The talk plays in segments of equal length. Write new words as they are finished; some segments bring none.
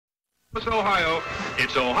Ohio,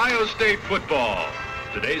 it's Ohio State football.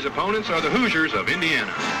 Today's opponents are the Hoosiers of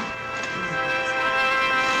Indiana.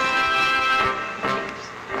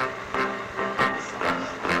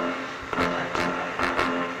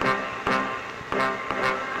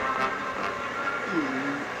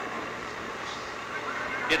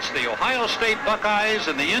 It's the Ohio State Buckeyes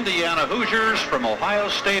and the Indiana Hoosiers from Ohio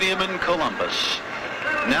Stadium in Columbus.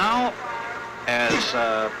 Now, as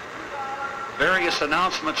various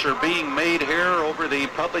announcements are being made here over the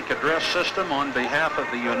public address system on behalf of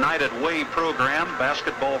the United Way program,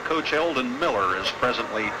 basketball coach Eldon Miller is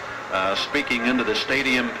presently speaking into the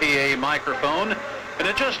stadium PA microphone. And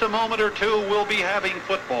in just a moment or two, we'll be having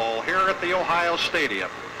football here at the Ohio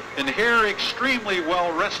Stadium. And here, extremely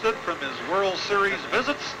well rested from his World Series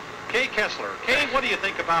visits, Kaye Kessler. Kaye, what do you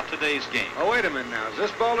think about today's game? Oh, wait a minute now. Is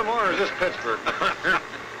this Baltimore or is this Pittsburgh?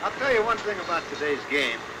 I'll tell you one thing about today's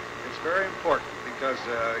game. It's very important because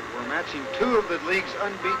we're matching two of the league's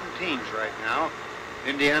unbeaten teams right now.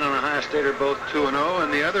 Indiana and Ohio State are both 2-0,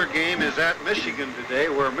 and the other game is at Michigan today,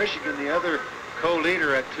 where Michigan, the other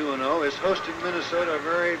co-leader at 2-0, is hosting Minnesota, a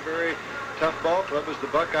very, very tough ball club, as the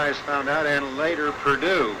Buckeyes found out, and later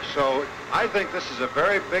Purdue. So I think this is a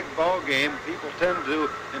very big ball game. People tend to,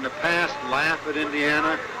 in the past, laugh at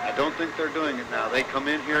Indiana. I don't think they're doing it now. They come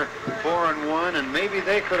in here 4-1, and maybe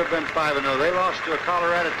they could have been 5-0. They lost to a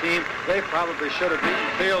Colorado team they probably should have beaten,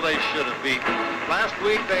 feel they should have beaten. Last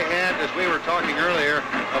week they had, as we were talking earlier,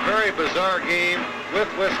 a very bizarre game with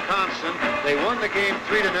Wisconsin. They won the game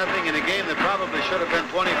 3-0 in a game that probably should have been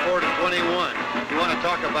 24-21. You want to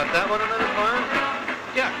talk about that one a minute, Marv?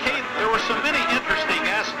 Yeah, Kaye, there were so many interesting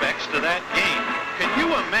aspects to that game. Can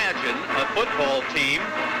you imagine a football team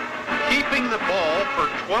keeping the ball for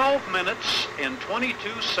 12 minutes and 22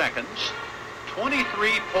 seconds, 23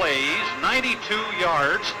 plays, 92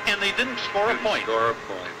 yards, and they didn't score a point? Score a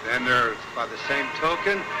point. And by the same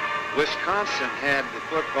token, Wisconsin had the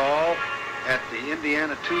football at the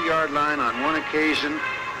Indiana 2-yard line on one occasion,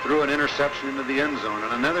 threw an interception into the end zone.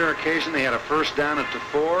 On another occasion, they had a first down at the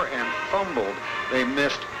 4 and fumbled. They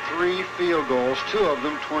missed 3 field goals, 2 of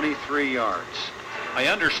them 23 yards. I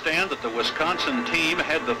understand that the Wisconsin team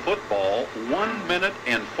had the football 1 minute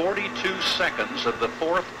and 42 seconds of the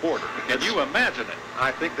fourth quarter. Can you imagine it?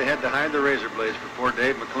 I think they had to hide the razor blades for poor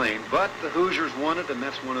Dave McClain. But the Hoosiers won it, and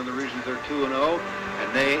that's one of the reasons they're 2-0.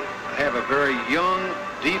 And they have a very young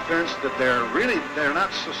defense that they're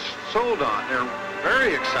not so sold on. They're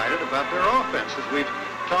very excited about their offense, as we've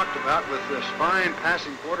talked about with this fine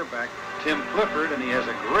passing quarterback, Tim Clifford, and he has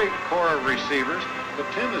a great core of receivers, but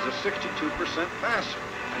Tim is a 62% passer.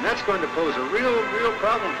 And that's going to pose a real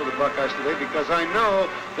problem for the Buckeyes today, because I know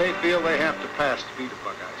they feel they have to pass to beat the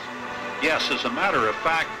Buckeyes. Yes, as a matter of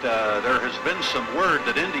fact, there has been some word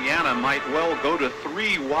that Indiana might well go to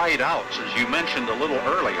 3 wide outs, as you mentioned a little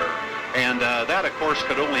earlier. And that, of course,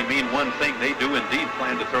 could only mean one thing. They do indeed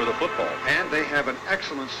plan to throw the football. And they have an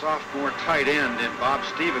excellent sophomore tight end in Bob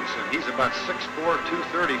Stevenson. He's about 6'4",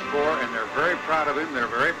 234, and they're very proud of him.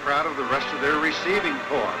 They're very proud of the rest of their receiving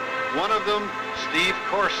corps. One of them, Lee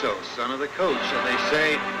Corso, son of the coach. And they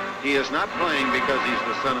say he is not playing because he's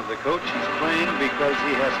the son of the coach. He's playing because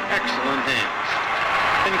he has excellent hands.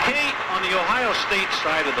 And Kaye, on the Ohio State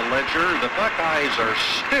side of the ledger, the Buckeyes are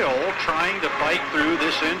still trying to fight through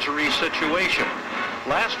this injury situation.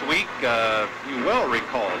 Last week, you well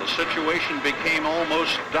recall, the situation became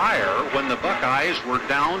almost dire when the Buckeyes were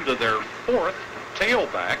down to their 4th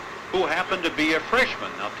tailback, who happened to be a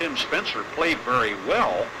freshman. Now, Tim Spencer played very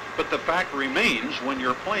well, but the fact remains, when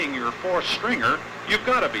you're playing your 4th stringer, you've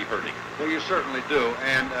got to be hurting. Well, you certainly do,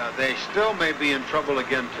 and they still may be in trouble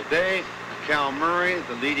again today. Cal Murray,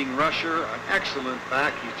 the leading rusher, an excellent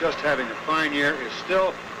back. He's just having a fine year, is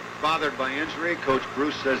still bothered by injury. Coach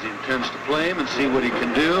Bruce says he intends to play him and see what he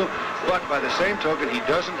can do. But by the same token, he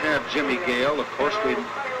doesn't have Jimmy Gale. Of course, we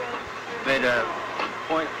made a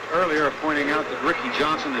point earlier of pointing out that Ricky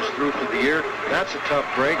Johnson is through for the year. That's a tough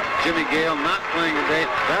break. Jimmy Gale not playing today.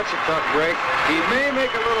 That's a tough break. He may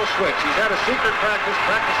make a little switch. He's had a secret practice.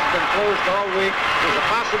 Practice has been closed all week. There's a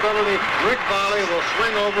possibility Rick Volley will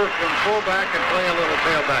swing over from fullback and play a little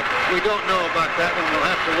tailback. We don't know about that one.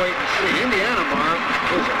 We'll have to wait and see. Indiana, Marv,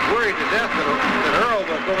 is worried to death that Earl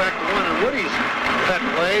will go back to one of Woody's pet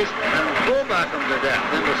plays and fullback them to death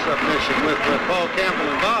into submission with Paul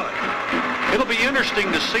Campbell and Volley. It'll be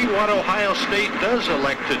interesting to see what Ohio State does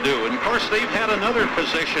elect to do. And, of course, they've had another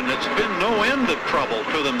position that's been no end of trouble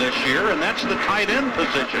to them this year, and that's the tight end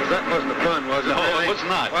position. That wasn't fun, was it? No, really? it was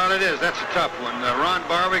not. Well, it is. That's a tough one. Ron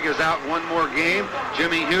Barwig is out one more game.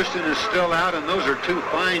 Jimmy Houston is still out, and those are 2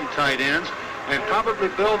 fine tight ends. and probably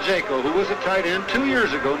Bill Jaco, who was a tight end 2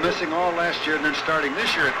 years ago, missing all last year and then starting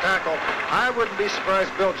this year at tackle. I wouldn't be surprised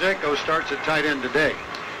Bill Jaco starts at tight end today.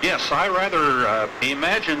 Yes, I rather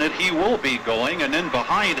imagine that he will be going, and then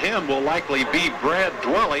behind him will likely be Brad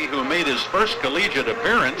Dwelly, who made his first collegiate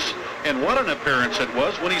appearance, and what an appearance it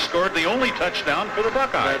was when he scored the only touchdown for the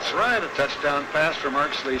Buckeyes. That's right, a touchdown pass from Art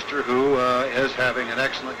Schleister, who is having an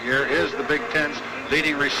excellent year, is the Big Ten's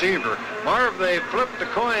leading receiver. Marv, they flipped the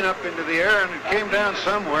coin up into the air, and it came down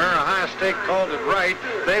somewhere. Ohio State called it right.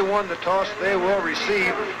 They won the toss. They will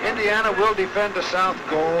receive. Indiana will defend the south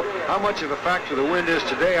goal. How much of a factor the wind is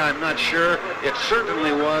today, I'm not sure. It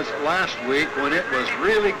certainly was last week when it was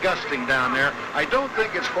really gusting down there. I don't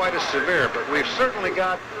think it's quite as severe, but we've certainly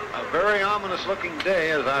got a very ominous-looking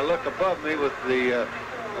day as I look above me with the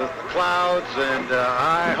clouds, and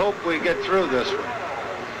I hope we get through this one.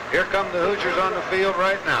 Here come the Hoosiers on the field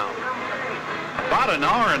right now. About an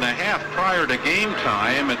hour and a half prior to game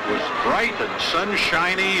time, it was bright and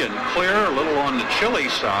sunshiny and clear, a little on the chilly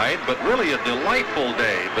side, but really a delightful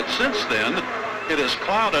day. But since then, it has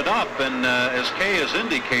clouded up, and as Kaye has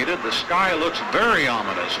indicated, the sky looks very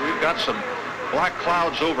ominous. We've got some black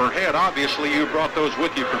clouds overhead. Obviously, you brought those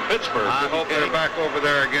with you from Pittsburgh. I hope they're back over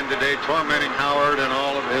there again today, tormenting Howard and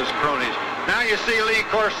all of his cronies. Now you see Lee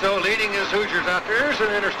Corso leading his Hoosiers out there. Here's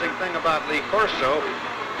an interesting thing about Lee Corso.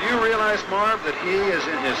 Do you realize, Marv, that he is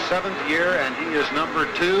in his 7th year and he is number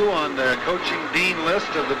 2 on the coaching dean list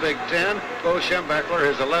of the Big Ten? Bo Schembechler,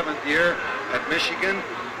 his 11th year at Michigan.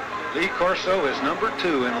 Lee Corso is number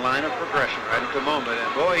 2 in line of progression right at the moment.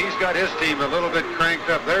 And boy, he's got his team a little bit cranked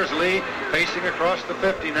up. There's Lee pacing across the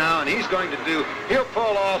 50 now, and he's going to he'll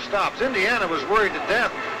pull all stops. Indiana was worried to death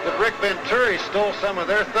that Rick Venturi stole some of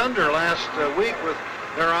their thunder last week with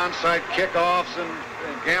their onside kickoffs and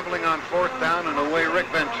gambling on 4th down, and the way Rick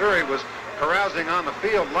Venturi was carousing on the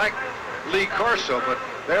field like Lee Corso. But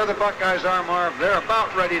there the Buckeyes are, Marv. They're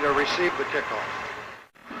about ready to receive the kickoff.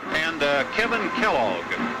 And Kevin Kellogg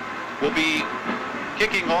will be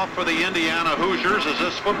kicking off for the Indiana Hoosiers as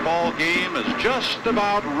this football game is just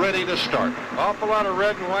about ready to start. Awful lot of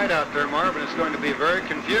red and white out there, Marv, and it's going to be very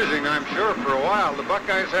confusing, I'm sure, for a while. The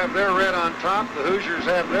Buckeyes have their red on top. The Hoosiers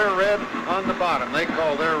have their red on the bottom. They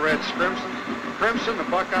call their reds crimson. The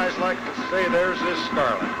Buckeyes like to say theirs is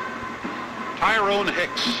scarlet. Tyrone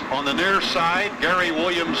Hicks on the near side, Gary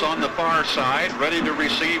Williams on the far side, ready to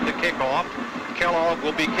receive the kickoff. Kellogg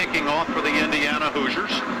will be kicking off for the Indiana Hoosiers.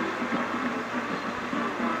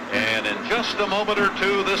 And in just a moment or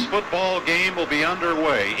two, this football game will be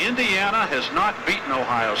underway. Indiana has not beaten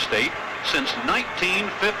Ohio State since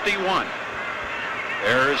 1951.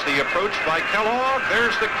 There's the approach by Kellogg.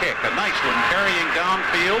 There's the kick. A nice one carrying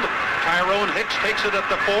downfield. Tyrone Hicks takes it at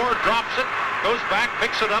the 4, drops it, goes back,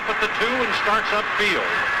 picks it up at the 2, and starts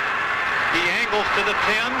upfield. He angles to the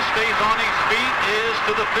 10, stays on his feet, is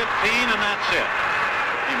to the 15, and that's it.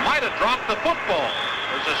 He might have dropped the football.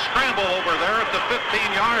 There's a scramble over there at the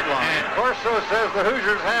 15-yard line. And Corso says the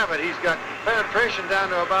Hoosiers have it. He's got penetration down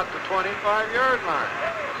to about the 25-yard line.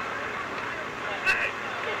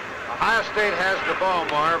 Ohio State has the ball,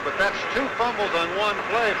 Marv, but that's 2 fumbles on 1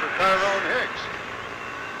 play for Tyrone Hicks.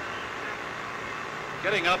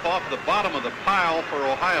 Getting up off the bottom of the pile for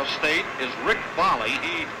Ohio State is Rick Volley.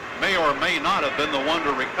 He may or may not have been the one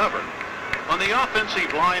to recover. On the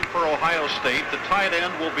offensive line for Ohio State, the tight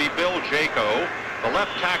end will be Bill Jaco. The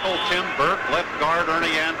left tackle, Tim Burke. Left guard,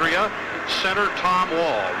 Ernie Andrea. Center, Tom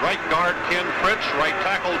Wall. Right guard, Ken Fritz. Right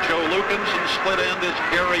tackle, Joe Lukens. And split end is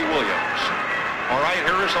Gary Williams. All right,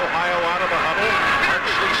 here is Ohio out of the huddle. Art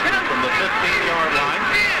Schleister from the 15-yard line.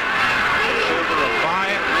 It's over a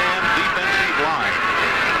 5-man defensive line.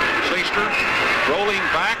 Schleister rolling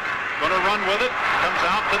back. Going to run with it. Comes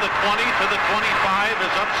out to the 20, to the 25.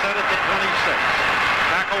 Is upset at the 26.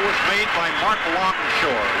 Tackle was made by Mark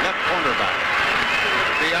Longshore, left cornerback.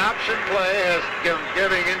 The option play has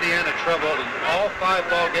giving Indiana trouble in all 5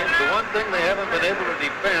 ball games. The one thing they haven't been able to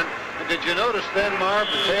defend. And did you notice then, Marv,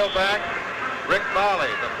 the tailback, Rick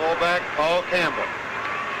Volley, the fullback, Paul Campbell.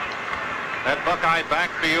 That Buckeye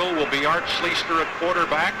backfield will be Art Schleister at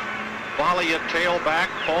quarterback, Volley at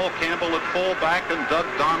tailback, Paul Campbell at fullback, and Doug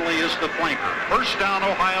Donnelly is the flanker. First down,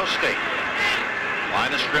 Ohio State.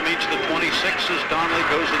 Line of scrimmage, the 26 as Donnelly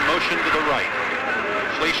goes in motion to the right.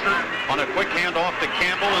 Schleister on a quick handoff to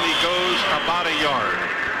Campbell, and he goes about a yard.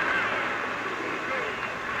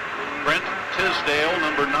 Brent Tisdale,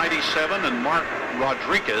 number 97, and Mark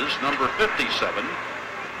Rodriguez, number 57,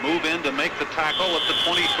 move in to make the tackle at the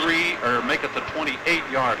 23, or make it the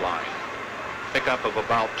 28-yard line. Pickup of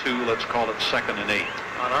about 2, let's call it 2nd and 8.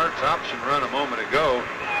 On Art's option run a moment ago,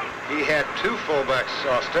 he had two fullbacks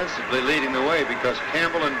ostensibly leading the way because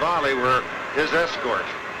Campbell and Volley were his escort.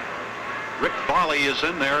 Rick Volley is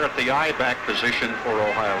in there at the I-back position for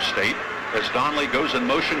Ohio State as Donnelly goes in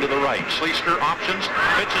motion to the right. Schleister options,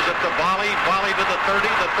 pitches it to Volley. Volley to the 30,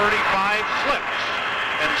 the 35, slips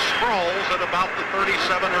and sprawls at about the 37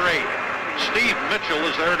 or 8. Steve Mitchell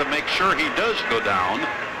is there to make sure he does go down.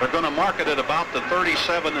 They're going to mark it at about the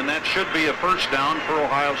 37, and that should be a first down for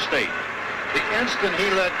Ohio State. The instant he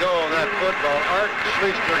let go of that football, Art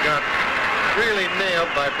Schleister got really nailed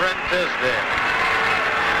by Brent Tisdale.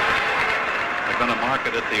 They're going to mark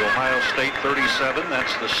it at the Ohio State 37.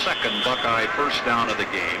 That's the second Buckeye first down of the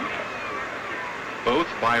game, both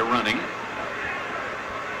by running.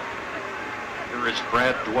 Here is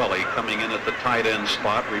Brad Dwelly coming in at the tight end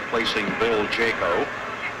spot, replacing Bill Jaco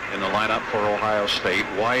in the lineup for Ohio State.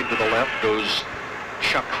 Wide to the left goes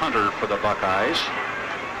Chuck Hunter for the Buckeyes.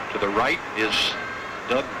 To the right is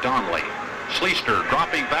Doug Donnelly. Schleister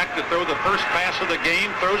dropping back to throw the first pass of the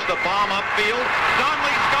game, throws the bomb upfield.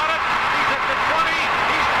 Donnelly's got it. He's at the 20.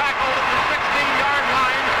 He's tackled at the 16-yard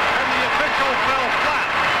line, and the official fell flat.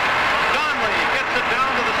 Donnelly gets it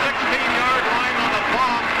down to the 16-yard line on a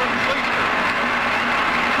bomb from Schleister.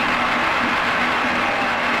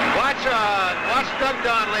 Watch Doug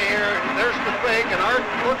Donnelly here. There's the fake, and Art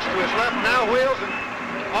looks to his left, now wheels, and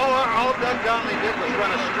all Doug Donnelly did was run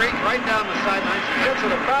a straight right down the sidelines. He gets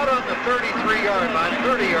it about on the 33-yard line,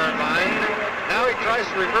 30-yard line. Now he tries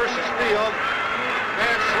to reverse his field.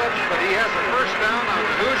 Man slips, but he has a first down on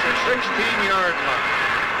the Hoosier 16-yard line.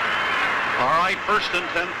 All right, first and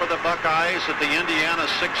 10 for the Buckeyes at the Indiana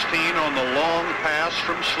 16 on the long pass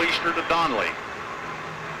from Schleister to Donnelly.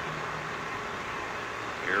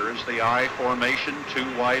 Here is the I formation, two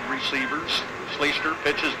wide receivers. Schleister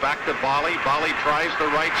pitches back to Volley. Volley tries the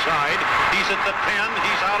right side. He's at the 10.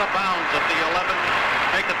 He's out of bounds at the 11.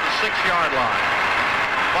 Make it the 6-yard line.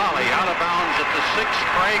 Volley out of bounds at the 6.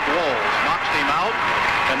 Craig Walls knocks him out,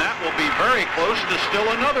 and that will be very close to still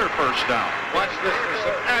another first down. Watch this. There's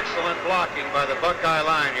some excellent blocking by the Buckeye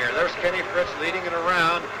line here. There's Kenny Fritz leading it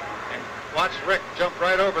around. Watch Rick jump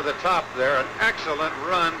right over the top there. An excellent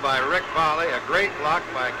run by Rick Volley. A great block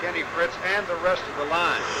by Kenny Fritz and the rest of the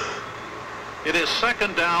line. It is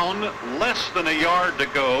second down, less than a yard to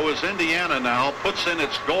go as Indiana now puts in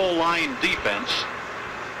its goal line defense.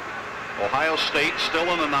 Ohio State still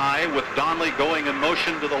in an I with Donnelly going in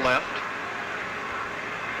motion to the left.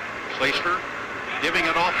 Schleister giving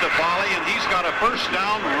it off to Volley, and he's got a first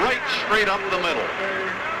down right straight up the middle.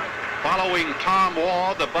 Following Tom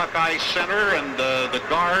Waugh, the Buckeye center, and the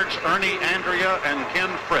guards, Ernie Andrea and Ken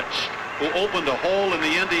Fritz, who opened a hole in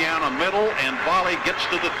the Indiana middle, and Volley gets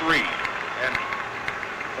to the 3. And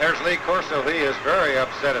there's Lee Corso. He is very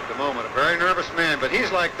upset at the moment. A very nervous man, but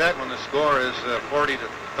he's like that when the score is 40 to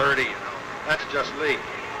 30, you know. That's just Lee.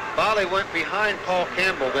 Volley went behind Paul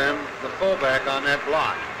Campbell then, the fullback, on that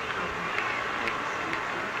block.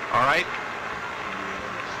 All right.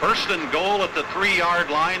 First and goal at the 3-yard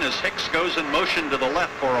line as Hicks goes in motion to the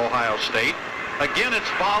left for Ohio State. Again, it's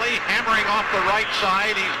Volley hammering off the right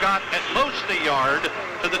side. He's got at most a yard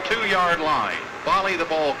to the 2-yard line. Volley, the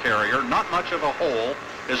ball carrier, not much of a hole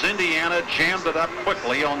as Indiana jammed it up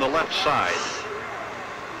quickly on the left side.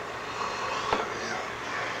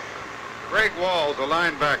 Craig Walls, the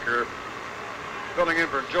linebacker, filling in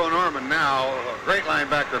for Joe Norman now. A great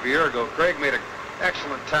linebacker a year ago. Craig made an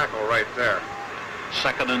excellent tackle right there.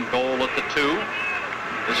 Second and goal at the 2.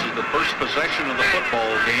 This is the first possession of the football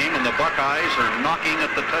game, and the Buckeyes are knocking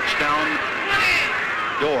at the touchdown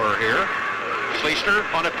door here. Schleister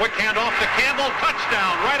on a quick handoff to Campbell.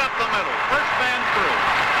 Touchdown right up the middle. First man through.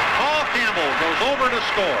 Paul Campbell goes over to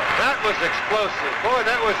score. That was explosive. Boy,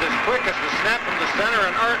 that was as quick as the snap from the center,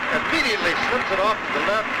 and Art immediately slips it off to the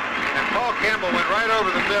left, and Paul Campbell went right over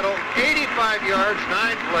the middle. 85 yards,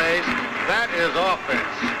 9 plays. That is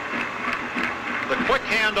offense. The quick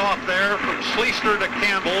handoff there from Schleister to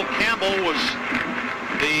Campbell. Campbell was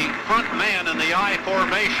the front man in the I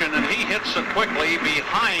formation, and he hits it quickly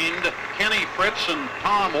behind Kenny Fritz and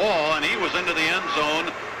Tom Waugh, and he was into the end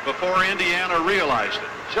zone before Indiana realized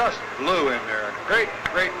it. Just blew in there. Great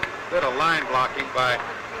bit of line blocking by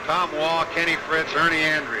Tom Waugh, Kenny Fritz, Ernie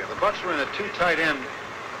Andrea. The Bucks were in a 2 tight end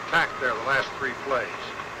attack there the last 3 plays.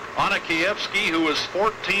 Anakievsky, who is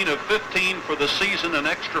 14 of 15 for the season in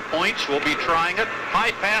extra points, will be trying it.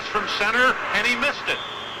 High pass from center, and he missed it.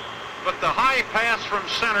 But the high pass from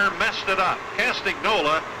center messed it up.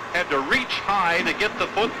 Castagnola had to reach high to get the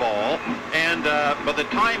football, and by the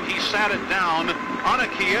time he sat it down,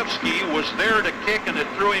 Anakievsky was there to kick, and it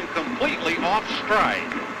threw him completely off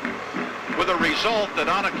stride. with a result that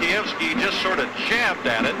Anakievsky just sort of jabbed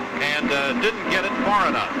at it and didn't get it far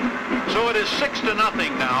enough. So it is 6-0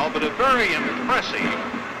 now, but a very impressive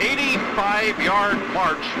 85-yard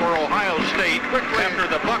march for Ohio State after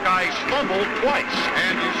the Buckeyes fumbled twice.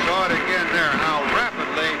 And you saw it again there, how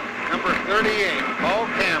rapidly number 38, Paul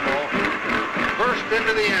Campbell, burst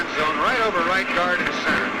into the end zone right over right guard and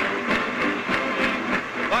center.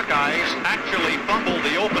 The Buckeyes actually fumbled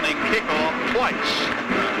the opening kickoff twice.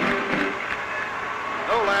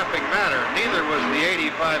 No laughing matter. Neither was the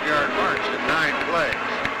 85-yard march in 9 plays.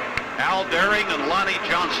 Al Daring and Lonnie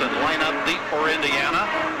Johnson line up deep for Indiana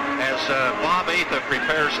as Bob Atha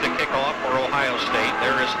prepares to kick off for Ohio State.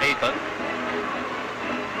 There is Atha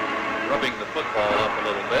rubbing the football up a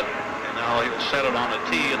little bit, and now he'll set it on a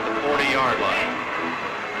tee at the 40-yard line.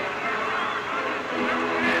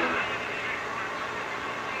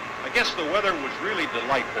 I guess the weather was really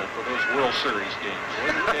delightful for those World Series games,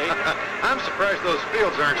 wasn't it, Kaye? I'm surprised those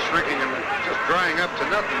fields aren't shrinking and just drying up to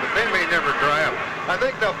nothing, but they may never dry up. I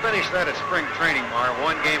think they'll finish that at spring training, Marv.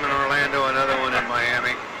 One game in Orlando, another one in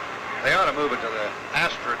Miami. They ought to move it to the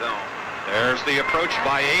Astrodome. There's the approach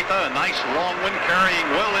by Atha, a nice long one carrying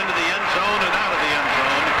well into the end zone and out of the end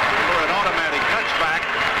zone for an automatic touchback.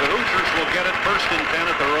 The Hoosiers will get it 1st and 10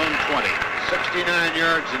 at their own 20. 69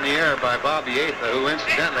 yards in the air by Bobby Atha, who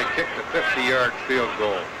incidentally kicked a 50-yard field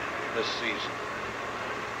goal this season.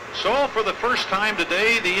 So for the first time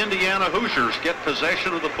today, the Indiana Hoosiers get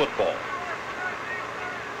possession of the football.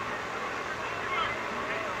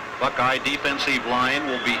 Buckeye defensive line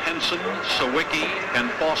will be Henson, Sawicki,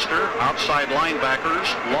 and Foster. Outside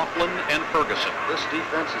linebackers, Laughlin and Ferguson. This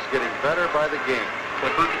defense is getting better by the game.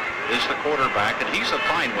 Clifford is the quarterback, and he's a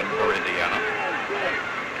fine one for Indiana.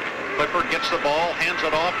 Clifford gets the ball, hands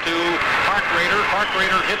it off to Harkrader.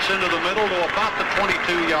 Harkrader hits into the middle to about the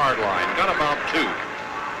 22-yard line. Got about 2.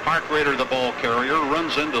 Harkrader, the ball carrier,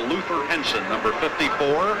 runs into Luther Henson, number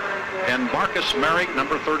 54, and Marcus Merrick,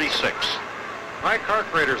 number 36. Mike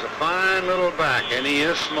Harkrader's a fine little back, and he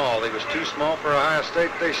is small. He was too small for Ohio State,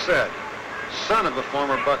 they said. Son of a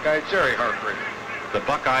former Buckeye, Jerry Harkrader. The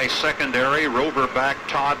Buckeye secondary, rover back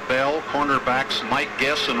Todd Bell, cornerbacks Mike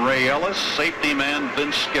Guess and Ray Ellis, safety man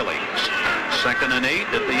Vince Skillings. 2nd and 8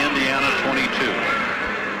 at the Indiana 22.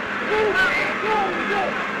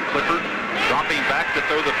 Clifford dropping back to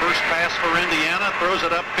throw the first pass for Indiana, throws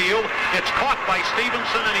it upfield. It's caught by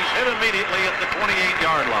Stevenson, and he's hit immediately at the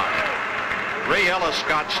 28-yard line. Ray Ellis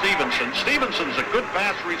got Stevenson. Stevenson's a good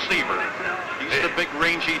pass receiver. He's the big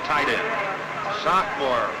rangy tight end.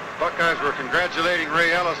 Sophomore. Buckeyes were congratulating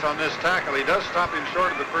Ray Ellis on this tackle. He does stop him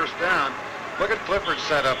short of the first down. Look at Clifford's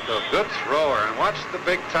setup, though. Good thrower. And watch the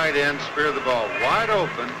big tight end spear the ball wide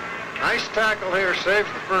open. Nice tackle here. Saves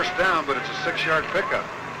the first down, but it's a 6-yard pickup.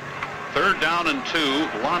 3rd down and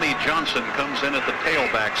 2. Lonnie Johnson comes in at the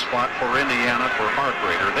tailback spot for Indiana for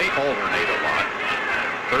Harkrader. They alternate a lot.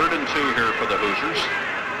 3rd and 2 here for the Hoosiers.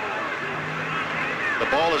 The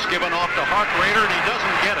ball is given off to Harkrader, and he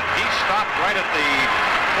doesn't get it. He's stopped right at the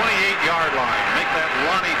 28-yard line. Make that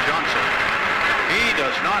Lonnie Johnson. He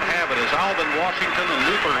does not have it as Alvin Washington and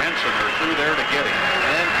Luther Henson are through there to get him.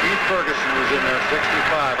 And Keith Ferguson was in there,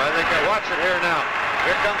 65. I think I watch it here now.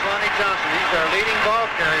 Here comes Lonnie Johnson. He's our leading ball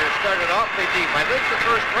carrier. Started awfully deep. I think the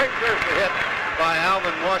first right there's the hit by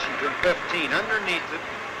Alvin Washington, 15. Underneath it,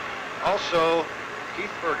 also Keith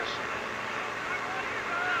Ferguson.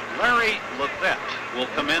 Larry Levette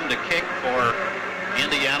will come in to kick for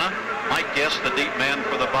Indiana. Mike Guess, the deep man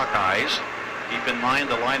for the Buckeyes. Keep in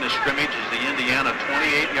mind the line of scrimmage is the Indiana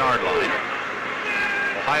 28-yard line.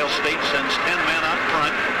 Ohio State sends 10 men up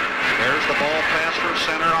front. There's the ball pass from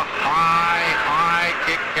center. A high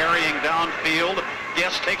kick carrying downfield.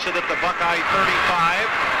 Guess takes it at the Buckeye 35.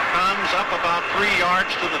 Comes up about 3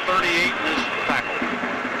 yards to the 38 and is tackled.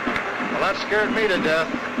 Well, that scared me to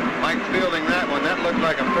death. Mike fielding that one. That looked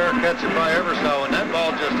like a fair catch if I ever saw one. That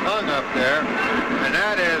ball just hung up there. And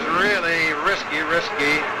that is really risky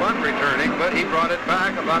punt returning, but he brought it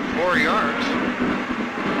back about 4 yards.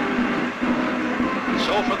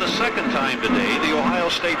 So for the second time today, the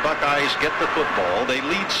Ohio State Buckeyes get the football. They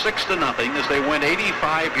lead 6-0 as they went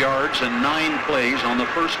 85 yards in 9 plays on the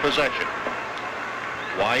first possession.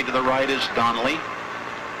 Wide to the right is Donnelly.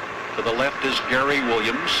 To the left is Gary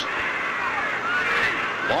Williams.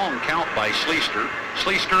 Long count by Sleester.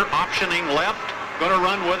 Sleester optioning left. Going to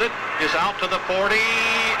run with it. Is out to the 40.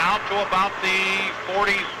 Out to about the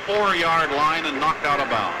 44-yard line and knocked out of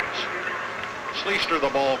bounds. Sleester, the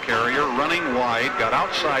ball carrier, running wide, got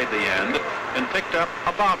outside the end and picked up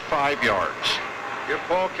about 5 yards. Give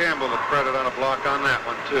Paul Campbell the credit on a block on that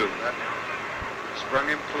one, too. That sprung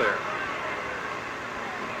him clear.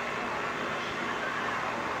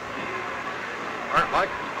 Art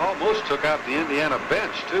almost took out the Indiana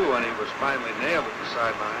bench, too, when he was finally nailed at the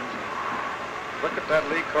sidelines. Look at that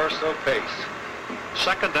Lee Corso pace.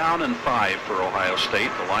 2nd down and 5 for Ohio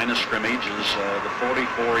State. The line of scrimmage is the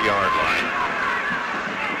 44-yard line.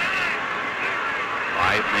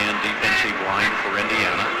 5-man defensive line for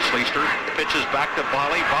Indiana. Schleister pitches back to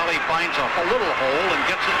Bali. Bali finds a little hole and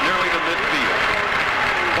gets it nearly to midfield.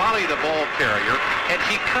 Bali, the ball carrier, had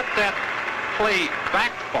he cut that play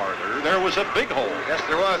back farther, there was a big hole. Yes,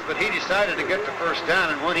 there was, but he decided to get the first down,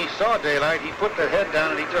 and when he saw daylight, he put the head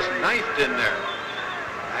down and he just knifed in there.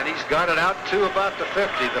 And he's got it out to about the 50,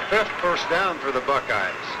 the 5th first down for the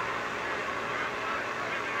Buckeyes.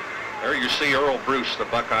 There you see Earl Bruce, the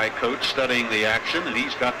Buckeye coach, studying the action, and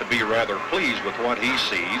he's got to be rather pleased with what he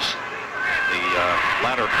sees. The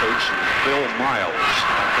latter coach is Bill Miles,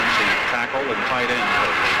 offensive tackle and tight end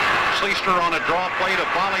coach. Schleister on a draw play to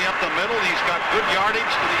Bali up the middle. He's got good yardage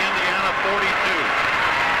to the Indiana 42.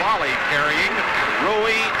 Bali carrying Rowe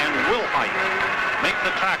and Wilhite make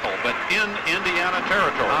the tackle, but in Indiana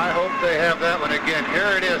territory. I hope they have that one again.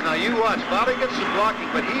 Here it is. Now you watch. Bali gets some blocking,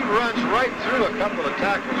 but he runs right through a couple of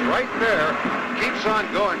tackles right there. Keeps on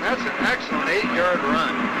going. That's an excellent 8-yard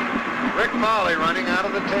run. Rick Bali running out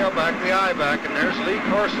of the tailback, the I-back, and there's Lee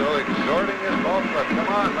Corso exhorting his ball club. Come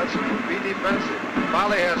on, let's be defensive.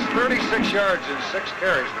 Bali has 36 yards and 6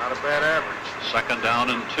 carries. Not a bad average. 2nd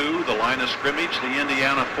down and 2. The line of scrimmage, the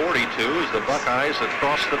Indiana 42, as the Buckeyes have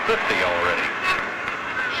crossed the 50 already.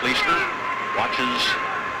 Schleister watches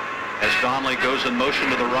as Donnelly goes in motion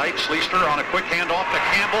to the right. Schleister on a quick handoff to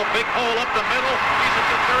Campbell. Big hole up the middle. He's at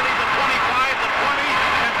the 30, the 25, the 20,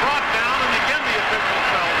 and brought down, and again the official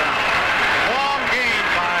fell down. Long gain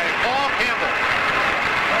by Paul Campbell.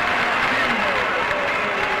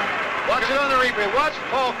 Watch it on the replay. Watch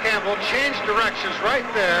Paul Campbell change directions right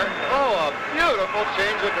there. Oh, a beautiful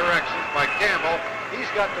change of directions by Campbell. He's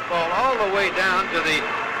got the ball all the way down to the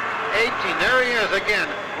 18. There he is again.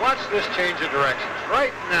 Watch this change of directions.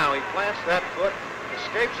 Right now, he plants that foot,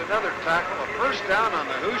 escapes another tackle, a first down on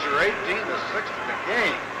the Hoosier 18, the 6th of the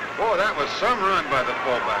game. Boy, that was some run by the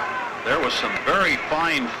fullback. There was some very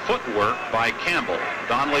fine footwork by Campbell.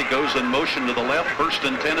 Donnelly goes in motion to the left. 1st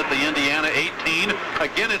and 10 at the Indiana 18.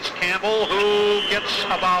 Again, it's Campbell who gets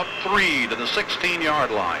about 3 to the 16-yard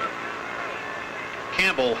line.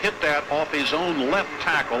 Campbell hit that off his own left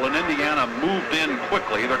tackle, and Indiana moved in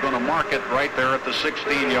quickly. They're going to mark it right there at the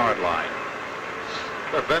 16-yard line.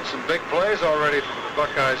 There have been some big plays already for the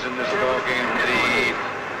Buckeyes in this ball game. The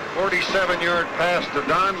 47-yard pass to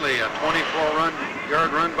Donnelly, a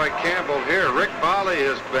 24-yard run by Campbell here. Rick Bali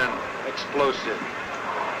has been explosive.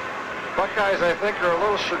 Buckeyes, I think, are a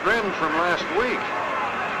little chagrined from last week.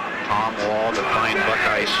 Tom Wall, the fine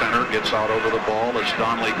Buckeye center, gets out over the ball as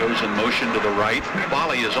Donnelly goes in motion to the right.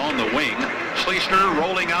 Bali is on the wing. Schleister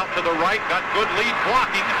rolling out to the right, got good lead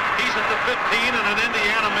blocking. He's at the 15, and an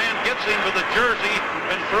Indiana man gets him with the jersey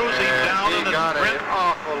and throws him down. He got an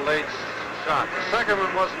awful late shot. The second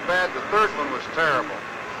one wasn't bad. The third one was terrible.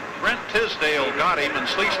 Brent Tisdale got him, and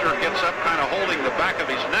Schleister gets up kind of holding the back of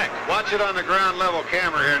his neck. Watch it on the ground level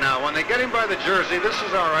camera here now. When they get him by the jersey, this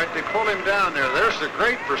is all right. They pull him down there. There's a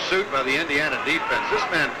great pursuit by the Indiana defense. This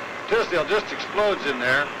man, Tisdale, just explodes in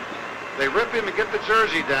there. They rip him and get the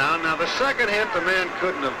jersey down. Now, the second hit the man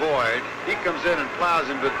couldn't avoid. He comes in and plows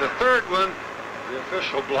him, but the third one, the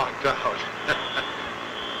official blocked out.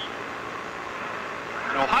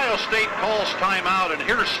 Ohio State calls timeout, and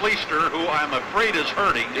here's Schleister, who I'm afraid is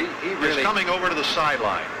hurting. He really is coming over to the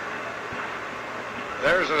sideline.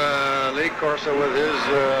 There's Lee Corso with his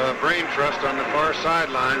brain trust on the far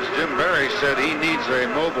sidelines. Jim Barry said he needs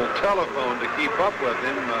a mobile telephone to keep up with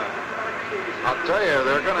him. I'll tell you,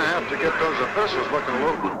 they're going to have to get those officials looking a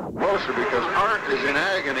little closer, because Art is in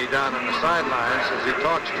agony down on the sidelines as he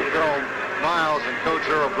talks to Bill Miles and Coach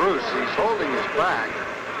Earl Bruce. He's holding his back.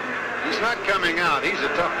 He's not coming out. He's a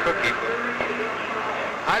tough cookie.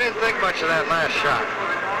 I didn't think much of that last shot.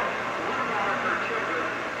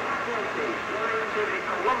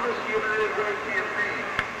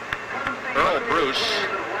 Earl Bruce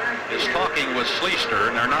is talking with Schleister,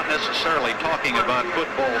 and they're not necessarily talking about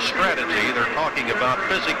football strategy. They're talking about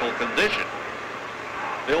physical condition.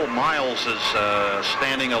 Bill Miles is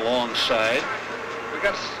standing alongside. We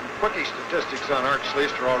got some quickie statistics on Art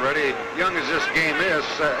Schleister already. Young as this game is,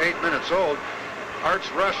 8 minutes old, Art's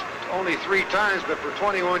rushed only 3 times, but for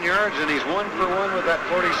 21 yards, and he's 1 for 1 with that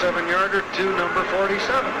 47-yarder to number 47.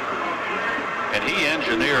 And he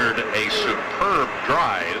engineered a superb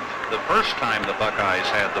drive the first time the Buckeyes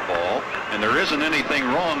had the ball, and there isn't anything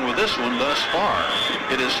wrong with this one thus far.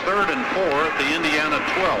 It is 3rd and 4 at the Indiana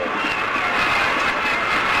 12.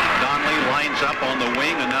 Donnelly lines up on the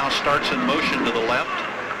wing and now starts in motion to the left.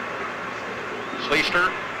 Sleester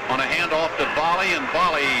on a handoff to Volley, and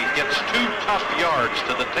Volley gets 2 tough yards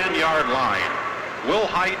to the 10-yard line.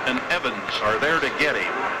 Wilhite and Evans are there to get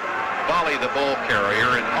him. Volley the ball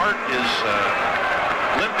carrier, and Hart is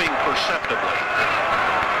limping perceptibly.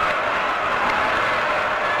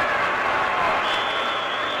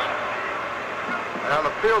 Well,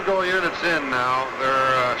 the field goal unit's in now.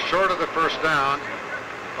 They're short of the first down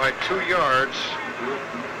by 2 yards.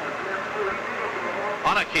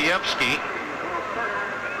 Anakievsky,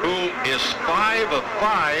 who is 5 of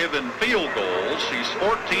 5 in field goals. He's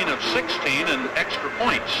 14 of 16 in extra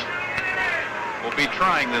points. Will be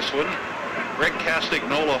trying this one. Greg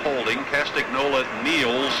Castagnola holding. Castagnola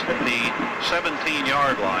kneels at the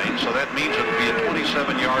 17-yard line, so that means it'll be a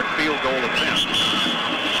 27-yard field goal attempt.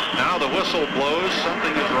 Now the whistle blows.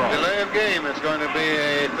 Something is wrong. Delay of game. It's going to be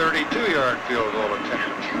a 32-yard field goal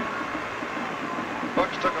attempt.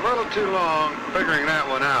 Bucks took a little too long figuring that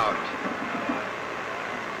one out.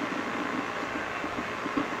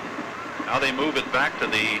 Now they move it back to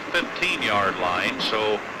the 15-yard line,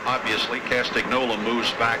 so obviously Castagnola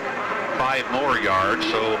moves back 5 more yards.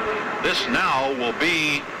 So this now will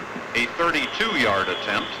be a 32-yard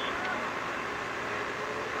attempt.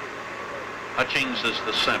 Hutchings is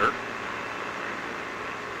the center.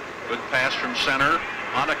 Good pass from center.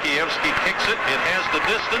 Anakievsky kicks it. It has the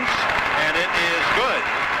distance, and it is good.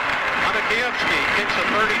 Anakievsky kicks a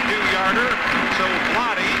 32-yarder, so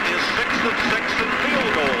Vladi is 6 of 6 in field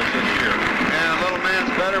goals this year. And little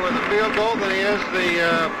man's better with the field goal than he is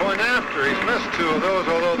the point after. He's missed 2 of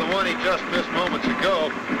those, although the one he just missed moments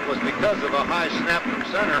ago was because of a high snap from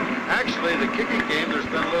center. Actually, the kicking game, there's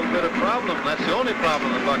been a little bit of problem. That's the only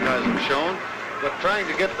problem the Buckeyes have shown. But trying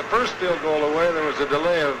to get the first field goal away, there was a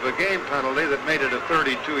delay of the game penalty that made it a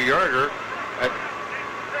 32-yarder.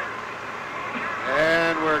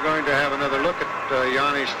 And we're going to have another look at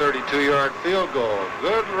Yanni's 32-yard field goal.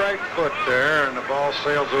 Good right foot there, and the ball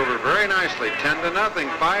sails over very nicely. 10-0.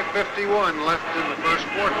 5:51 left in the first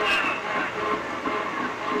quarter.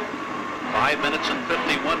 5 minutes and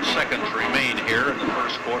 51 seconds remain here in the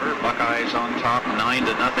first quarter. Buckeyes on top 9-0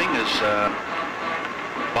 as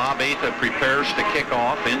Bob Atha prepares to kick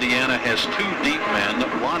off. Indiana has 2 deep men.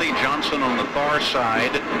 Lonnie Johnson on the far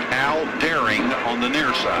side, Al Daring on the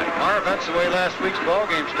near side. Marv, that's the way last week's ball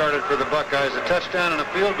game started for the Buckeyes. A touchdown and a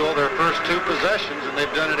field goal their first 2 possessions, and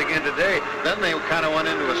they've done it again today. Then they kind of went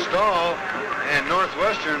into a stall, and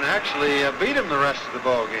Northwestern actually beat them the rest of the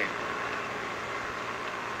ball game.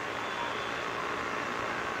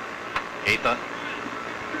 Atha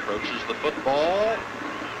approaches the football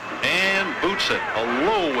and boots it. A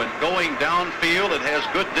low and going downfield. It has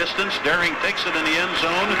good distance. Daring takes it in the end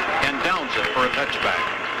zone and downs it for a touchback.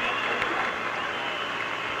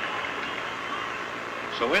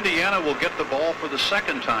 So Indiana will get the ball for the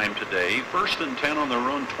second time today. 1st and 10 on their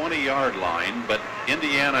own 20-yard line, but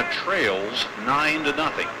Indiana trails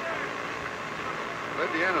 9-0.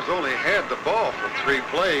 Indiana's only had the ball for 3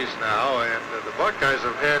 plays now, and the Buckeyes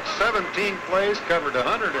have had 17 plays, covered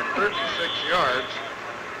 136 yards.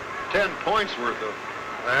 10 points worth of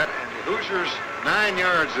that, and the Hoosiers 9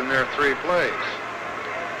 yards in their 3 plays.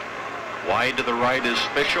 Wide to the right is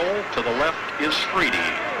Fischel. To the left is Freedy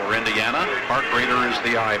for Indiana. Harkrader is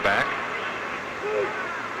the I-back.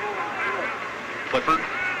 Clifford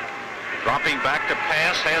dropping back to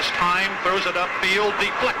pass, has time, throws it upfield,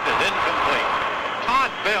 deflected, incomplete.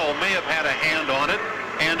 Todd Bell may have had a hand on it,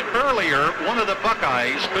 and earlier, one of the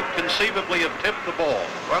Buckeyes could conceivably have tipped the ball.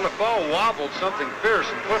 Well, the ball wobbled something fierce,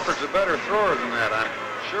 and Clifford's a better thrower than that. I'm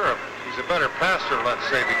sure he's a better passer, let's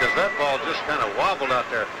say, because that ball just kind of wobbled out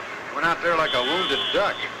there. Went out there like a wounded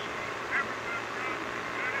duck.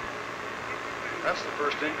 That's the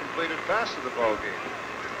first incompleted pass of the ball game.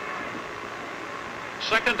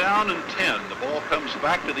 2nd down and 10. The ball comes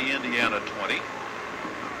back to the Indiana 20.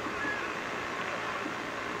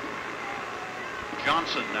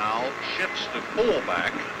 Johnson now shifts to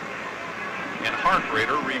fullback, and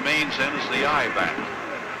Harkrader remains in as the I-back.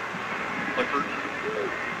 Clifford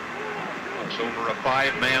looks over a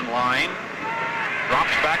 5-man line,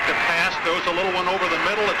 drops back to pass, throws a little one over the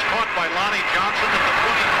middle. It's caught by Lonnie Johnson at the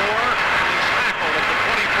 24, and he's tackled at the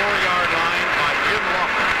 24-yard line by Jim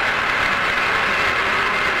Laughlin.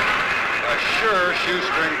 A sure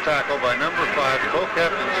shoestring tackle by number 5,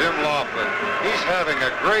 co-captain Jim Laughlin. He's having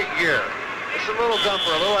a great year. It's a little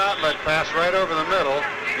dumper, a little outlet pass right over the middle.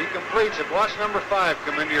 He completes it. Watch number 5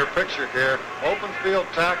 come into your picture here. Open field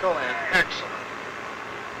tackle and excellent.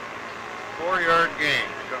 4-yard gain.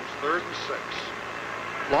 Comes 3rd and 6.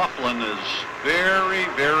 Laughlin is very,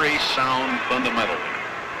 very sound fundamentally.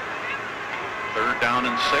 3rd down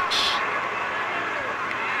and 6.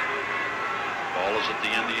 Ball is at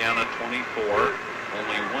the Indiana 24.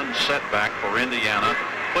 Only one setback for Indiana.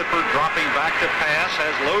 Clifford dropping back to pass,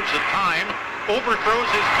 has loads of time, overthrows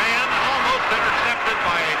his man, almost intercepted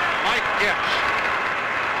by Mike Guess.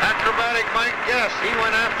 Acrobatic Mike Guess, he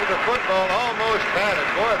went after the football, almost had it.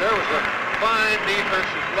 Boy, there was a fine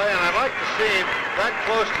defensive play, and I'd like to see him that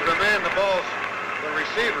close to the man the ball's the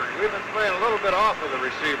receiver. We've been playing a little bit off of the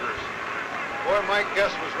receivers. Boy, Mike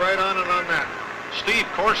Guess was right on it on that. Steve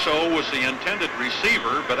Corso was the intended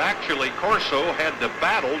receiver, but actually Corso had to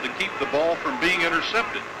battle to keep the ball from being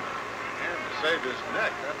intercepted. And to save his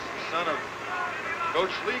neck. That's the son of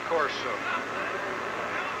Coach Lee Corso.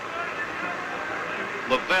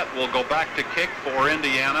 Levette will go back to kick for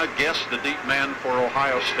Indiana. Guess the deep man for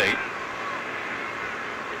Ohio State.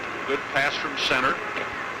 Good pass from center.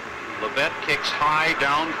 Levette kicks high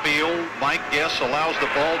downfield. Mike Guess allows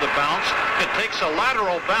the ball to bounce. It takes a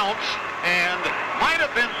lateral bounce and might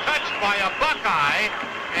have been touched by a Buckeye,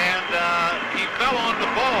 and he fell on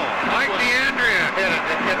the ball. Mike DeAndrea hit it.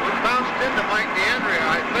 It bounced into Mike DeAndrea,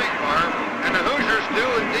 I think, Marv. And the Hoosiers do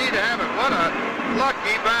indeed have it. What a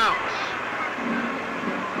lucky bounce.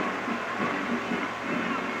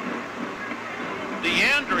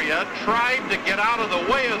 DeAndrea tried to get out of the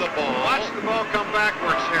way of the ball. Watch the ball come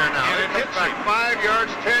backwards here now. And it hits back 5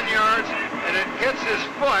 yards, 10 yards, and it hits his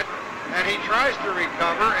foot, and he tries to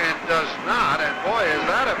recover and does not. And boy, is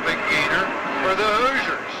that a big gainer for the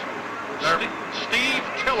Hoosiers. Steve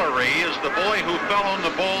Tillery is the boy who fell on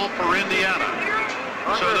the ball for Indiana.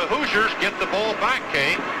 So the Hoosiers get the ball back,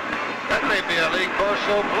 Kaye. That may be a Lee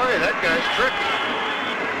Corso play. That guy's tricky.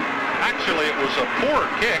 Actually, it was a poor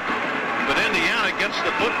kick, but Indiana gets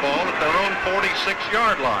the football at their own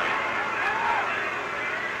 46-yard line.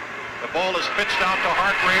 The ball is pitched out to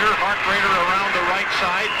Harkrader. Harkrader around the right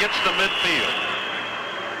side, gets to midfield,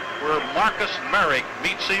 where Marcus Merrick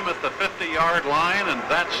meets him at the 50-yard line, and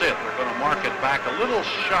that's it. They're going to mark it back a little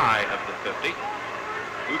shy of the 50.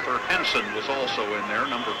 Luther Henson was also in there,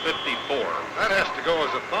 number 54. That has to go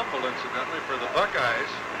as a fumble, incidentally, for the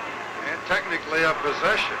Buckeyes, and technically a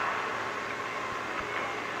possession.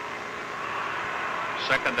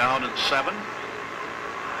 2nd down and 7.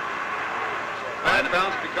 Bad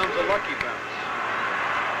bounce becomes a lucky bounce.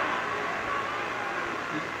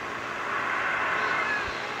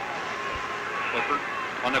 Clifford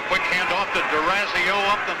on a quick handoff to Durazio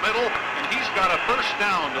up the middle, and he's got a 1st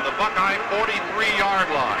down to the Buckeye 43-yard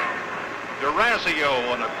line. Durazio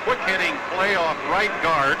on a quick-hitting play off right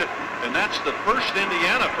guard, and that's the first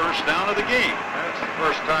Indiana 1st down of the game. That's the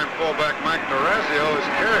first time fullback Mike Durazio is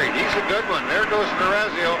carried. He's a good one. There goes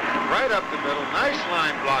Durazio right up the middle. Nice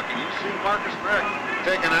line blocking. You see Marcus Merrick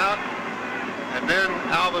taken out, and then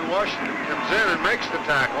Alvin Washington comes in and makes the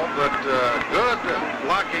tackle, but good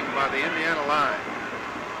blocking by the Indiana line.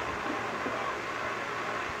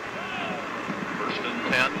 1st and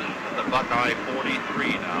 10 at the Buckeye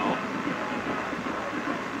 43 now.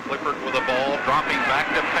 Clifford with the ball, dropping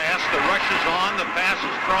back to pass. The rush is on. The pass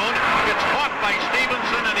is thrown. It's caught by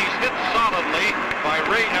Stevenson, and he's hit solidly by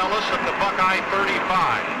Ray Ellis at the Buckeye 35.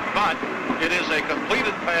 But it is a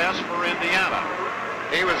completed pass for Indiana.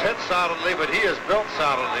 He was hit solidly, but he is built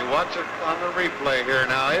solidly. Watch it on the replay here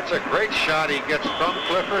now. It's a great shot he gets from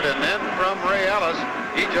Clifford, and then from Ray Ellis.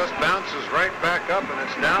 He just bounces right back up, and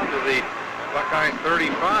it's down to the Buckeye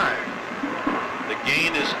 35. The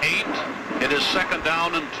gain is 8. It is 2nd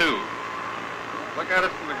down and 2. Look at it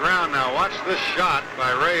from the ground now. Watch this shot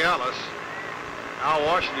by Ray Ellis. Al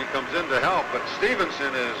Washington comes in to help, but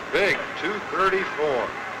Stevenson is big, 234.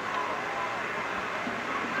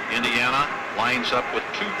 Indiana lines up with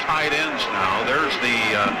 2 tight ends now. There's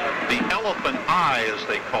the elephant eye, as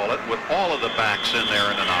they call it, with all of the backs in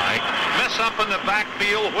there in an eye. Mess up in the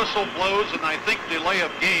backfield, whistle blows, and I think delay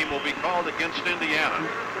of game will be called against Indiana.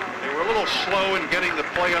 They were a little slow in getting the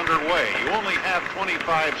play underway. You only have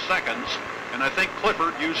 25 seconds, and I think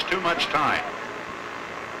Clifford used too much time.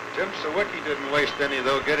 Tim Sawicki didn't waste any,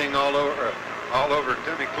 though, getting all over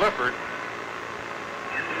Timmy Clifford.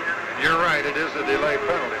 You're right, it is a delay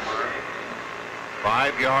penalty, Marv.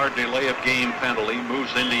 5-yard delay of game penalty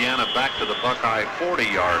moves Indiana back to the Buckeye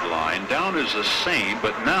 40-yard line. Down is the same,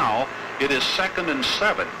 but now it is 2nd and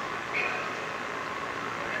 7.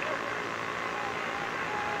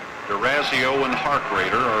 Durazio and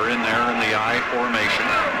Harkrader are in there in the I formation.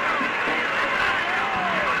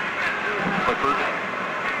 Clifford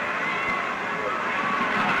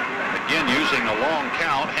again using a long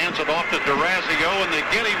count, hands it off to Durazio, and they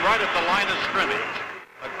get him right at the line of scrimmage.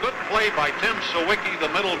 A good play by Tim Sawicki, the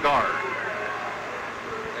middle guard.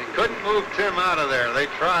 They couldn't move Tim out of there. They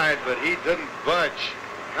tried, but he didn't budge.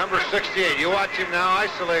 Number 68, you watch him now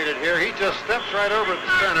isolated here. He just steps right over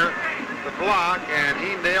the center, the block, and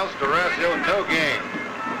he nails D'Orazio. No gain.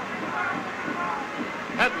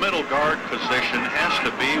 That middle guard position has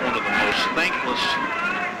to be one of the most thankless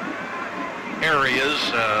areas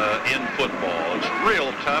in football. It's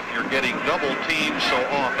real tough. You're getting double teamed so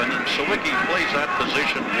often, and Sawicki plays that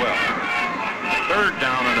position well. Third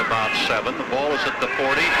down and about 7. The ball is at the 40.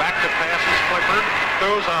 Back to pass is Clifford.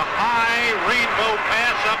 Throws a high rainbow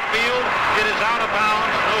pass upfield. It is out of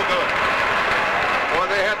bounds. No good. Well,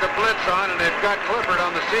 they had the blitz on, and they've got Clifford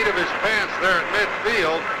on the seat of his pants there at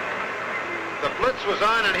midfield. The blitz was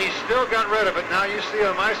on, and he still got rid of it. Now you see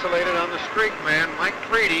him isolated on the streak man, Mike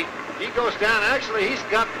Creedy. He goes down. Actually, he's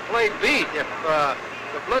got the play beat. If the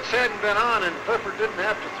blitz hadn't been on and Clifford didn't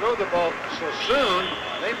have to throw the ball so soon,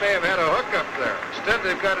 they may have had a hookup there. Instead,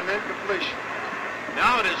 they've got an incompletion.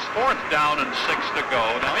 Now it is 4th down and 6 to go.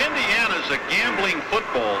 Now Indiana's a gambling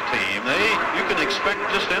football team. You can expect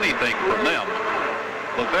just anything from them.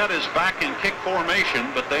 Levette is back in kick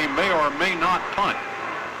formation, but they may or may not punt.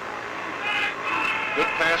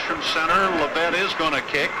 Good pass from center. Levette is going to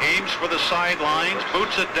kick. Aims for the sidelines.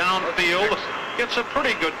 Boots it downfield. Gets a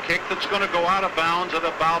pretty good kick that's going to go out of bounds at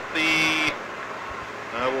about the...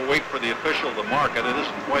 we'll wait for the official to mark it. It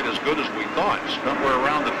isn't quite as good as we thought. It's somewhere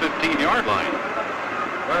around the 15-yard line.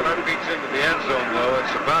 Well, that beats into the end zone, though.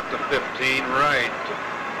 It's about the 15, right.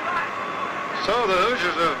 So the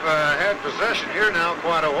Hoosiers have had possession here now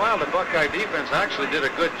quite a while. The Buckeye defense actually did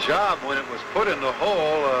a good job when it was put in the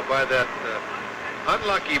hole by that...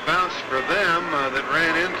 unlucky bounce for them that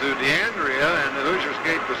ran into DeAndrea, and the Hoosiers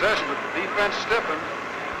gained possession, but the defense stiffened.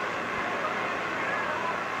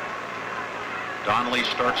 Donnelly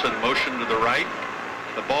starts in motion to the right.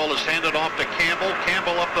 The ball is handed off to Campbell.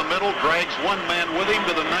 Campbell up the middle, drags one man with him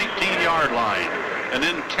to the 19-yard line. And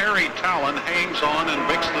then Terry Talon hangs on and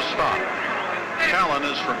makes the stop. Talon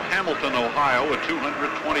is from Hamilton, Ohio, a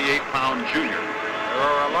 228-pound junior. There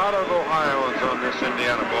are a lot of Ohioans on this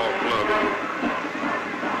Indiana ball club.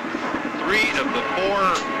 3 of the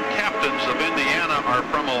 4 captains of Indiana are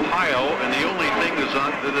from Ohio, and the only thing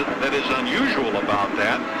that is unusual about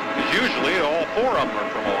that is usually all 4 of them are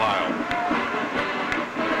from Ohio.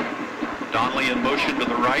 Donnelly in motion to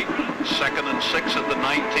the right, 2nd and 6 at the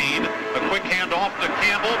 19. A quick handoff to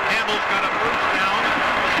Campbell. Campbell's got a first down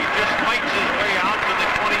as he just fights his way out to the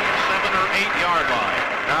 27 or 8-yard line.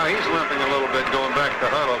 Now he's limping a little bit going back to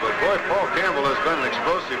huddle, but boy, Paul Campbell has been an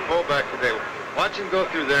explosive fullback today. Watch him go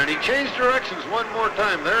through there, and he changed directions one more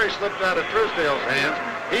time. There he slipped out of Truesdale's hands.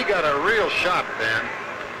 He got a real shot then,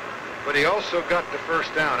 but he also got the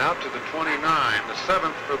first down out to the 29, the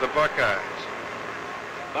 7th for the Buckeyes.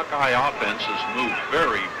 Buckeye offense has moved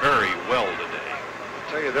very, very well today. I'll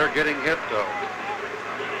tell you, they're getting hit, though.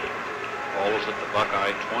 Ball is at the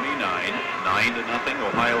Buckeye 29, 9-0.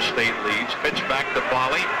 Ohio State leads. Pitch back to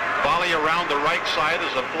Volley. Volley around the right side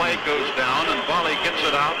as a flag goes down, and Volley gets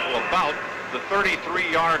it out to about the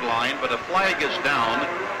 33-yard line, but a flag is down.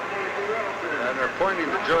 And they're pointing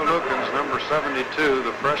to Joe Lukens, number 72,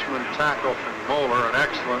 the freshman tackle from Moeller, an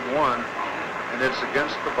excellent one, and it's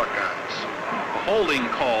against the Buckeyes. A holding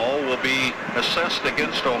call will be assessed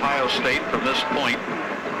against Ohio State from this point.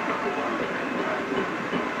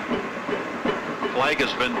 Flag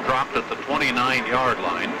has been dropped at the 29-yard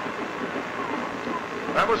line.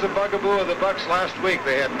 That was a bugaboo of the Bucks last week.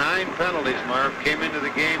 They had 9 penalties, Marv. Came into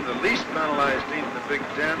the game the least penalized team in the Big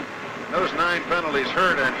Ten. Those 9 penalties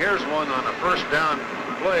hurt, and here's one on a first down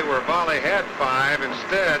play where Volley had 5.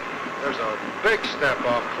 Instead, there's a big step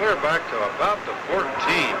off, clear back to about the 14.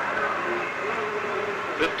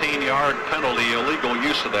 15-yard penalty, illegal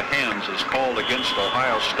use of the hands is called against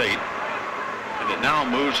Ohio State. And it now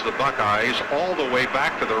moves the Buckeyes all the way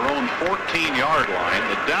back to their own 14-yard line.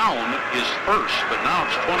 The down is first, but now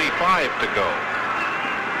it's 25 to go.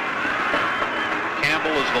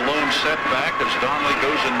 Campbell is the lone setback as Donnelly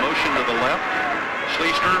goes in motion to the left.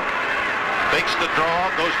 Sleester takes the draw,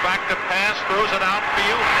 goes back to pass, throws it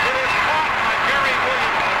outfield. It is caught by Gary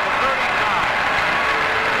Williams at the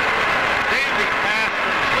 35. Daisy pass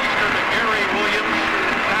from Sleester to Gary Williams.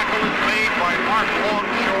 Tackle is made by Mark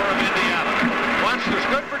Longshore of Indiana. Once there's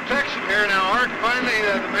good protection here. Now Art finally,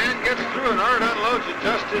 the man gets through and Art unloads it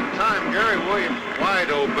just in time. Gary Williams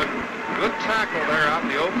wide open. Good tackle there out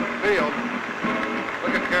in the open field.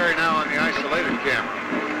 Look at Gary now on the isolated camera.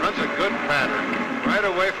 Runs a good pattern right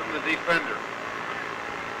away from the defender.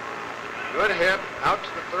 Good hit out to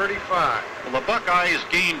the 35. Well, the Buckeyes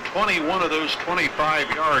gained 21 of those 25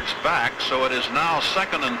 yards back, so it is now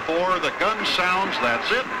 2nd and 4. The gun sounds. That's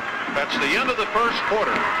it. That's the end of the first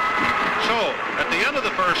quarter. So, at the end of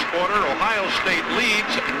the first quarter, Ohio State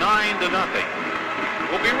leads 9-0.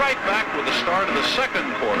 We'll be right back with the start of the second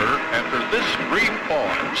quarter after this brief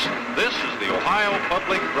pause. This is the Ohio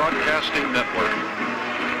Public Broadcasting Network.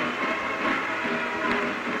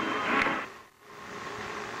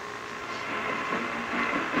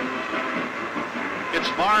 It's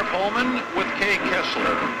Marv Homan with Kaye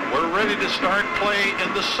Kessler. We're ready to start play in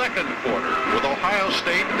the second quarter with Ohio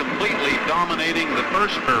State completely dominating the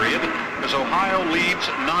first period as Ohio leads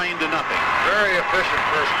 9-0. Very efficient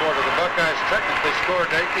first quarter. The Buckeyes technically scored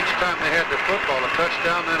each time they had the football, a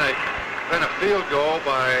touchdown, then a field goal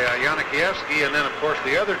by Yanikiewski, and then of course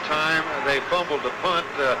the other time they fumbled the punt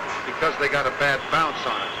because they got a bad bounce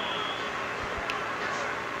on it.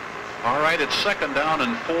 All right, it's second down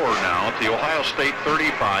and 4 now at the Ohio State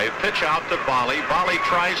 35. Pitch out to Volley. Volley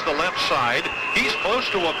tries the left side. He's close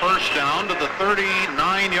to a first down to the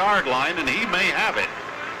 39-yard line, and he may have it.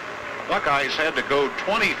 Buckeyes had to go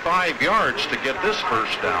 25 yards to get this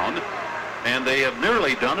first down, and they have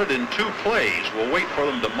nearly done it in 2 plays. We'll wait for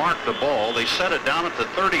them to mark the ball. They set it down at the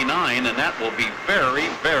 39, and that will be very,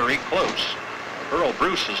 very close. Earl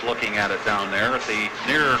Bruce is looking at it down there at the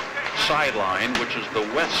near sideline, which is the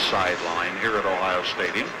west sideline here at Ohio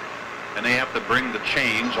Stadium, and they have to bring the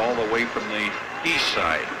chains all the way from the east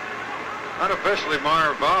side. Unofficially,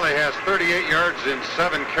 Marv Volley has 38 yards in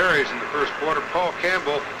 7 carries in the first quarter. Paul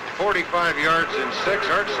Campbell 45 yards in 6.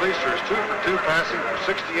 Art Schleister is 2 for 2 passing for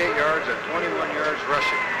 68 yards and 21 yards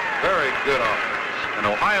rushing. Very good offense. And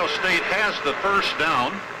Ohio State has the first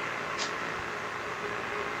down.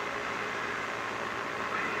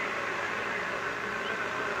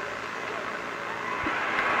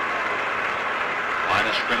 Line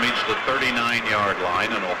of scrimmage, the 39-yard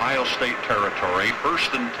line in Ohio State territory,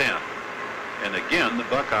 1st and 10. And again, the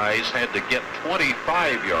Buckeyes had to get 25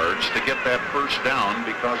 yards to get that first down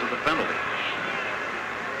because of the penalty.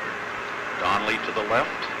 Donnelly to the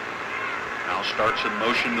left. Now starts in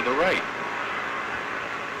motion to the right.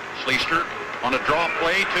 Schleister on a draw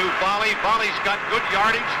play to Volley. Volley's got good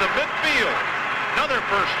yardage to midfield. Another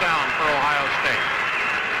first down for Ohio State.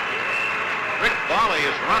 Rick Volley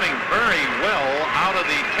is running very well out of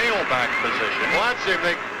the tailback position. Watch him.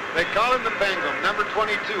 They call him the Penguin, number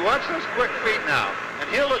 22. Watch those quick feet now. And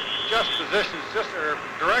he'll adjust positions,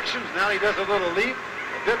 directions. Now he does a little leap,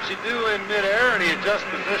 a dipsy-do in midair, and he adjusts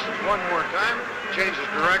positions one more time, changes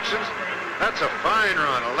directions. That's a fine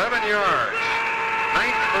run, 11 yards.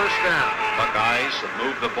 9th first down. Buckeyes have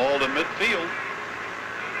moved the ball to midfield.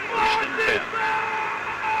 1st and 10.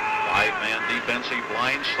 5-man defensive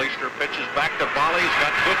line. Schleister pitches back to Volley. He's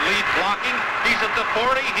got good lead blocking. He's at the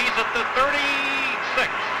 40. He's at the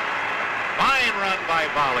 36. Fine run by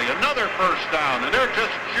Volley. Another first down, and they're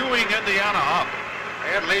just chewing Indiana up.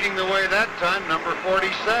 And leading the way that time, number 47,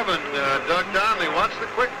 Doug Donnelly. Watch the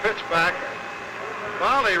quick pitch back.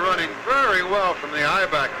 Volley running very well from the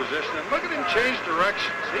I-back position. And look at him change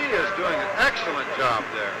directions. He is doing an excellent job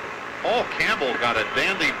there. Paul Campbell got a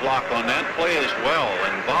dandy block on that play as well,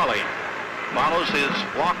 and Volley follows his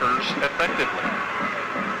blockers effectively.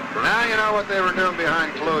 Now you know what they were doing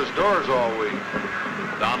behind closed doors all week.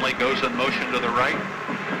 Donnelly goes in motion to the right.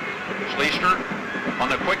 Schleister on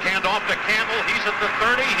the quick handoff to Campbell. He's at the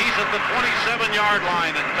 30. He's at the 27-yard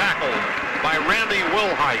line and tackled by Randy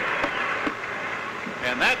Wilhite.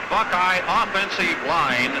 And that Buckeye offensive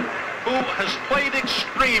line, who has played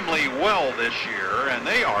extremely well this year, and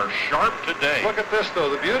they are sharp today. Look at this,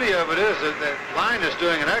 though. The beauty of it is that that line is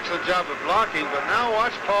doing an excellent job of blocking, but now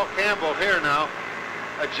watch Paul Campbell here now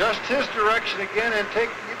adjust his direction again and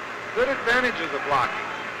take good advantage of the blocking.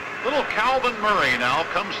 Little Calvin Murray now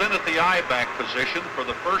comes in at the I-back position for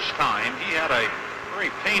the first time. He had a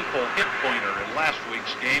very painful hip pointer in last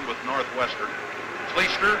week's game with Northwestern.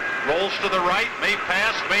 Schleister rolls to the right, may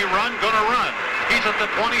pass, may run, gonna run. He's at the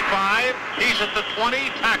 25, he's at the 20,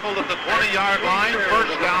 tackled at the 20-yard line,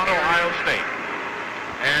 first down Ohio State.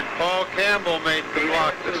 And Paul Campbell made the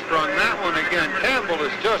block that sprung that one again. Campbell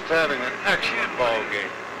is just having an excellent ball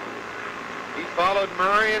game. He followed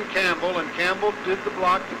Murray and Campbell did the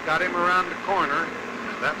block that got him around the corner.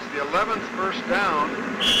 That's the 11th first down.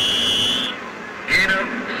 Gain of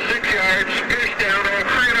 6 yards, first down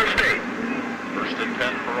Ohio State. 1st and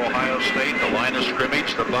 10 for Ohio State. The line of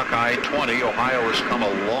scrimmage, the Buckeye 20. Ohio has come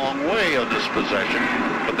a long way on this possession,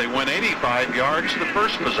 but they went 85 yards the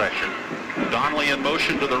first possession. Donnelly in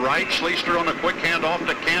motion to the right. Schleister on a quick handoff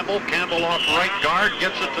to Campbell. Campbell off right guard,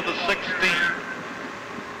 gets it to the 16.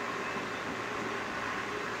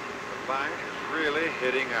 The line is really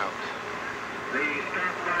hitting out. The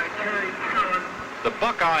stop by Terry Cullen The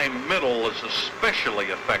Buckeye middle is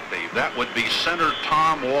especially effective. That would be center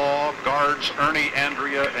Tom Waugh, guards Ernie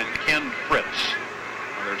Andrea and Ken Fritz.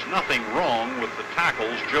 Now, there's nothing wrong with the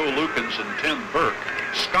tackles, Joe Lukens and Tim Burke.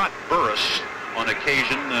 Scott Burris on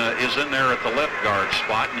occasion is in there at the left guard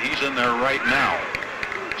spot, and he's in there right now.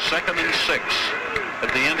 2nd and 6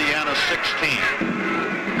 at the Indiana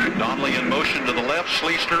 16. Donnelly in motion to the left.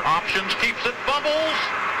 Schleister options, keeps it, fumbles,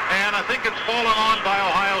 and I think it's fallen on by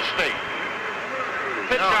Ohio State.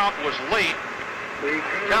 Pitch out was late.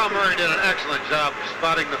 Cal Murray did an excellent job of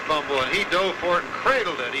spotting the fumble, and he dove for it and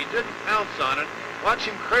cradled it. He didn't pounce on it. Watch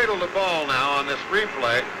him cradle the ball now on this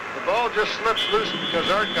replay. The ball just slips loose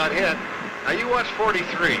because Art got hit. Now you watch 43.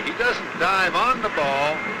 He doesn't dive on the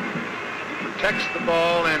ball. He protects the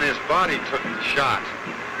ball, and his body took the shot.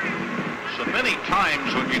 So many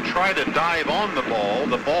times when you try to dive on the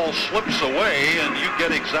ball slips away, and you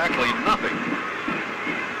get exactly nothing.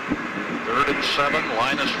 3rd and 7,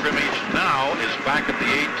 line of scrimmage now is back at the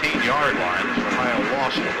 18-yard line as Ohio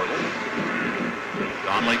lost a little.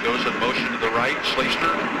 Donnelly goes in motion to the right. Schleister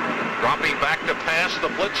dropping back to pass. The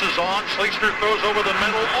blitz is on. Schleister throws over the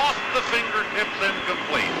middle, off the fingertips,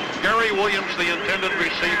 incomplete. Gary Williams, the intended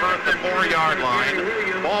receiver, at the 4-yard line.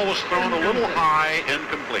 Ball was thrown a little high,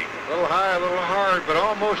 incomplete. A little high, a little hard, but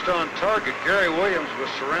almost on target. Gary Williams was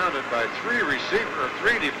surrounded by 3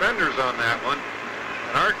 defenders on that one.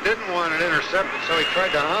 And Art didn't want it intercepted, so he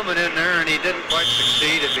tried to hum it in there, and he didn't quite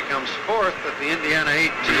succeed. It becomes 4th at the Indiana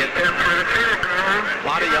 18.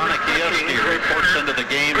 Ladiana Kievsky reports into the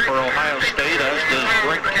game for Ohio State, as does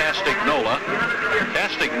Greg Castagnola.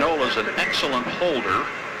 Castagnola's an excellent holder,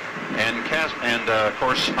 and of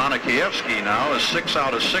course, Anna Kievsky now is 6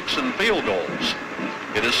 out of 6 in field goals.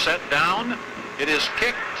 It is set down. It is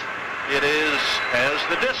kicked. It has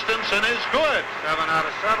the distance and is good. 7 out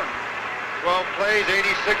of 7. 12 plays,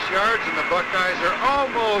 86 yards, and the Buckeyes are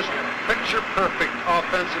almost picture perfect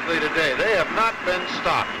offensively today. They have not been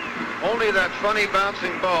stopped. Only that funny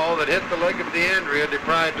bouncing ball that hit the leg of DeAndrea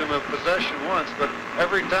deprived them of possession once, but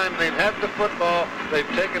every time they've had the football, they've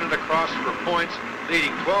taken it across for points,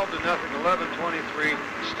 leading 12-0, 11-23,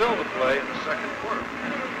 still to play in the second quarter.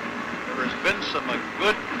 There's been some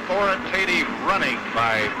good authoritative running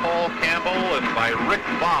by Paul Campbell and by Rick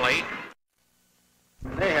Volley.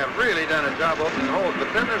 They have really done a job opening holes, but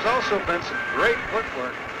then there's also been some great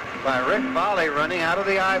footwork by Rick Volley running out of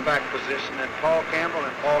the I-back position and Paul Campbell,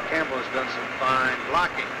 and Paul Campbell has done some fine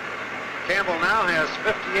blocking. Campbell now has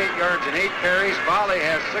 58 yards and 8 carries. Volley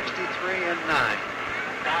has 63 and 9.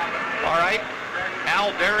 All right. Al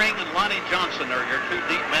Daring and Lonnie Johnson are your 2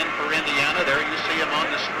 deep men for Indiana. There you see him on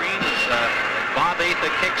the screen as Bob Atha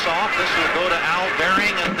kicks off. This will go to Al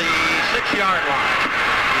Daring at the 6-yard line.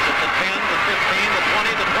 He's at the 10, the 15, the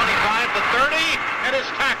 20, the 25, the 30, and is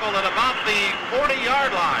tackled at about the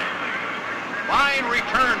 40-yard line. Fine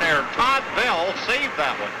return there. Todd Bell saved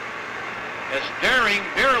that one, as Daring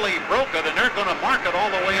barely broke it, and they're going to mark it all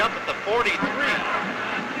the way up at the 43.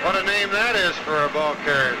 What a name that is for a ball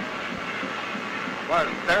carrier. Well,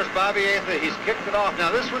 there's Bobby Atha. He's kicked it off.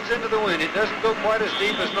 Now, this one's into the wind. It doesn't go quite as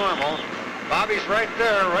deep as normal. Bobby's right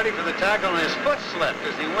there, ready for the tackle, and his foot slipped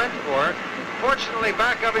as he went for it. Fortunately,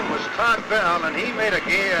 back of him was Todd Bell, and he made a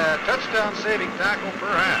touchdown-saving tackle,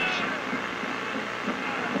 perhaps.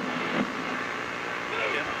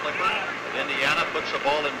 Jim Clifford, Indiana puts the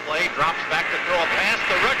ball in play, drops back to throw a pass.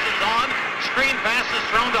 The rush is on. Screen pass is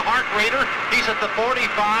thrown to Hartrader. He's at the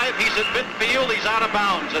 45. He's at midfield. He's out of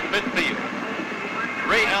bounds at midfield.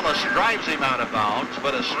 Ray Ellis drives him out of bounds,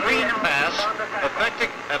 but a screen pass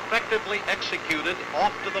effectively executed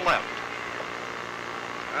off to the left.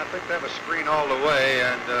 I think that was screen all the way,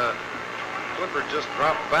 and Clifford just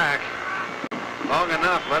dropped back long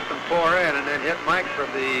enough, let them pour in, and then hit Mike for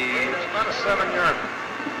it's about a 7-yarder.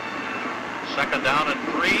 2nd down and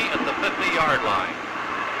 3 at the 50-yard line.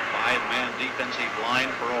 5-man defensive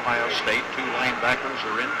line for Ohio State. 2 linebackers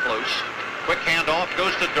are in close. Quick handoff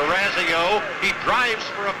goes to D'Orazio. He drives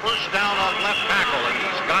for a first down on left tackle, and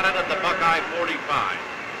he's got it at the Buckeye 45.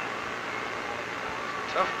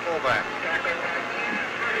 Tough pullback.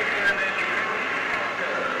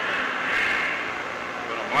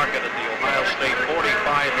 Going to mark it at the Ohio State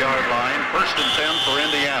 45-yard line. 1st and 10 for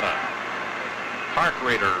Indiana.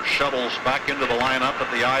 Hartrader shuttles back into the lineup at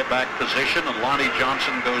the I-back position, and Lonnie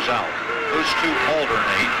Johnson goes out. Those 2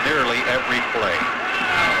 alternate nearly every play.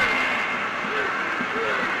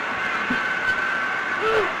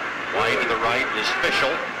 Wide to the right is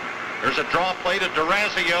Fischel. There's a draw play to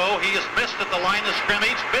D'Orazio. He is missed at the line of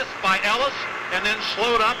scrimmage, missed by Ellis, and then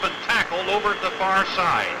slowed up and tackled over at the far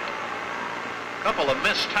side. couple of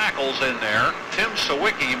missed tackles in there. Tim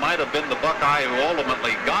Sawicki might have been the Buckeye who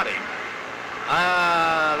ultimately got him.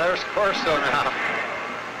 There's Corso now.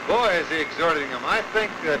 Boy, is he exhorting him. I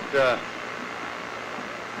think that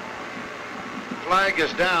flag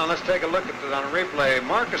is down. Let's take a look at it on a replay.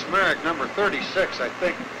 Marcus Merrick, number 36, I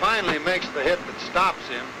think, finally makes the hit that stops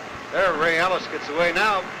him. There, Ray Ellis gets away.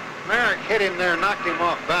 Now, Merrick hit him there, knocked him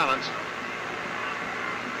off balance.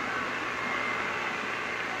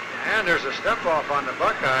 And there's a step-off on the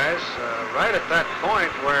Buckeyes right at that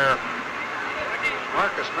point where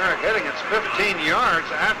Marcus Merrick hitting. It's 15 yards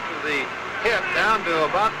after the hit down to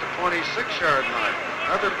about the 26-yard line.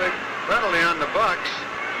 Another big penalty on the Bucks.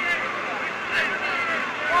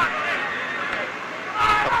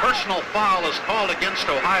 A personal foul is called against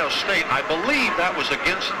Ohio State. I believe that was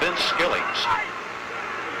against Vince Skillings.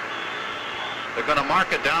 They're going to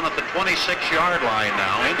mark it down at the 26-yard line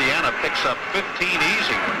now. Indiana picks up 15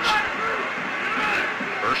 easy ones.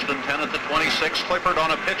 First and 10 at the 26. Clifford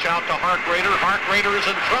on a pitch out to Harkrader. Harkrader is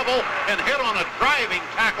in trouble and hit on a driving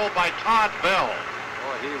tackle by Todd Bell.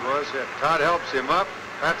 Boy, he was hit. Todd helps him up,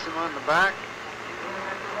 pats him on the back.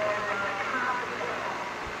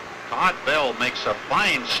 Todd Bell makes a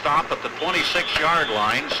fine stop at the 26-yard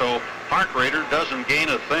line, so Harkrader doesn't gain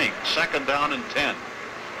a thing. Second down and 10.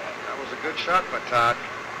 That was a good shot by Todd.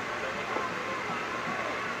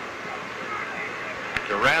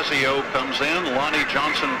 DeRazio comes in. Lonnie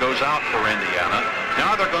Johnson goes out for Indiana.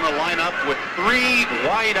 Now they're going to line up with 3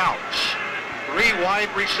 wide outs. 3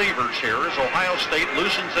 wide receivers here as Ohio State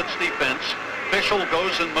loosens its defense. Fischel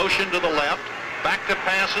goes in motion to the left. Back to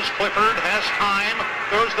passes. Clifford has time.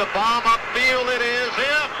 Throws the bomb upfield. It is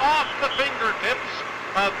in off the fingertips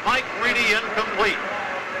of Mike Reedy, incomplete.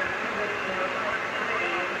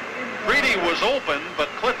 Reedy was open, but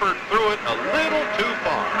Clifford threw it a little too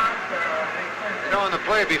far. You know, on the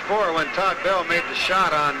play before when Todd Bell made the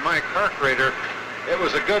shot on Mike Harkrader, it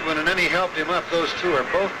was a good one, and then he helped him up. Those two are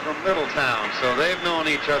both from Middletown, so they've known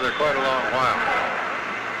each other quite a long while.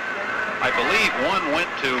 I believe one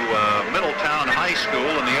went to Middletown High School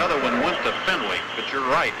and the other one went to Fenwick. But you're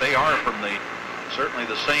right, they are from certainly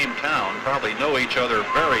the same town, probably know each other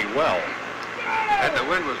very well. And the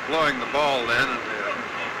wind was blowing the ball then, and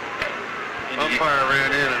the umpire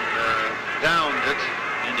ran in and downed it.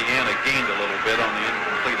 Indiana gained a little bit on the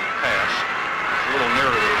incompleted pass. It's a little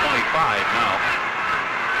nearer to 25 now.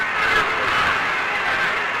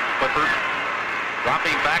 Clifford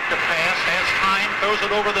dropping back to pass, has time, throws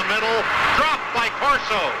it over the middle, dropped by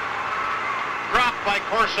Corso. Dropped by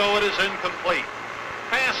Corso, it is incomplete.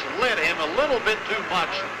 Pass led him a little bit too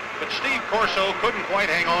much, but Steve Corso couldn't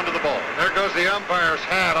quite hang on to the ball. There goes the umpire's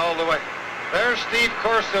hat all the way. There's Steve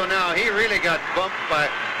Corso now. He really got bumped by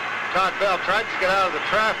Todd Bell. Tried to get out of the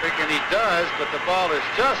traffic, and he does, but the ball is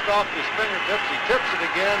just off his fingertips. He tips it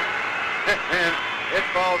again, and it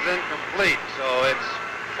falls incomplete. So it's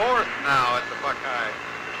 4th now at the Buckeye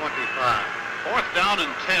 25. 4th down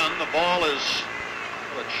and 10. The ball is,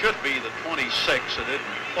 well, it should be the 26. It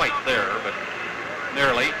isn't quite there, but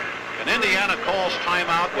nearly. And Indiana calls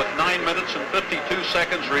timeout with 9 minutes and 52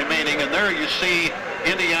 seconds remaining. And there you see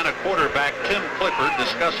Indiana quarterback Tim Clifford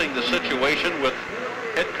discussing the situation with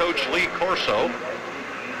head coach Lee Corso.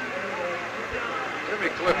 Jimmy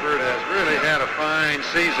Clifford has really had a fine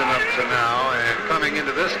season up to now, and coming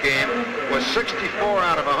into this game was 64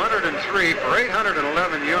 out of 103 for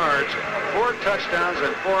 811 yards, 4 touchdowns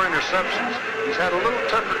and 4 interceptions. He's had a little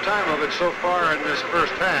tougher time of it so far in this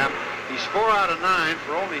first half. He's 4 out of 9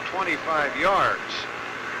 for only 25 yards.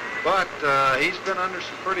 But he's been under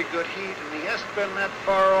some pretty good heat, and he hasn't been that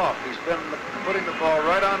far off. He's been putting the ball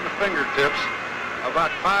right on the fingertips. About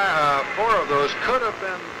 4 of those could have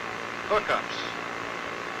been hookups.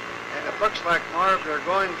 And it looks like, Marv, they're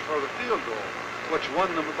going for the field goal, which won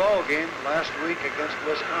them the ball game last week against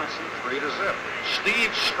Wisconsin 3-0.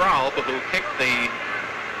 Steve Straub, who kicked the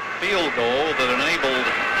field goal that enabled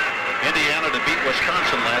Indiana to beat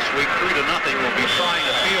Wisconsin last week 3-0, will be trying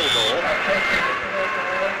a field goal.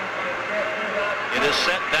 It is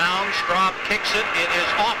set down. Straub kicks it. It is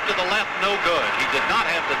off to the left. No good. He did not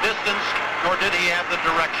have the distance, nor did he have the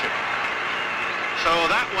direction. So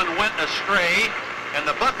that one went astray. And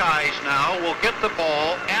the Buckeyes now will get the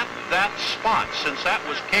ball at that spot, since that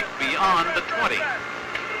was kicked beyond the 20.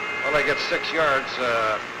 Well, they get 6 yards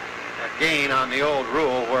a gain on the old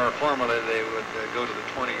rule, where formerly they would go to the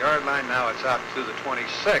 20-yard line. Now it's out to the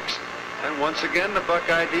 26. And once again, the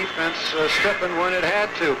Buckeye defense stepping when it had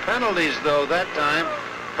to. Penalties, though, that time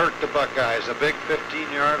hurt the Buckeyes. A big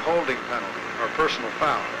 15-yard holding penalty, or personal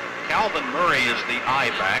foul. Calvin Murray is the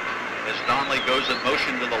I-back as Donnelly goes in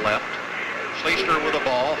motion to the left. Schleister with the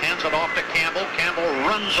ball, hands it off to Campbell. Campbell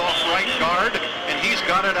runs off right guard, and he's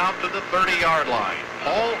got it out to the 30-yard line.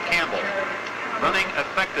 Paul Campbell running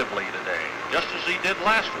effectively today, just as he did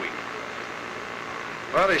last week.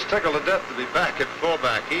 Well, he's tickled to death to be back at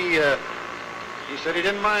fullback. He said he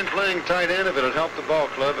didn't mind playing tight end if it would help the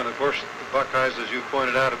ball club. And, of course, the Buckeyes, as you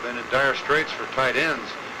pointed out, have been in dire straits for tight ends.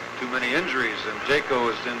 Too many injuries, and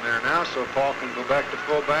Jaco is in there now, so Paul can go back to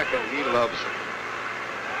fullback, and he loves it.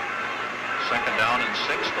 Second down and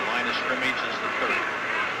 6. The line of scrimmage is the 30.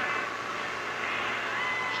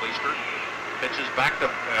 Schleister pitches back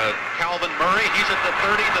to Calvin Murray. He's at the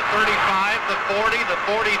 30, the 35, the 40, the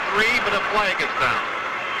 43, but a flag is down.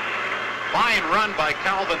 Fine run by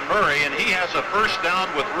Calvin Murray, and he has a first down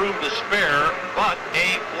with room to spare, but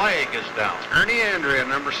a flag is down. Ernie Andrea,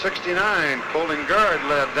 number 69, pulling guard,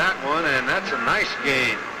 led that one, and that's a nice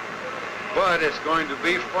gain. But it's going to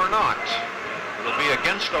be for naught. It'll be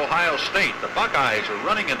against Ohio State. The Buckeyes are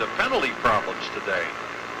running into penalty problems today.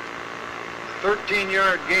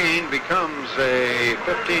 13-yard gain becomes a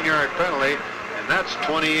 15-yard penalty, and that's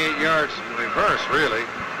 28 yards in reverse, really.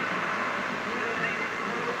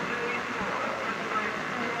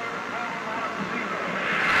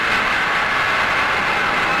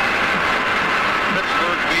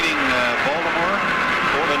 Pittsburgh beating Baltimore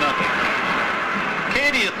 4-0.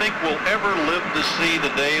 Kaye, do you think we'll ever live to see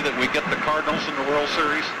the day that we get the Cardinals in the World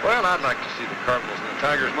Series? Well, I'd like to see the Cardinals and the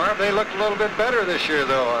Tigers. Marv, they looked a little bit better this year,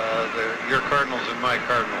 though, your Cardinals and my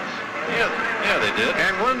Cardinals. Yeah, they did.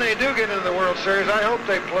 And when they do get into the World Series, I hope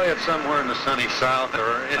they play it somewhere in the sunny South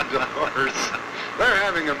or indoors. They're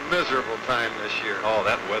having a miserable time this year. Oh,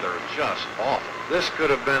 that weather is just awful. This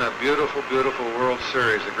could have been a beautiful, beautiful World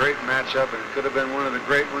Series, a great matchup, and it could have been one of the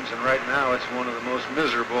great ones, and right now it's one of the most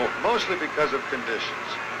miserable, mostly because of conditions.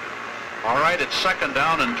 All right, it's second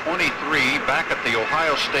down and 23, back at the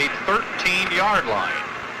Ohio State 13-yard line.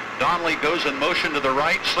 Donnelly goes in motion to the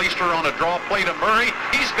right. Schleister on a draw play to Murray.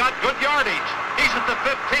 He's got good yardage. He's at the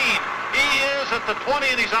 15. He is at the 20,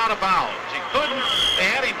 and he's out of bounds. He couldn't. They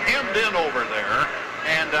had him hemmed in over there,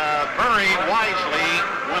 and Murray wisely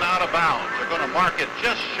went out of bounds. They're going to mark it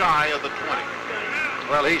just shy of the 20.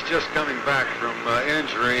 Well, he's just coming back from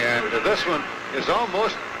injury, and this one is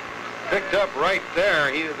almost picked up right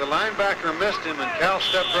there. The linebacker missed him, and Cal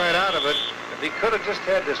stepped right out of it. If he could have just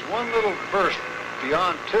had this one little burst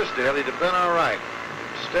beyond Tisdale, he'd have been all right.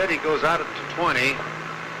 Instead, he goes out at the 20,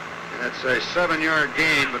 and it's a 7-yard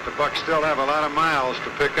gain, but the Bucs still have a lot of miles to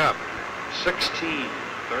pick up. 16.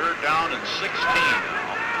 Third down and 16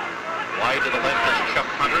 now. Wide to the left is Chuck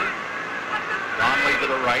Hunter. Donnelly to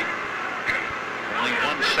the right. Only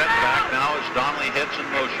one setback now as Donnelly heads in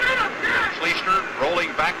motion. Schleister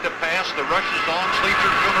rolling back to pass. The rush is on.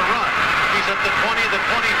 Schleister's going to run. He's at the 20, the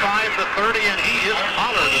 25, the 30, and he is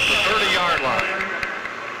collared at the 30-yard line.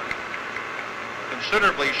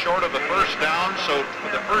 Considerably short of a first down, so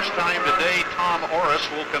for the first time today, Tom Orris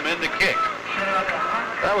will come in to kick.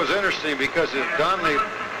 That was interesting because if Donnelly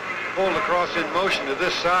pulled across in motion to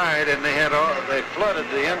this side, and they flooded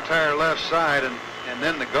the entire left side, and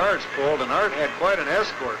then the guards pulled, and Art had quite an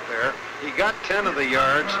escort there. He got 10 of the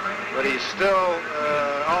yards, but he's still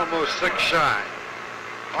almost 6 shy.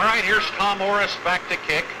 All right, here's Tom Orris back to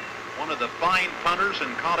kick, one of the fine punters in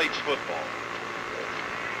college football.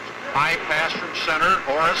 High pass from center.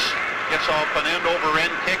 Orris gets off an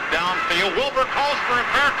end-over-end kick downfield. Wilbur calls for a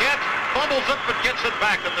fair catch, fumbles it, but gets it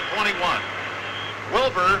back at the 21.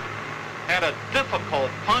 Wilbur had a difficult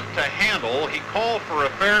punt to handle. He called for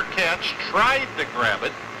a fair catch, tried to grab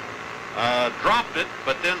it, dropped it,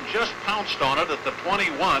 but then just pounced on it at the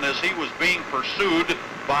 21 as he was being pursued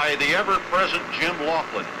by the ever-present Jim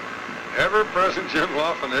Laughlin. Ever-present Jim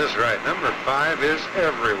Laughlin is right. Number 5 is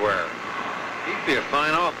everywhere. He'd be a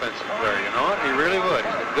fine offensive player, you know what? He really would.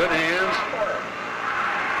 He's got good hands.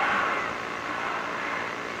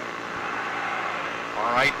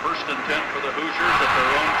 All right, first and 10 for the Hoosiers at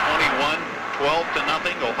their own 21.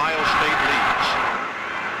 12-0, Ohio State leads.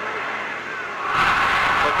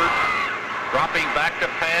 Clifford dropping back to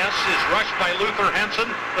pass is rushed by Luther Henson.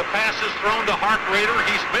 The pass is thrown to Harkrader.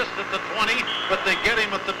 He's missed at the 20, but they get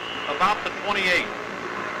him at about the 28.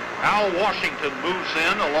 Al Washington moves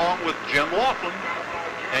in along with Jim Laughlin,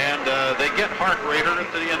 and they get Harkrader at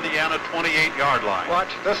the Indiana 28-yard line.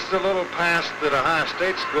 Watch, this is a little pass that Ohio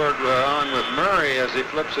State scored on with Murray as he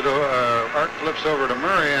flips it over. Art flips over to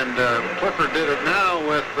Murray, and Clifford did it now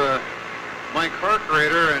with Mike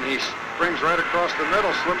Harkrader, and he springs right across the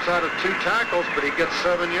middle, slips out of 2 tackles, but he gets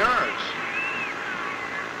 7 yards.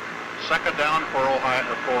 Second down for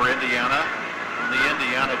Indiana on the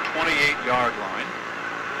Indiana 28-yard line.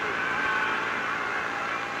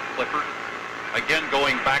 Clifford Again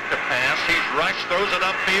going back to pass. He's rushed, throws it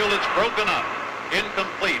upfield. It's broken up.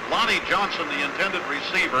 Incomplete. Lonnie Johnson, the intended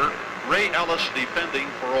receiver. Ray Ellis defending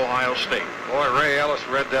for Ohio State. Boy, Ray Ellis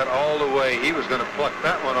read that all the way. He was going to pluck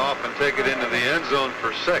that one off and take it into the end zone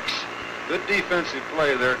for 6. Good defensive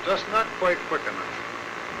play there, just not quite quick enough.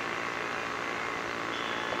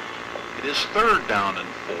 It is 3rd down and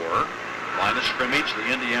 4. Line of scrimmage, the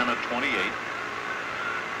Indiana 28.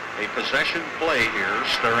 A possession play here,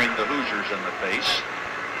 staring the Hoosiers in the face.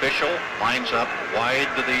 Official lines up wide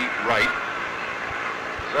to the right.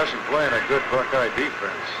 Possession play and a good Buckeye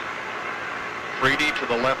defense. Freedy to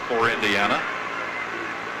the left for Indiana.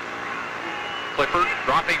 Clifford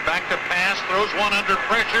dropping back to pass, throws one under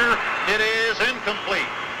pressure. It is incomplete.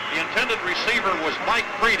 The intended receiver was Mike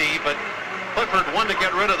Freedy, but Clifford wanted to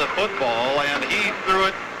get rid of the football, and he threw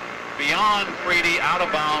it beyond Freedy, out of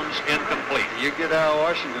bounds, incomplete. You get Al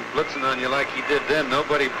Washington blitzing on you like he did then,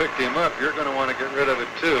 nobody picked him up. You're going to want to get rid of it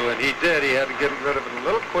too, and he did. He had to get rid of it a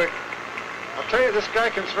little quick. I'll tell you, this guy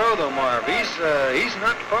can throw though, Marv. He's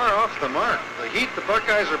not far off the mark. The heat the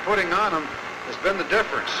Buckeyes are putting on him has been the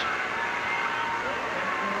difference.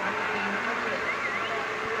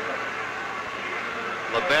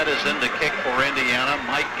 Levette is in to kick for Indiana.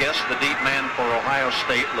 Mike Guest, the deep man for Ohio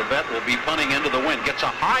State. Levette will be punting into the wind. Gets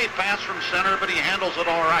a high pass from center, but he handles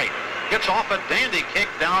it all right. Gets off a dandy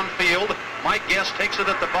kick downfield. Mike Guest takes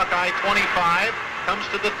it at the Buckeye 25, comes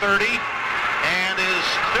to the 30, and is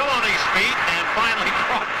still on his feet and finally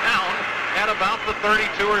brought down at about the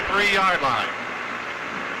 32 or 3 yard line.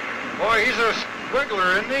 Boy, he's a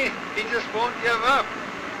squiggler, isn't he? He just won't give up.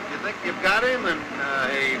 You think you've got him, and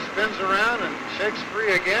he spins around and shakes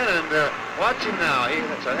free again, and watch him now.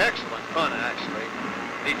 That's an excellent punt, actually.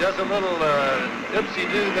 He does a little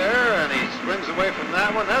dipsy-do there, and he swings away from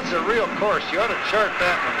that one. That's a real course. You ought to chart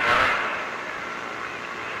that one, Marv.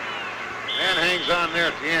 Man hangs on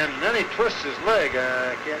there at the end, and then he twists his leg.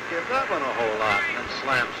 Can't give that one a whole lot, and then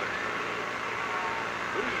slams it.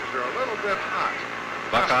 Hoosiers are a little bit hot.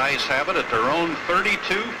 Buckeyes have it at their own 32,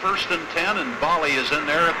 1st and 10, and Bolly is in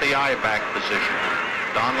there at the I-back position.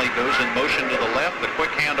 Donnelly goes in motion to the left, the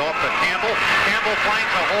quick handoff to Campbell. Campbell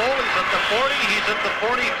finds a hole, he's at the 40, he's at the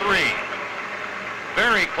 43.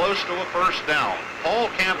 Very close to a 1st down.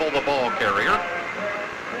 Paul Campbell, the ball carrier.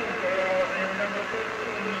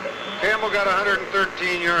 Campbell got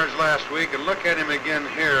 113 yards last week, and look at him again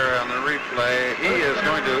here on the replay. He is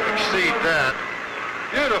going to exceed that.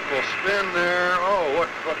 Beautiful spin there. Oh,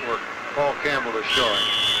 what footwork Paul Campbell is showing.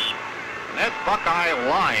 And that Buckeye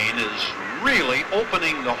line is really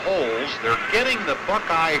opening the holes. They're getting the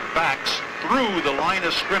Buckeye backs through the line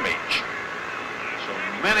of scrimmage. So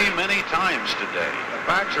many, many times today. The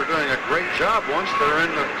backs are doing a great job once they're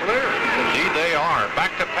in the clear. Indeed they are.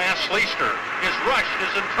 Back to pass, Sleester is rushed,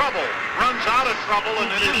 is in trouble, runs out of trouble,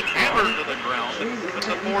 and it is hammered to the ground at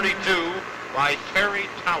the 42 by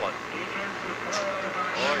Terry Talent.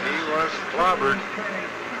 Boy, he was clobbered.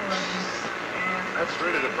 That's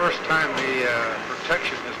really the first time the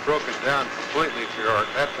protection is broken down completely for York.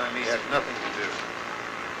 That time he had nothing to do.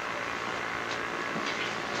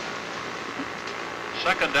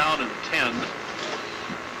 2nd down and 10.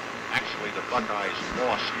 Actually, the Buckeyes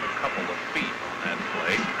lost a couple of feet on that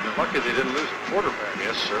play. They're lucky they didn't lose a quarterback.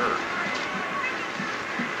 Yes, sir.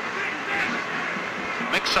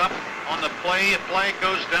 Mix up on the play. A flag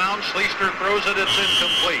goes down. Sleester throws it. It's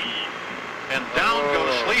incomplete. And down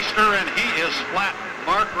goes Sleester, and he is flat.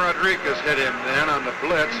 Mark Rodriguez hit him then on the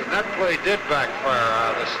blitz, and that play did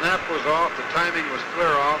backfire. The snap was off. The timing was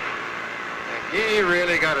clear off. And he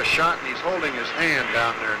really got a shot, and he's holding his hand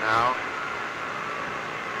down there now.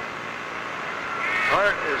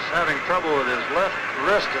 Hart is having trouble with his left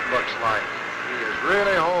wrist, it looks like. He is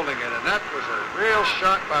really holding it, and that was a real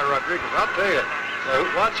shot by Rodriguez. I'll tell you. So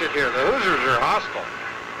watch it here. The Hoosiers are hostile.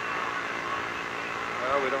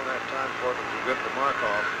 Well, we don't have time for it to get the mark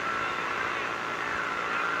off.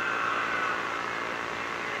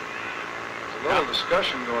 There's a little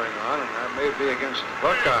discussion going on, and that may be against the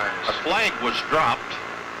Buckeyes. A flag was dropped.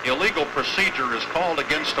 Illegal procedure is called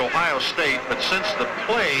against Ohio State, but since the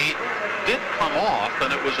play did come off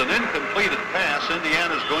and it was an incompleted pass,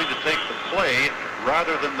 Indiana is going to take the play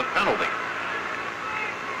rather than the penalty.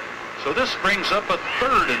 So this brings up a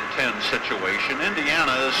 3rd and 10 situation.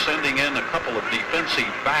 Indiana is sending in a couple of defensive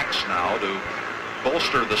backs now to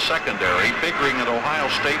bolster the secondary, figuring that Ohio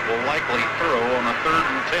State will likely throw on a 3rd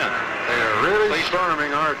and 10. They are really storming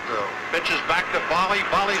Art, though. Pitches back to Bolly.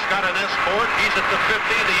 Bolly's got an escort. He's at the 50,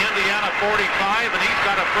 the Indiana 45, and he's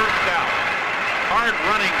got a 1st down. Hard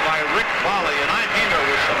running by Rick Bolly, and I mean there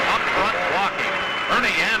was some up front blocking.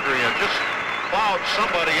 Ernie Andrea just plowed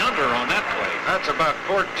somebody under on that play. That's about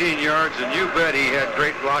 14 yards, and you bet he had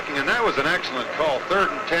great blocking, and that was an excellent call.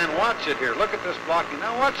 3rd and 10. Watch it here. Look at this blocking.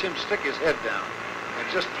 Now watch him stick his head down and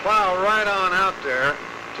just plow right on out there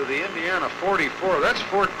to the Indiana 44. That's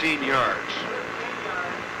 14 yards.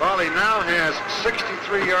 Volley now has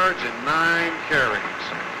 63 yards and 9 carries.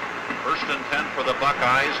 1st and 10 for the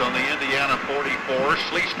Buckeyes on the Indiana 44.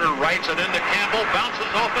 Schleister writes it into Campbell, bounces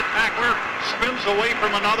off a tackler, spins away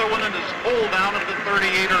from another one, and is pulled down at the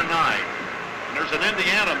 38 or 9. And there's an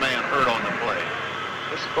Indiana man hurt on the play.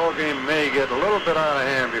 This ball game may get a little bit out of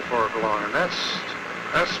hand before long, and that's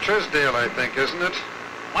Trisdale, I think, isn't it?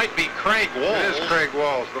 Might be Craig Walls. It is Craig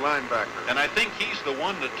Walls, the linebacker. And I think he's the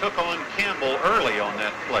one that took on Campbell early on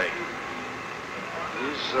that play.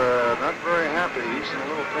 He's not very happy. He's in a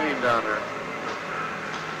little pain down there.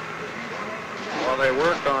 While they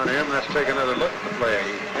work on him, let's take another look at the play.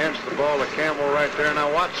 He hands the ball to Campbell right there.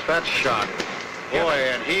 Now watch that shot. Boy,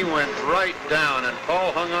 and he went right down, and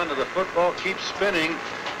Paul hung onto the football, keeps spinning,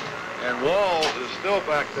 and Walls is still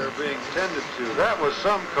back there being tended to. That was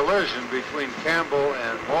some collision between Campbell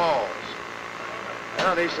and Walls.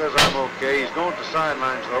 And he says, I'm okay. He's going to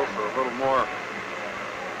sidelines, though, for a little more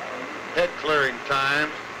head-clearing time.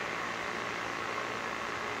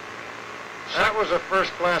 That was a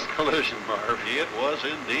first-class collision, Marv. It was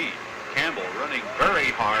indeed. Campbell running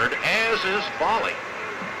very hard, as is Volley.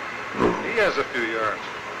 He has a few yards.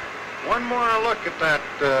 One more look at that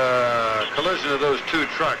collision of those two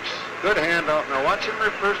trucks. Good handoff. Now watch him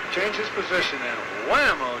reverse, change his position, and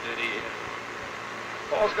whammo did he hit.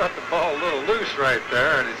 Paul's got the ball a little loose right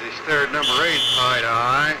there, and as he stared number 8 eye to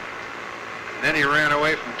eye, and then he ran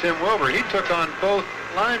away from Tim Wilbur. He took on both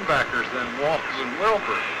linebackers, then Walls and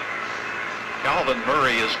Wilbur. Calvin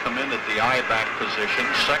Murray has come in at the I-back position,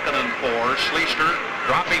 2nd and 4. Schleister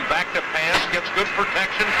dropping back to pass, gets good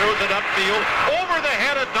protection, throws it upfield, over the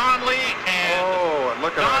head of Donnelly, and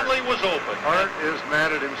look at Donnelly was open. Hart is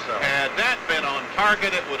mad at himself. Had that been on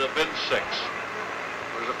target, it would have been 6.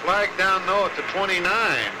 There's a flag down, though, at the 29.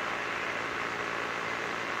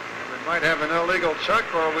 We might have an illegal chuck,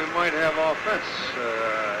 or we might have offense.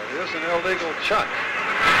 It is an illegal chuck.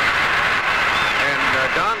 And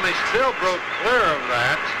Donnelly still broke clear of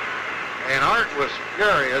that, and Hart was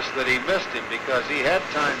furious that he missed him because he had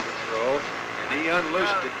time to throw, and he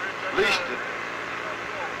unleashed it, leashed it.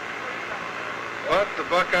 But the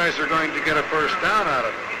Buckeyes are going to get a first down out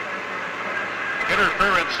of it.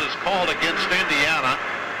 Interference is called against Indiana,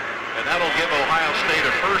 and that'll give Ohio State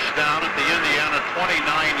a first down at the Indiana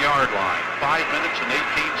 29-yard line. 5 minutes and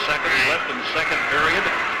 18 seconds left in the second period.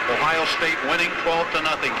 Ohio State winning 12-0.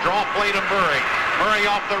 Draw play to Murray. Murray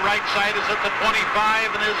off the right side is at the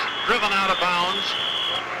 25 and is driven out of bounds.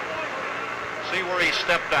 See where he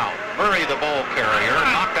stepped out. Murray, the ball carrier,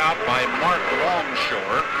 knocked out by Mark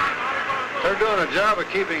Longshore. They're doing a job of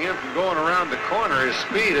keeping him from going around the corner. His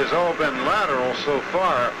speed has all been lateral so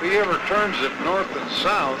far. If he ever turns it north and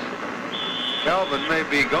south, Calvin may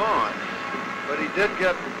be gone. But he did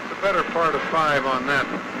get the better part of 5 on that.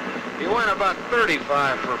 He went about 35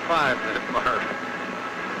 for 5 minutes, Marv.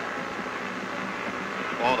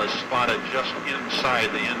 Ball is spotted just inside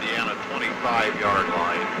the Indiana 25-yard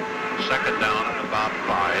line. 2nd down and about 5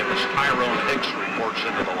 as Tyrone Hicks reports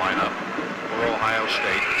into the lineup for Ohio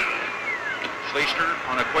State. Schleister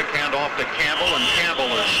on a quick handoff to Campbell, and Campbell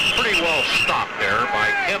is pretty well stopped there by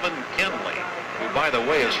Kevin Kinley, who, by the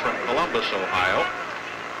way, is from Columbus, Ohio,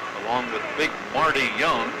 along with Big Marty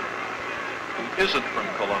Young, who isn't from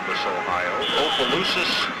Columbus, Ohio,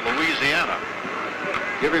 Opelousas, Louisiana.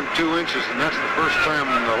 Give him 2 inches, and that's the first time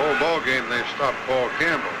in the whole ball game they've stopped Paul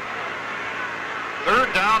Campbell.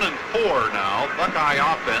 3rd down and 4 now. Buckeye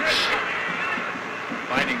offense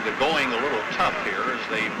finding the going a little tough here as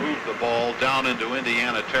they move the ball down into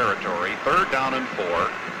Indiana territory. 3rd down and 4.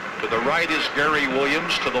 To the right is Gary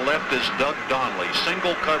Williams. To the left is Doug Donnelly.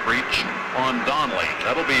 Single coverage on Donnelly.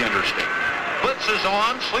 That'll be interesting. Blitz is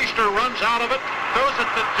on. Schleister runs out of it. Throws it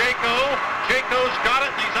to Jaco. Jaco's got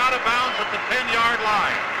it, and he's out of bounds at the 10-yard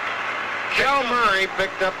line. Cal Murray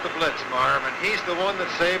picked up the blitz, Marv, and he's the one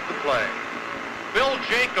that saved the play. Bill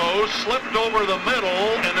Jaco slipped over the middle,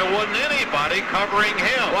 and there wasn't anybody covering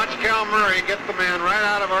him. Watch Cal Murray get the man right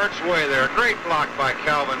out of Art's way there. Great block by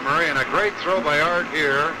Calvin Murray, and a great throw by Art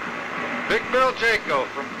here. Big Bill Jaco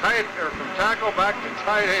from tackle back to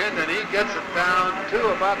tight end, and he gets it down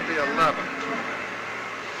to about the 11.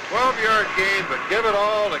 12-yard gain, but give it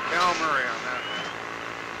all to Cal Murray on that one.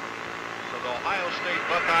 So the Ohio State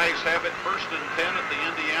Buckeyes have it 1st and 10 at the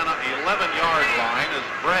Indiana 11-yard line as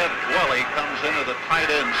Brad Dwelly comes into the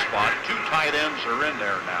tight end spot. 2 tight ends are in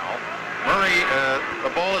there now. Murray,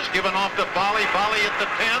 the ball is given off to Volley. Volley at the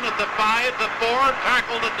 10, at the 5, at the 4,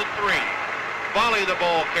 tackled at the 3. Volley, the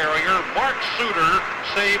ball carrier. Mark Suter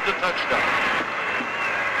saved the touchdown.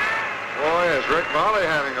 Boy, is Rick Volley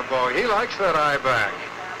having a ball. He likes that eye back.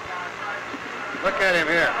 Look at him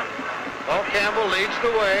here. Paul Campbell leads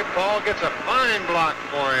the way. Paul gets a fine block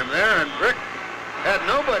for him there, and Rick had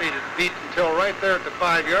nobody to beat until right there at the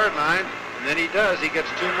 5-yard line. And then he does. He gets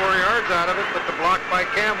 2 more yards out of it, but the block by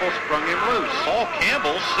Campbell sprung him loose. Paul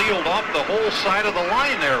Campbell sealed off the whole side of the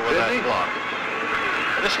line there with that block.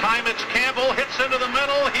 This time it's Campbell, hits into the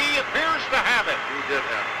middle. He appears to have it. He did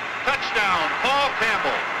have it. Touchdown, Paul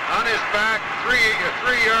Campbell. On his back, 3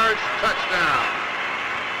 yards, touchdown.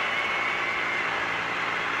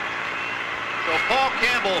 So Paul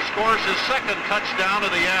Campbell scores his 2nd touchdown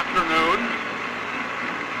of the afternoon.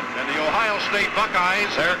 And the Ohio State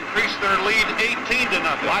Buckeyes have increased their lead 18-0.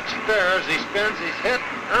 Watch it there as he spins. He's hit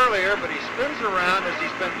earlier, but he spins around as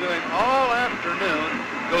he's been doing all afternoon.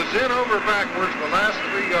 Goes in over backwards the last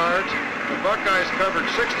 3 yards. The Buckeyes covered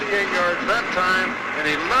 68 yards that time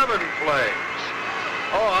in 11 plays.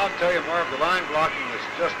 Oh, I'll tell you, Marv, the line blocking has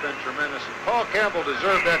just been tremendous. And Paul Campbell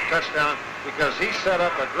deserved that touchdown because he set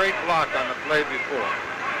up a great block on the play before.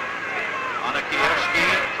 Onikiewski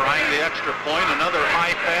trying the extra point. Another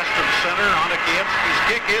high pass from center. Onikiewski's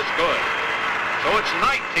kick is good. So it's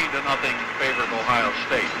 19-0 in favor of Ohio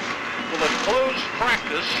State. Well, a closed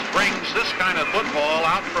practice brings this kind of football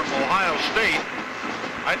out from Ohio State.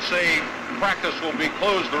 I'd say practice will be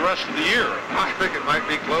closed the rest of the year. I think it might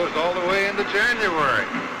be closed all the way into January.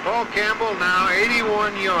 Paul Campbell now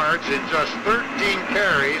 81 yards in just 13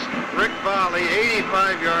 carries. Rick Volley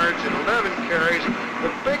 85 yards in 11 carries. The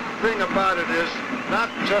big thing about it is not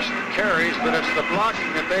just the carries, but it's the blocking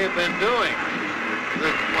that they've been doing.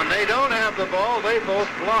 When they don't have the ball, they both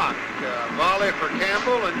block. Volley for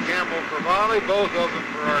Campbell and Campbell for Volley, both of them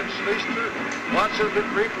for Art Schleister. Watch the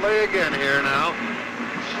replay again here now.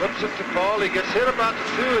 Slips it to Paul. He gets hit about the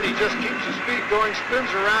 2, and he just keeps his feet going, spins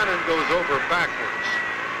around, and goes over backwards.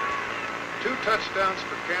 2 touchdowns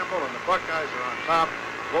for Campbell, and the Buckeyes are on top.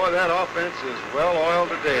 Boy, that offense is well oiled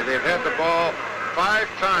today. They've had the ball 5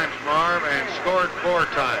 times, Marv, and scored 4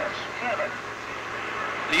 times.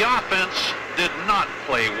 The offense did not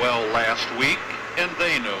play well last week, and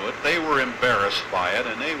they knew it. They were embarrassed by it,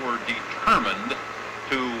 and they were determined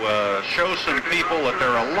to show some people that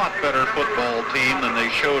they're a lot better football team than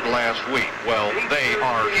they showed last week. Well, they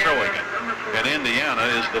are showing it, and Indiana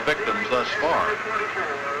is the victim thus far.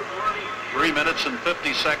 3 minutes and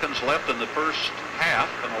 50 seconds left in the first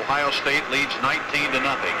half, and Ohio State leads 19-0.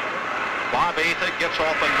 Bob Atha gets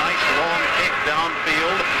off a nice long kick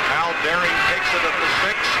downfield. Al Daring takes it at the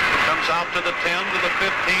 6, comes out to the 10, to the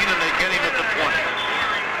 15, and they get him at the 20.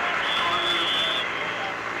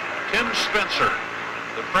 Tim Spencer,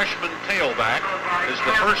 the freshman tailback, is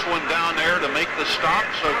the first one down there to make the stop,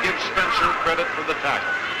 so give Spencer credit for the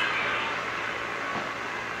tackle.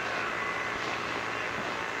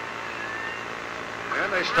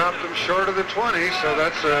 And they stopped him short of the 20, so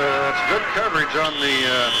that's good coverage on the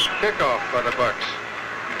kickoff by the Bucks.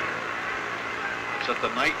 It's at the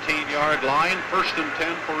 19-yard line, 1st and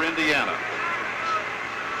 10 for Indiana.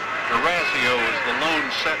 Durazio is the lone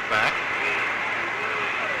setback.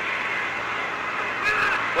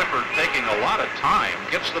 Clifford taking a lot of time,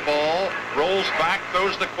 gets the ball, rolls back,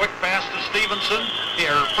 throws the quick pass to Stevenson.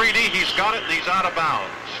 Here, Freedy, he's got it, and he's out of bounds.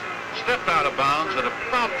 Stepped out of bounds at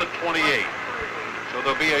about the 28. So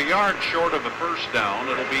they'll be a yard short of a first down.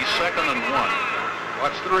 It'll be 2nd and 1.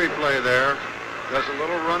 Watch the replay there. Does a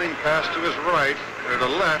little running pass to his right, or the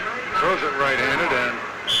left, throws it right-handed, and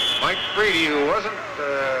Mike Freedy, who wasn't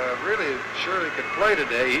really sure he could play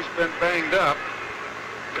today, he's been banged up,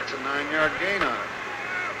 gets a 9-yard gain on it.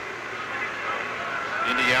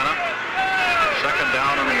 Indiana, 2nd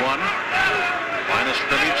down and 1. Line of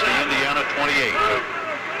scrimmage, the Indiana 28.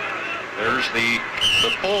 There's the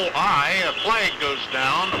full eye. A flag goes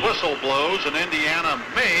down, the whistle blows, and Indiana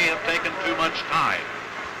may have taken too much time.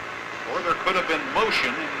 Or there could have been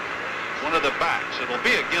motion in one of the backs. It'll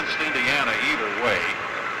be against Indiana either way.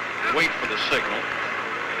 Wait for the signal.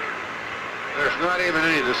 There's not even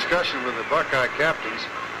any discussion with the Buckeye captains,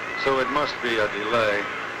 so it must be a delay.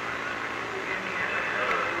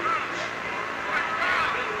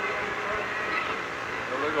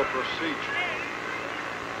 Illegal procedure.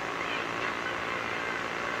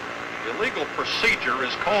 The illegal procedure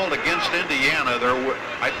is called against Indiana.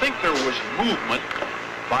 I think there was movement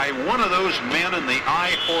by one of those men in the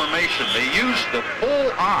I formation. They used the full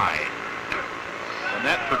I in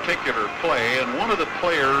that particular play, and one of the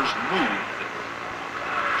players moved.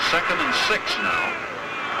 2nd and 6 now.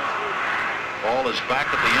 Ball is back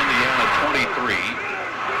at the Indiana 23.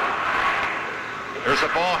 There's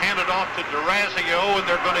a ball handed off to Durazio, and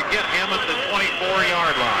they're going to get him at the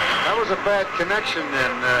 24-yard line. That was a bad connection,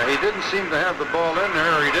 and he didn't seem to have the ball in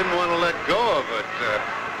there, or he didn't want to let go of it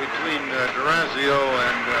between Durazio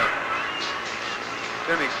and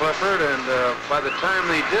Timmy Clifford. And by the time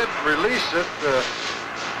they did release it,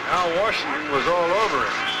 Al Washington was all over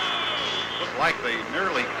it. Looked like they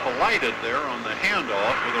nearly collided there on the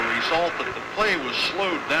handoff, with a result that the play was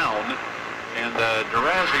slowed down, and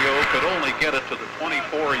Durazio could only get it to the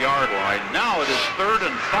 24-yard line. Now it is 3rd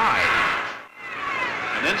and 5.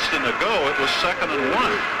 An instant ago, it was 2nd and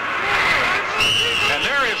 1. And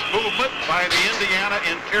there is movement by the Indiana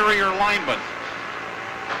interior lineman.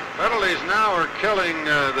 Penalties now are killing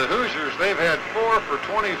the Hoosiers. They've had 4 for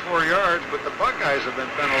 24 yards, but the Buckeyes have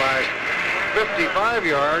been penalized 55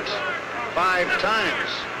 yards 5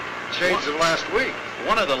 times. Shades of last week.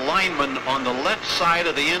 One of the linemen on the left side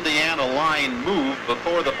of the Indiana line moved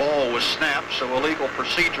before the ball was snapped, so illegal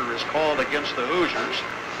procedure is called against the Hoosiers.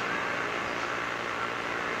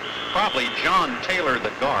 Probably John Taylor, the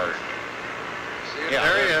guard. See, yeah,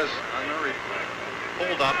 there he is on the replay.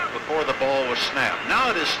 Pulled up before the ball was snapped. Now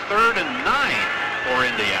it is 3rd and 9 for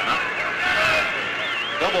Indiana.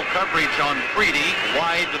 Double coverage on Freedy,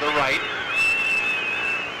 wide to the right.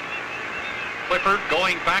 Clifford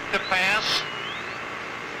going back to pass.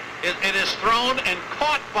 It is thrown and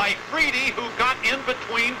caught by Freedy, who got in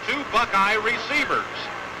between 2 Buckeye receivers.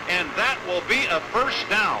 And that will be a first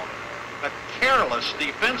down. A careless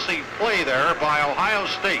defensive play there by Ohio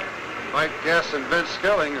State. Mike Guess and Vince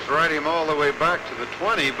Skillings ride him all the way back to the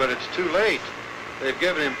 20, but it's too late. They've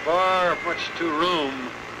given him far much too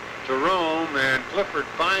room to roam, and Clifford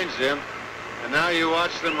finds him. And now you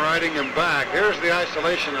watch them riding him back. Here's the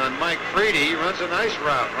isolation on Mike Freedy. He runs a nice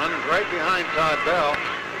route, runs right behind Todd Bell,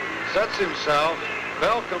 sets himself.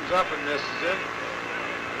 Bell comes up and misses it.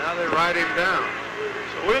 Now they ride him down.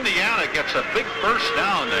 So Indiana gets a big first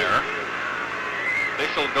down there.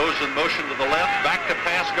 Official goes in motion to the left. Back to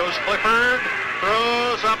pass goes Clifford.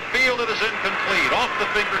 Throws upfield. It is incomplete. Off the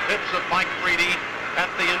fingertips of Mike Freedy at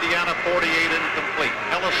the Indiana 48, incomplete.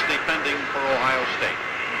 Ellis defending for Ohio State.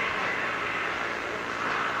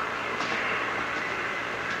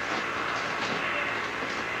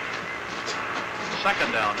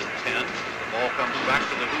 Second down and 10. The ball comes back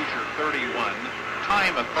to the Hoosier 31.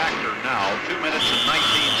 Time a factor now. 2 minutes and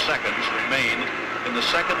 19 seconds remain in the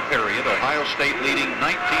second period. Ohio State leading 19-0.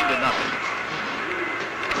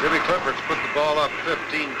 Jimmy Clifford's put the ball up 15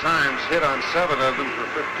 times, hit on 7 of them for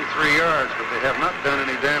 53 yards, but they have not done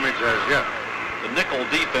any damage as yet. The nickel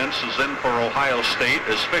defense is in for Ohio State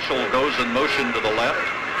as Fischel goes in motion to the left,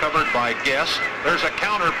 covered by Guess. There's a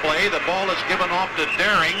counter play. The ball is given off to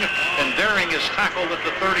Daring, and Daring is tackled at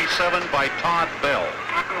the 37 by Todd Bell.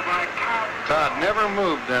 Todd never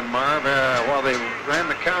moved then, Marv. While they ran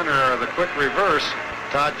the counter or the quick reverse,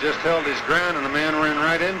 Todd just held his ground and the man ran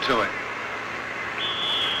right into him.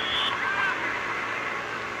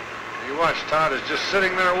 You watch, Todd is just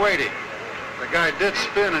sitting there waiting. The guy did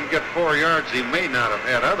spin and get 4 yards he may not have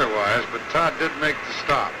had otherwise, but Todd did make the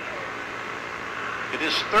stop. It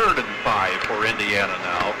is 3rd and 5 for Indiana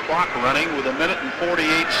now. Clock running with 1 minute and 48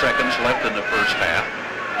 seconds left in the first half.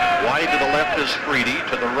 Wide to the left is Freedy.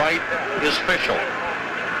 To the right is Fischel.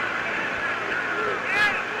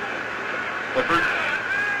 Clifford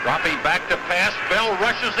dropping back to pass. Bell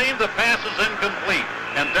rushes him. The pass is incomplete.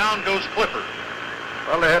 And down goes Clifford.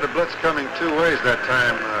 Well, they had a blitz coming 2 ways that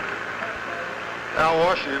time. Al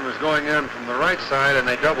Washington was going in from the right side, and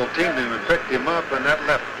they double-teamed him and picked him up, and that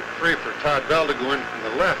left it free for Todd Bell to go in from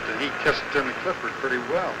the left, and he kissed Timmy Clifford pretty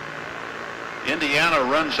well. Indiana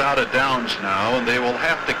runs out of downs now, and they will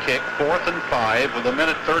have to kick 4th and 5 with 1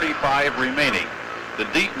 minute 35 remaining. The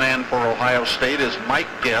deep man for Ohio State is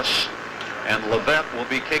Mike Guess, and Levette will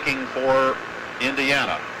be kicking for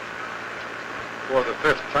Indiana. For the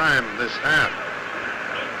 5th time this half.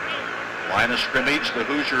 Line of scrimmage, the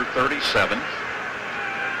Hoosier 37.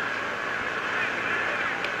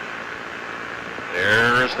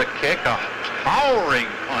 There's the kick, a towering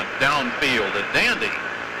punt downfield, a dandy.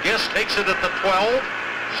 Guess takes it at the 12,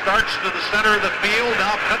 starts to the center of the field,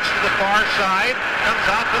 now cuts to the far side, comes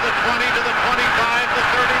out to the 20, to the 25, the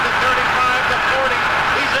 30, the 35, the 40.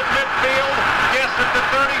 He's at midfield. Guess at the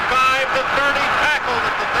 35, the 30, tackled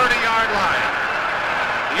at the 30-yard line.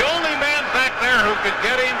 The only man back there who could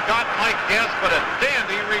get him got Mike Guess, but a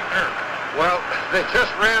dandy return. Well, they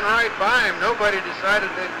just ran right by him. Nobody decided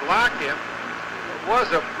they'd block him. It was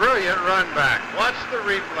a brilliant run back. Watch the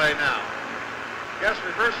replay now. Guess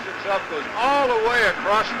reverses himself, goes all the way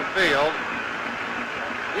across the field,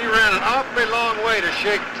 He ran an awfully long way to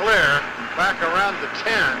shake clear back around the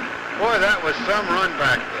 10. Boy, that was some run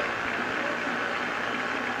back there.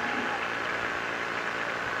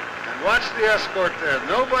 And watch the escort there.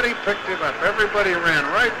 Nobody picked him up. Everybody ran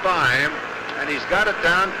right by him, and he's got it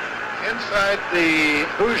down inside the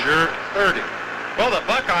Hoosier 30. Well, the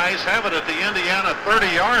Buckeyes have it at the Indiana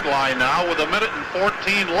 30-yard line now with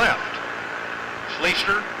 1:14 left.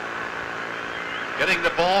 Schleister getting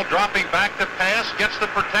the ball, dropping back to pass, gets the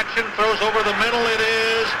protection, throws over the middle. It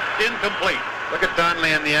is incomplete. Look at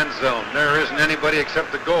Donnelly in the end zone. There isn't anybody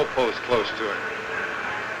except the goalpost close to it.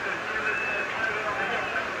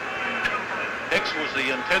 Hicks was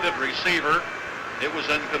the intended receiver. It was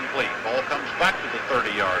incomplete. Ball comes back to the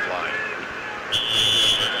 30-yard line.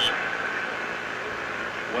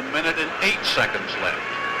 1 minute and 8 seconds left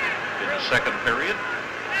in the second period.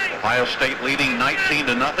 Ohio State leading 19-0,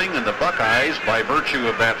 and the Buckeyes, by virtue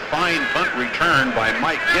of that fine punt return by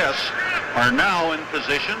Mike Guess, are now in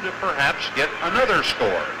position to perhaps get another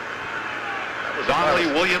score. Donnelly,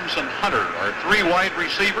 Williams, and Hunter are 3 wide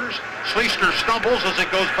receivers. Schleister stumbles as it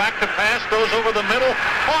goes back to pass, goes over the middle,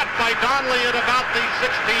 caught by Donnelly at about the 16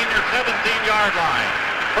 or 17-yard line.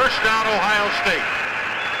 First down, Ohio State.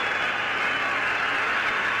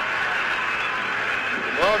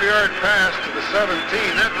 12-yard pass to the 17.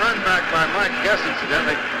 That run back by Mike Guess,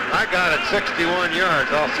 incidentally, I got it 61 yards.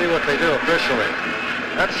 I'll see what they do officially.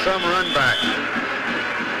 That's some run back.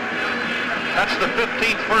 That's the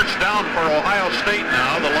 15th first down for Ohio State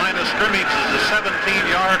now. The line of scrimmage is the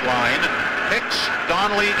 17-yard line. Hicks,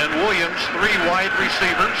 Donnelly, and Williams, 3 wide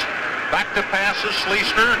receivers. Back to pass is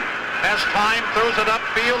Schleister. Has time, throws it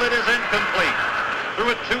upfield. It is incomplete.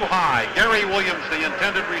 Threw it too high. Gary Williams, the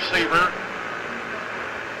intended receiver.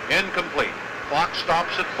 Incomplete. Clock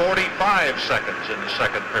stops at 45 seconds in the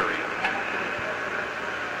second period.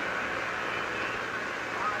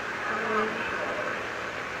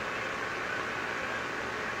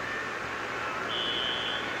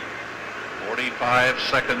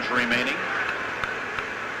 Seconds remaining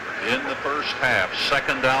in the first half.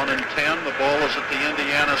 Second down and 10. The ball is at the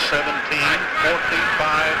Indiana 17. 45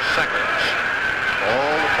 seconds.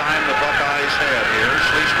 All the time the Buckeyes had here.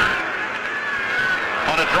 Schleister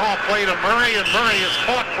on a draw play to Murray, and Murray is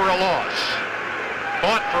caught for a loss.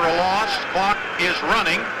 Caught for a loss. Clock is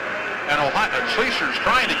running, and Schleister's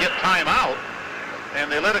trying to get time out,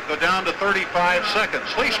 and they let it go down to 35 seconds.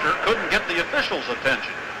 Schleister couldn't get the officials'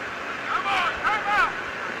 attention.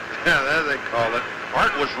 Yeah, there they call it.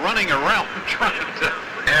 Art was running around trying to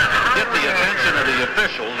get the attention of the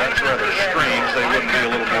officials. That's rather strange. They wouldn't be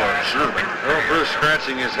a little more observant. Earl Bruce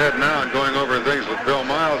scratching his head now and going over things with Bill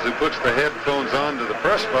Miles, who puts the headphones on to the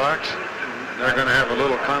press box. They're going to have a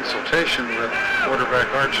little consultation with quarterback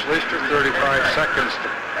Art Schleister. 35 seconds to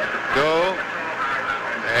go.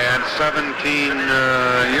 And 17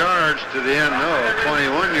 yards to the end,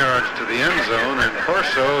 21 yards to the end zone, and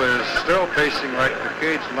Corso is still pacing like the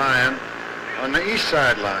caged lion on the east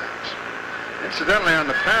side lines. Incidentally, on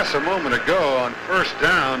the pass a moment ago on first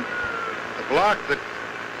down, the block that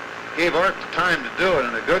gave Art the time to do it,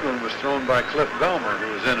 and a good one, was thrown by Cliff Belmer,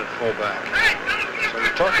 who was in at fullback. So we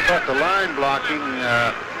talk about the line blocking,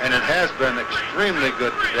 and it has been extremely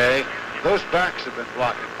good today. Those backs have been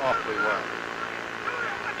blocking awfully well.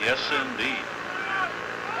 Yes, indeed.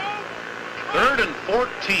 Third and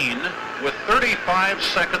 14 with 35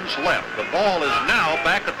 seconds left. The ball is now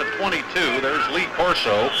back at the 22. There's Lee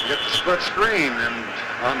Corso. Get the split screen, and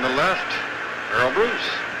on the left, Earl Bruce.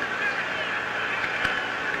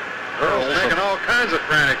 Earl's making all kinds of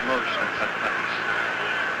frantic motions.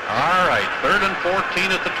 All right, third and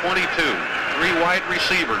 14 at the 22. 3 wide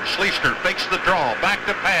receivers. Schleister fakes the draw. Back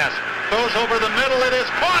to pass. Goes over the middle. It is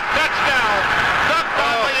caught. Touchdown. Doug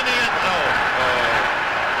Donnelly in the end zone.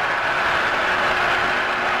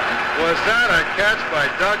 Was that a catch by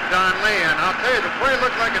Doug Donnelly? And I'll tell you, the play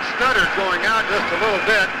looked like it stuttered going out just a little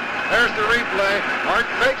bit. There's the replay. Art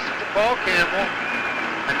fakes it to Paul Campbell.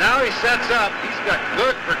 And now he sets up. He's got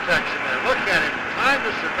good protection there. Look at him. Time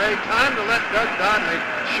to survey. Time to let Doug Donnelly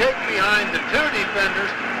shake behind the 2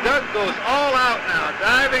 defenders. Doug goes all out now,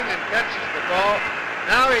 diving and catches the ball.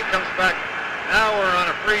 Now he comes back. Now we're on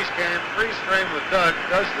a freeze frame with Doug.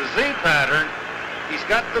 Does the Z pattern. He's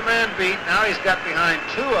got the man beat. Now he's got behind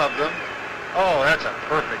 2 of them. Oh, that's a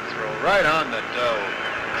perfect throw. Right on the dough.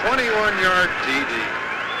 21-yard TD.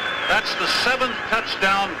 That's the 7th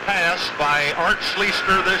touchdown pass by Art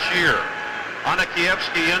Schleister this year.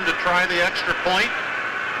 Anakiewski in to try the extra point.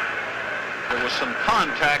 There was some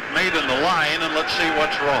contact made in the line, and let's see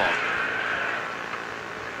what's wrong.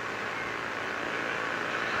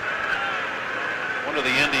 One of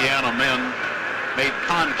the Indiana men made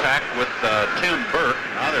contact with Tim Burke.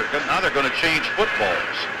 Now they're going to change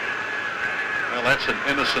footballs. Well, that's an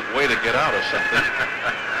innocent way to get out of something.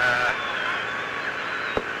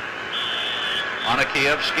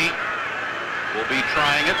 Onikiewski will be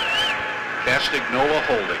trying it. Castagnola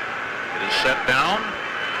holding. It is set down.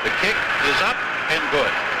 The kick is up and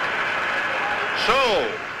good. So,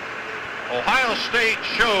 Ohio State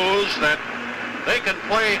shows that they can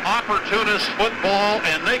play opportunist football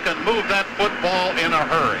and they can move that football in a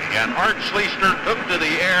hurry. And Art Schleister took to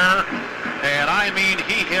the air, and I mean,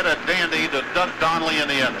 he hit a dandy to Doug Donnelly in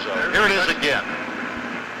the end zone. Here it is again.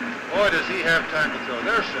 Boy, does he have time to throw.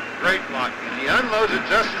 There's some great blocking. He unloads it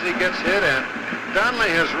just as he gets hit, and Donnelly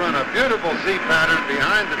has run a beautiful Z pattern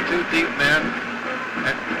behind the two deep men.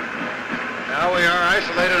 And now we are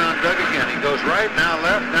isolated on Doug again. He goes right, now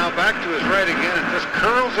left, now back to his right again, and just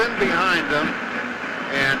curls in behind him.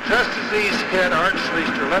 And just as he's hit, Art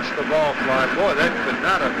Schleister lets the ball fly. Boy, that could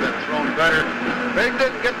not have been thrown better. They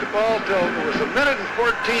didn't get the ball till it was 1 minute and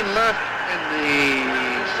 14 left in the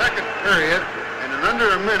second period. And in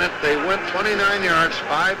under a minute, they went 29 yards,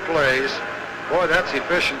 5 plays. Boy, that's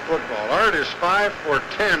efficient football. Art is 5 for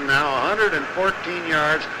 10 now, 114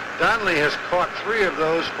 yards. Donnelly has caught 3 of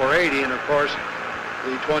those for 80, and of course,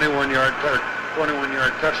 the 21-yard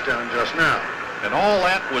touchdown just now. And all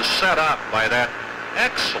that was set up by that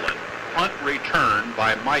excellent punt return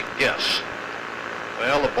by Mike Guess.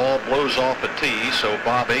 Well, the ball blows off a tee, so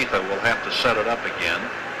Bob Atha will have to set it up again.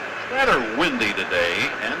 It's rather windy today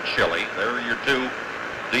and chilly. There are your two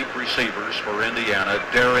deep receivers for Indiana,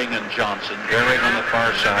 Daring and Johnson. Daring on the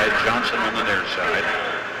far side, Johnson on the near side.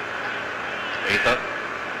 Atha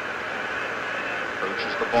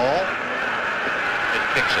approaches the ball and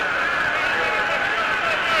kicks it.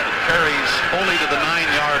 Carries only to the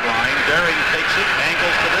 9-yard line. Daring takes it,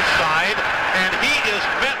 angles to this side, and he is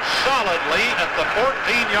met solidly at the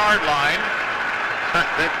 14-yard line. I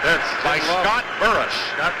think that's by Scott Burris.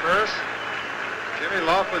 Scott Burris. Jimmy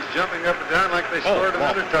Laughlin's jumping up and down like they scored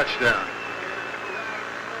another touchdown.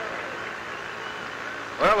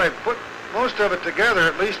 Well, they put most of it together,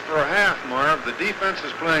 at least for a half, Marv. The defense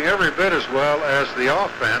is playing every bit as well as the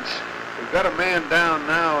offense. We've got a man down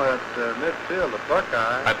now at midfield, the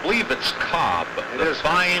Buckeye. I believe it's Cobb, the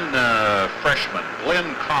fine freshman,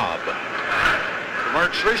 Glenn Cobb.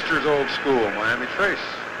 Mark Schleister's old school, Miami Trace.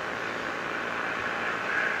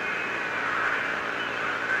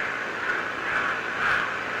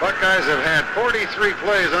 Buckeyes have had 43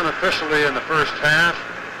 plays unofficially in the first half.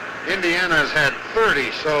 Indiana has had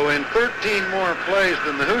 30, so in 13 more plays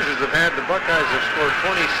than the Hoosiers have had, the Buckeyes have scored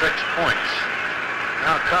 26 points.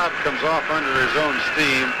 Now Cobb comes off under his own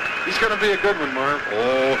steam. He's going to be a good one, Marv.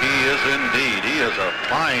 Oh, he is indeed. He is a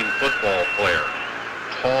fine football player.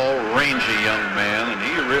 Tall, rangy young man, and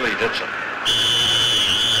he really hits them.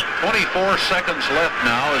 24 seconds left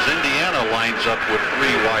now as Indiana lines up with 3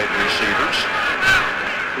 wide receivers.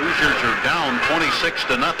 Hoosiers are down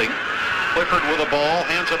 26-0. Clifford with the ball,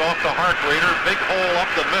 hands it off to Harkrader. Big hole up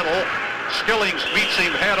the middle. Skillings beats him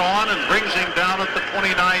head on and brings him down at the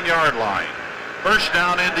 29-yard line. First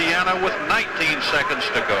down, Indiana, with 19 seconds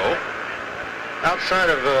to go. Outside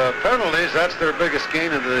of penalties, that's their biggest gain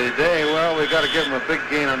of the day. Well, we got to give them a big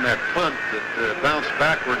gain on that punt that bounced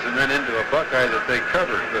backwards and then into a Buckeye that they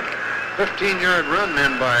covered. But 15-yard run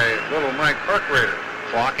then by little Mike Harkrader.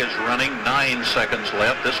 Clock is running, 9 seconds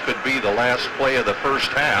left. This could be the last play of the first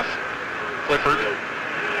half. Clifford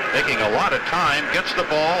taking a lot of time, gets the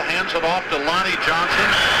ball, hands it off to Lonnie Johnson,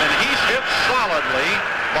 and he's hit solidly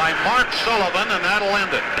by Mark Sullivan, and that'll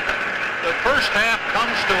end it. The first half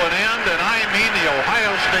comes to an end, and I mean the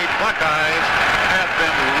Ohio State Buckeyes have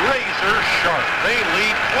been razor sharp. They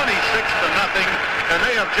lead 26-0, and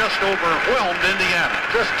they have just overwhelmed Indiana.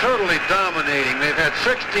 Just totally dominating. They've had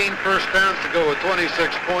 16 first downs to go with 26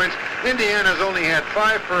 points. Indiana's only had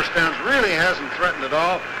 5 first downs, really hasn't threatened at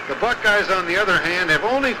all. The Buckeyes, on the other hand, have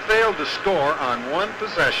only failed to score on 1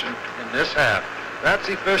 possession in this half. That's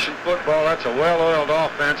efficient football. That's a well-oiled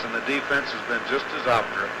offense, and the defense has been just as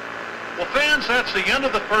obdurate. Well, fans, that's the end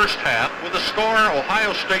of the first half with the score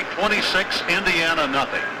Ohio State 26, Indiana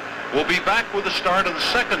nothing. We'll be back with the start of the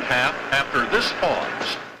second half after this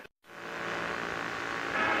pause.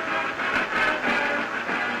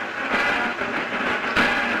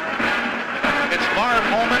 It's Marv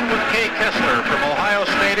Homan with Kaye Kessler from Ohio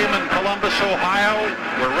Stadium in Columbus, Ohio.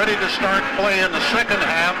 We're ready to start play in the second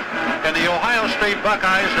half, and the Ohio State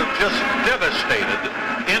Buckeyes have just devastated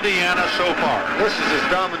Indiana so far. This is as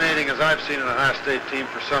dominating as I've seen an Ohio State team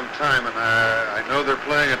for some time, and I know they're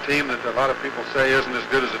playing a team that a lot of people say isn't as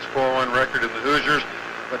good as its 4-1 record in the Hoosiers,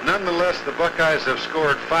 but none nonetheless, the Buckeyes have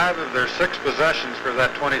scored 5 of their 6 possessions for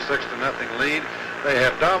that 26-0 lead. They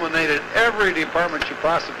have dominated every department you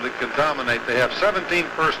possibly could dominate. They have 17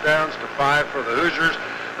 first downs to 5 for the Hoosiers.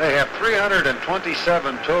 They have 327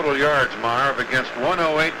 total yards, Marv, against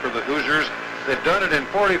 108 for the Hoosiers. They've done it in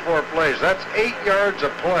 44 plays. That's 8 yards a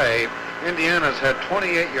play. Indiana's had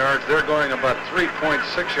 28 yards. They're going about 3.6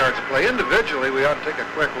 yards a play. Individually, we ought to take a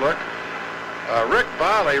quick look. Rick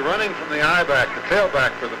Bali, running from the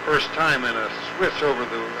tailback for the first time in a switch over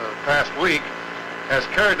the past week, has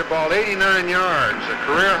carried the ball 89 yards, a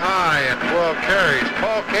career high in 12 carries.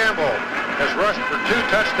 Paul Campbell has rushed for 2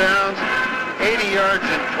 touchdowns, 80 yards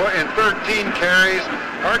in 13 carries.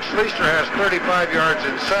 Art Schleister has 35 yards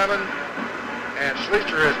in 7. And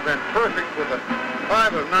Schleister has been perfect with a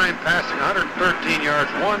 5 of 9 passing, 113 yards,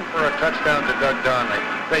 1 for a touchdown to Doug Donnelly.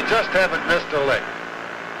 They just haven't missed a lick.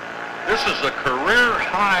 This is a career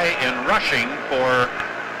high in rushing for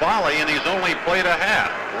Bali, and he's only played a half.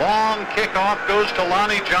 Long kickoff goes to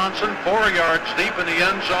Lonnie Johnson, 4 yards deep in the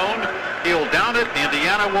end zone. He'll down it.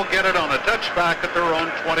 Indiana will get it on a touchback at their own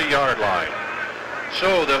 20-yard line.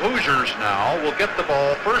 So the Hoosiers now will get the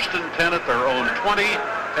ball 1st and 10 at their own 20,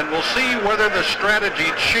 and we'll see whether the strategy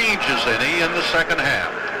changes any in the second half.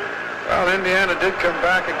 Well, Indiana did come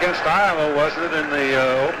back against Iowa, wasn't it, in the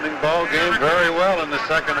opening ball game very well in the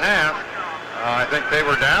second half. I think they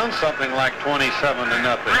were down something like 27-0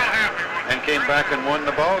 and came back and won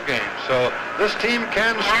the ball game. So this team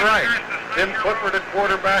can strike. Tim Clifford at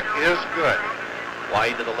quarterback is good.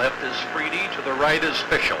 Wide to the left is Freedy, to the right is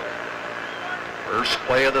Fischel. First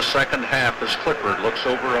play of the second half as Clifford looks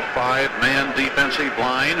over a 5-man defensive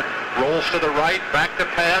line, rolls to the right, back to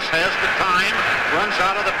pass, has the time, runs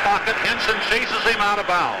out of the pocket. Henson chases him out of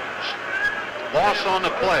bounds. Loss on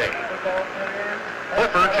the play.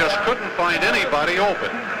 Clifford just couldn't find anybody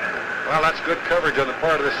open. Well, that's good coverage on the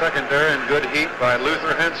part of the secondary and good heat by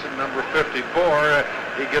Luther Henson, number 54.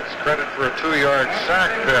 He gets credit for a 2-yard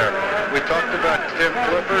sack there. We talked about Tim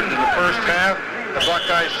Clifford in the first half. The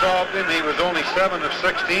Buckeyes solved him. He was only 7 of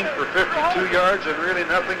 16 for 52 yards and really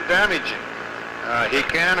nothing damaging. He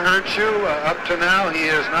can hurt you. Up to now, he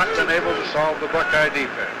has not been able to solve the Buckeye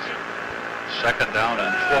defense. 2nd down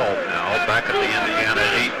and 12 now, back at the Indiana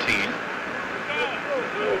 18.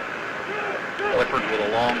 Clifford with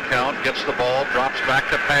a long count, gets the ball, drops back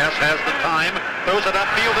to pass, has the time, throws it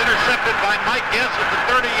upfield, intercepted by Mike Guess at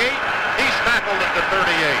the 38. He's tackled at the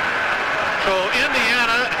 38. So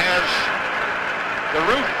Indiana has the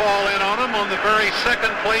roof fall in on him on the very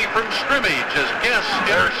second play from scrimmage as Guess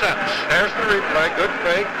intercepts. There's the replay. Good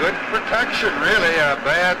fake, good protection, really. A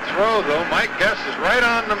bad throw, though. Mike Guess is right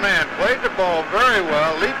on the man. Played the ball very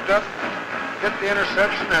well, leaped up, get the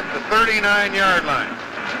interception at the 39-yard line.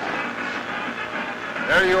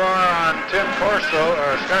 There you are on Scott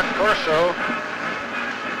Corso.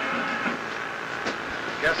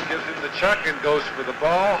 Guess gives him the chuck and goes for the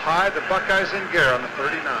ball. High, the Buckeyes in gear on the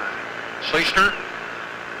 39. Schleister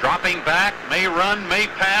dropping back, may run, may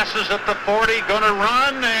pass, is at the 40, gonna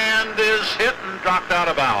run, and is hit and dropped out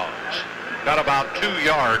of bounds. Got about 2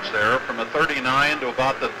 yards there from the 39 to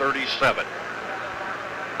about the 37.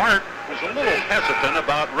 Hart was a little hesitant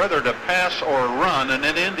about whether to pass or run, and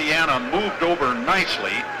then Indiana moved over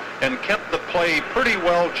nicely and kept the play pretty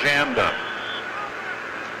well jammed up.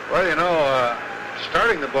 Well, you know,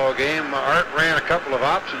 starting the ball game, Art ran a couple of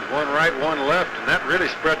options, one right, one left, and that really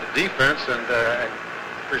spread the defense and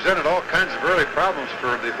presented all kinds of early problems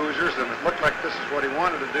for the Hoosiers, and it looked like this is what he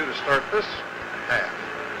wanted to do to start this half.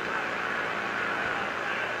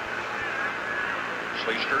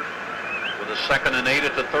 Schleister with a 2nd and 8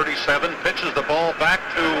 at the 37, pitches the ball back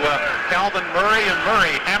to Calvin Murray, and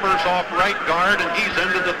Murray hammers off right guard, and he's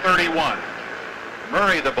into the 31.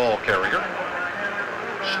 Murray, the ball carrier,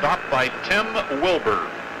 stopped by Tim Wilbur.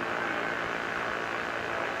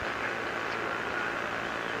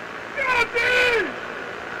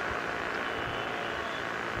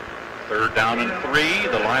 Third down and 3,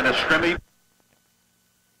 the line of scrimmage.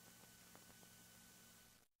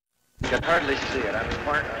 You can hardly see it. I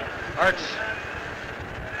mean, Art's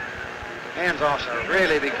hands-offs are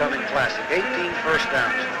really becoming classic. 18 first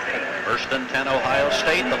downs. 1st and 10, Ohio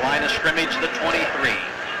State. The line of scrimmage, the 23.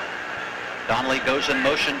 Donnelly goes in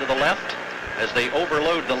motion to the left as they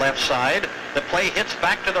overload the left side. The play hits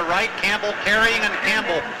back to the right. Campbell carrying, and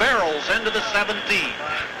Campbell barrels into the 17.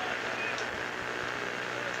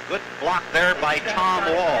 Good block there by Tom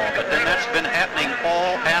Wall, but then that's been happening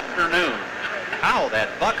all afternoon. How that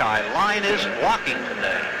Buckeye line is blocking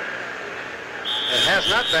today. It has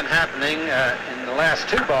not been happening in the last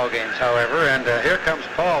 2 ball games, however, and here comes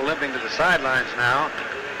Paul limping to the sidelines now,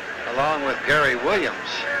 along with Gary Williams.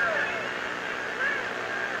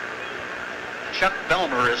 Chuck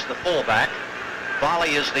Belmer is the fullback.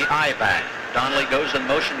 Volley is the I-back. Donnelly goes in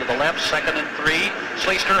motion to the left, 2nd and 3.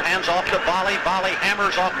 Sleester hands off to Volley. Volley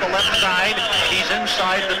hammers off the left side. He's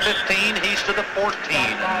inside the 15. He's to the 14.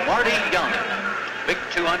 Marty Young, big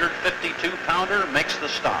 252-pounder, makes the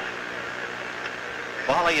stop.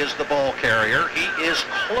 Volley is the ball carrier. He is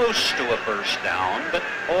close to a first down, but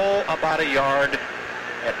about a yard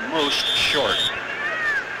at most short.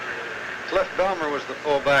 Cliff Belmer was the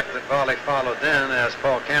fullback that Volley followed then as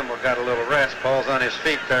Paul Campbell got a little rest. Paul's on his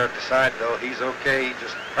feet there at the side, though. He's okay,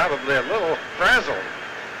 just probably a little frazzled.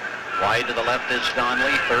 Wide to the left is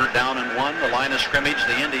Donnelly. 3rd down and 1. The line of scrimmage,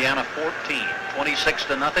 the Indiana 14.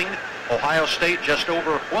 26-0. Ohio State just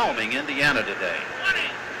overwhelming Indiana today.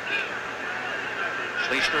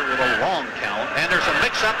 Sleester with a long count. And there's a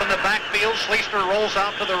mix-up in the backfield. Sleester rolls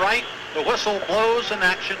out to the right. The whistle blows and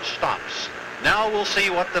action stops. Now we'll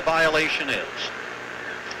see what the violation is.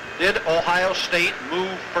 Did Ohio State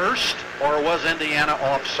move first, or was Indiana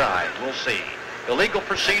offside? We'll see. Illegal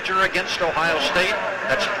procedure against Ohio State.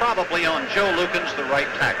 That's probably on Joe Lukens, the right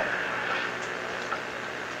tackle.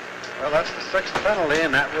 Well, that's the 6th penalty,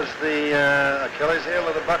 and that was the Achilles heel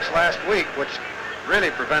of the Bucks last week, which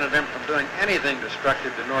really prevented them from doing anything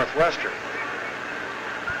destructive to Northwestern.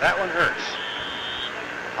 That one hurts.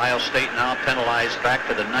 Ohio State now penalized back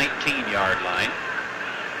to the 19-yard line.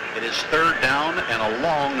 It is 3rd down and a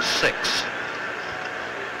long 6.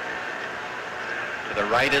 To the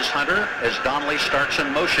right is Hunter as Donnelly starts in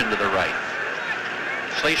motion to the right.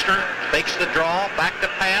 Sleester fakes the draw, back to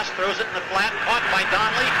pass, throws it in the flat, caught by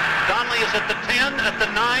Donnelly. Donnelly is at the 10, at the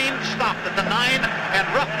 9, stopped at the 9, and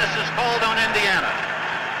roughness is called on Indiana.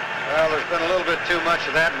 Well, there's been a little bit too much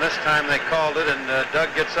of that, and this time they called it, and Doug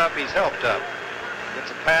gets up, he's helped up. It's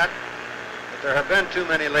a pat, but there have been too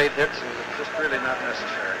many late hits, and it's just really not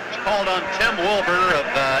necessary. It's called on Tim Wilbur of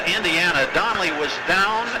Indiana. Donnelly was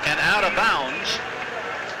down and out of bounds.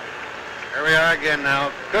 Here we are again now.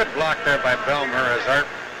 Good block there by Belmer as Art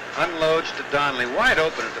unloads to Donnelly. Wide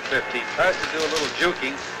open at the 15. Tries to do a little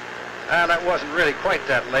juking. That wasn't really quite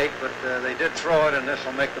that late, but they did throw it, and this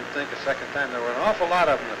will make them think a second time. There were an awful lot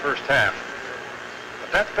of them in the first half.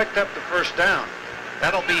 But that picked up the first down.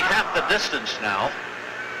 That'll be half the distance now.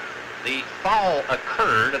 The foul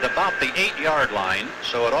occurred at about the 8-yard line,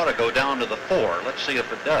 so it ought to go down to the 4. Let's see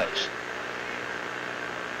if it does.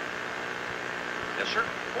 Yes, sir.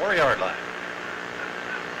 4-yard line.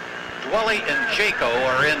 Dwelly and Jaco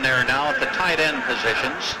are in there now at the tight end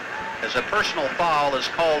positions as a personal foul is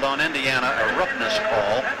called on Indiana, a roughness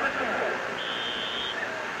call.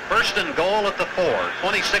 1st and goal at the 4.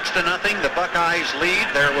 26-0. The Buckeyes lead.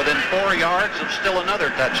 They're within 4 yards of still another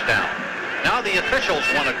touchdown. Now the officials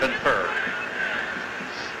want to confer.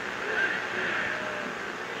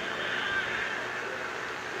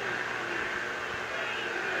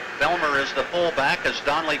 Belmer is the fullback as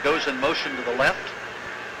Donnelly goes in motion to the left.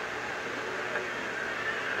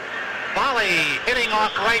 Volley hitting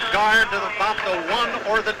off right guard to about the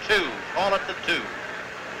 1 or the 2. Call it the 2.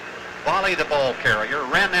 Volley, the ball carrier,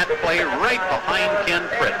 ran that play right behind Ken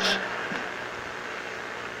Fritz.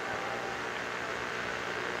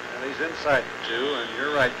 Well, he's inside the 2, and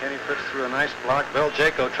you're right. Kenny Fritz threw a nice block. Bill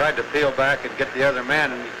Jaco tried to peel back and get the other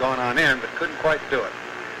man, and he'd gone on in, but couldn't quite do it.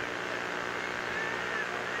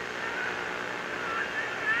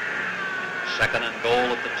 Second and goal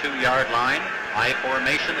at the 2-yard line. High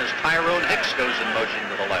formation as Tyrone Hicks goes in motion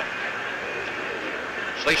to the left.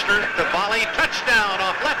 Sleester to Volley, touchdown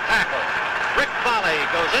off left tackle. Rick Volley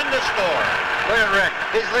goes in to score. Look at Rick.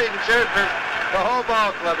 He's leading cheers for the whole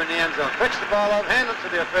ball club in the end zone. Picks the ball up, hands it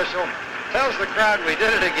to the official, tells the crowd we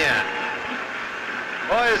did it again.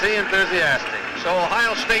 Boy, is he enthusiastic. So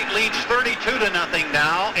Ohio State leads 32-0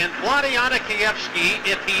 now, and Vladiana Kievsky,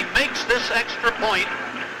 if he makes this extra point,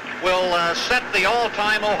 will set the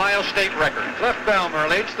all-time Ohio State record. Cliff Belmer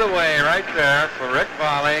leads the way right there for Rick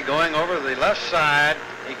Volley going over the left side.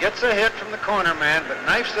 He gets a hit from the corner man, but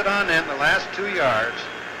knifes it on in the last 2 yards.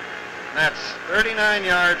 And that's 39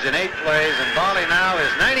 yards in 8 plays, and Volley now is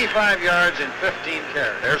 95 yards in 15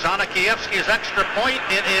 carries. There's Anna Kievsky's extra point.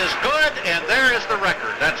 It is good, and there is the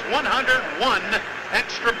record. That's 101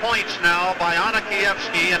 extra points now by Anna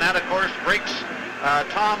Kievsky, and that, of course, breaks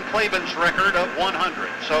Tom Claiborne's record of 100.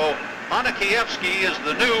 So Anna Kievsky is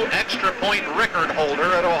the new extra point record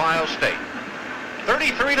holder at Ohio State.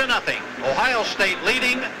 33-0. Ohio State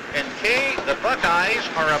leading, and Kaye, the Buckeyes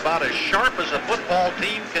are about as sharp as a football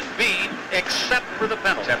team can be, except for the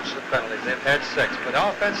penalties. Except for the penalties. They've had 6, but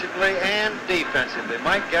offensively and defensively,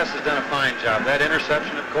 Mike Guess has done a fine job. That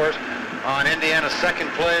interception, of course, on Indiana's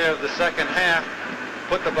second play of the second half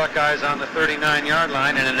put the Buckeyes on the 39-yard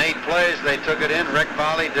line, and in 8 plays they took it in. Rick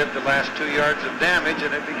Volley did the last 2 yards of damage,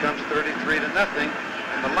 and it becomes 33-0.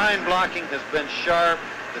 And the line blocking has been sharp.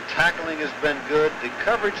 The tackling has been good. The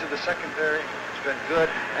coverage of the secondary has been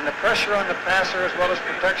good. And the pressure on the passer as well as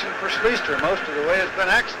protection for Schleister most of the way has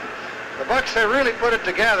been excellent. The Bucks have really put it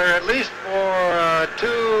together, at least for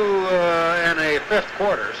 2 and a 5th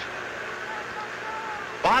quarters.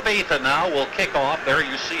 Bob Atha now will kick off. There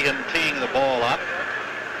you see him teeing the ball up.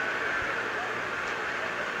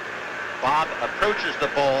 Bob approaches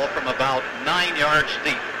the ball from about 9 yards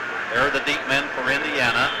deep. There are the deep men for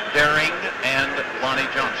Indiana, Daring and Lonnie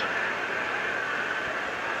Johnson.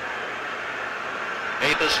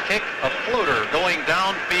 Atha's kick, a floater going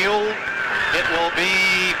downfield. It will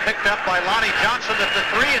be picked up by Lonnie Johnson at the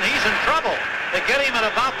 3, and he's in trouble. They get him at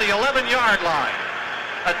about the 11-yard line.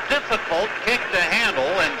 A difficult kick to handle,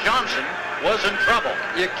 and Johnson was in trouble.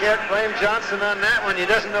 You can't blame Johnson on that one. He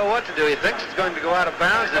doesn't know what to do. He thinks it's going to go out of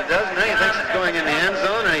bounds, and it doesn't. He thinks it's going in the end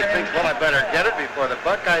zone, and he thinks, well, I better get it before the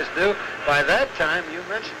Buckeyes do. By that time, you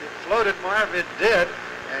mentioned it floated, Marv. It did,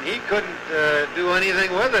 and he couldn't do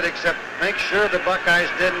anything with it except make sure the Buckeyes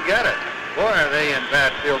didn't get it. Boy, are they in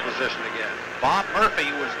bad field position again. Bob Murphy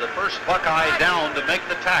was the first Buckeye down to make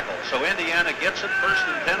the tackle, so Indiana gets it 1st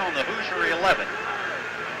and 10 on the Hoosier 11.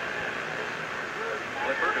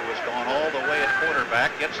 Clifford, who has gone all the way at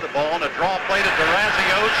quarterback, gets the ball in a draw play to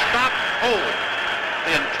Durazio. Stop, hold.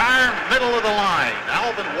 The entire middle of the line.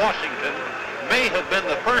 Alvin Washington may have been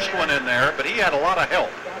the first one in there, but he had a lot of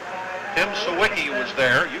help. Tim Sawicki was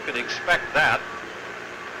there. You could expect that.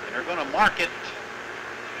 And they're going to mark it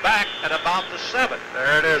back at about the 7.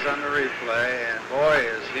 There it is on the replay, and boy,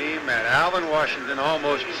 is he met Alvin Washington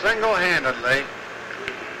almost single-handedly.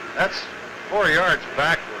 That's 4 yards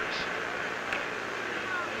backwards.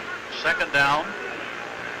 2nd down,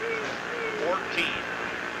 14.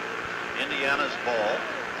 Indiana's ball.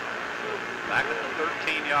 Back at the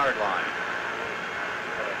 13-yard line.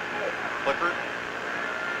 Clifford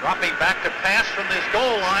dropping back to pass from his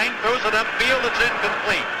goal line. Throws it upfield. It's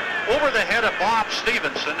incomplete. Over the head of Bob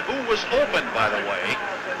Stevenson, who was open, by the way.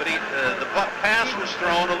 But the pass was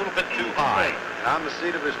thrown a little bit too high. On the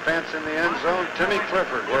seat of his pants in the end zone, Timmy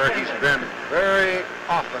Clifford, where he's been very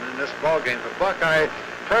often in this ballgame. The Buckeye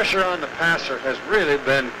pressure on the passer has really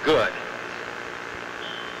been good.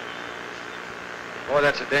 Boy,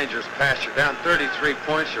 that's a dangerous pass. You're down 33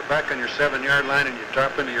 points. You're back on your 7-yard line, and you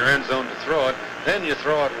drop into your end zone to throw it. Then you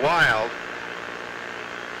throw it wild.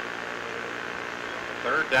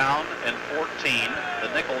 3rd down and 14. The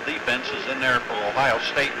nickel defense is in there for Ohio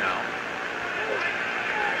State now.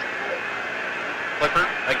 Clifford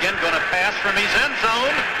again going to pass from his end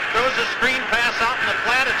zone. Throws a screen pass out in the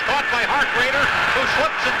flat. It's caught by Hartrader, who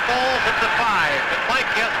slips and falls at the 5. But Mike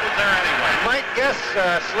Guess was there anyway. Mike Guess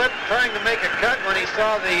slipped trying to make a cut when he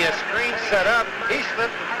saw the screen set up. He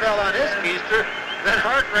slipped and fell on his keister. Then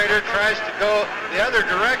Hartrader tries to go the other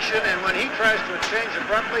direction, and when he tries to change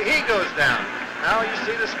abruptly, he goes down. Now you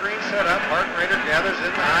see the screen set up. Hartrader gathers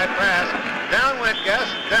in the high pass. Down went Guess,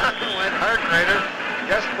 down went Hartrader.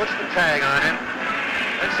 Guess puts the tag on him.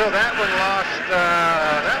 And so that one lost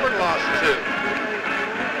 2.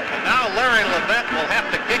 And now Larry Levette will have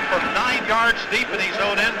to kick from 9 yards deep in his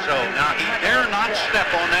own end zone. Now he dare not step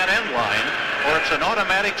on that end line, or it's an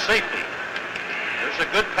automatic safety. There's a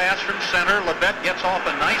good pass from center. Levette gets off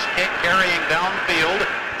a nice kick carrying downfield.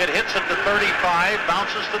 It hits at the 35,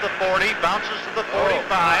 bounces to the 40, bounces to the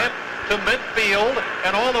 45, to midfield,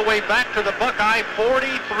 and all the way back to the Buckeye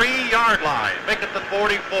 43-yard line. Make it the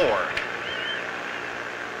 44.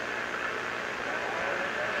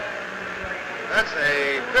 That's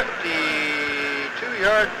a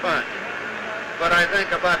 52-yard punt. But I think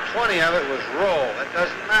about 20 of it was roll. It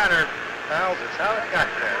doesn't matter, pals. It's how it got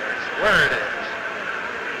there. It's where it is.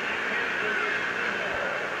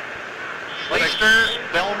 Schleister,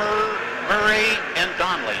 Belmer, Murray, and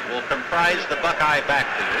Donnelly will comprise the Buckeye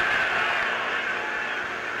backfield.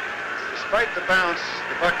 Despite the bounce,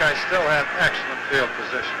 the Buckeyes still have excellent field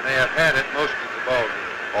position. They have had it most of the ballgame.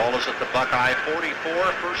 Ball is at the Buckeye 44,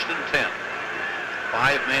 1st and 10.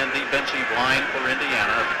 5-man defensive line for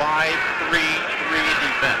Indiana. 5-3-3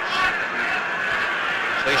 defense.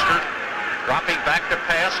 Schleister dropping back to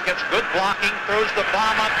pass, gets good blocking, throws the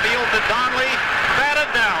bomb upfield to Donnelly. Batted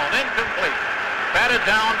down, incomplete. Batted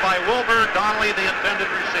down by Wilbur. Donnelly, the intended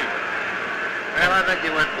receiver. Well, I think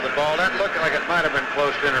he went for the ball. That looked like it might have been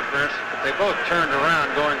close to interference, but they both turned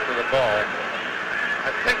around going for the ball.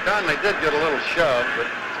 I think Donnelly did get a little shove, but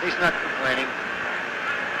he's not complaining.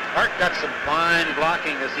 Hart got some fine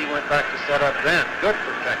blocking as he went back to set up then. Good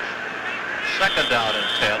protection. Second down and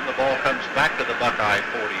 10. The ball comes back to the Buckeye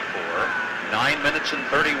 44. 9 minutes and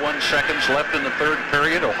 31 seconds left in the third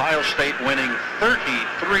period. Ohio State winning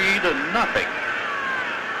 33-0.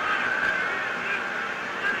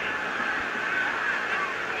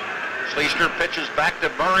 Schleister pitches back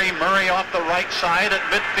to Murray. Murray off the right side at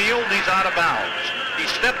midfield. He's out of bounds. He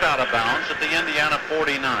stepped out of bounds at the Indiana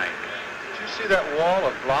 49. Did you see that wall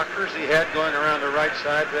of blockers he had going around the right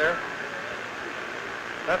side there?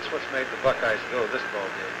 That's what's made the Buckeyes go this ball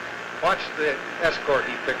game. Watch the escort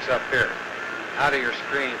he picks up here. Out of your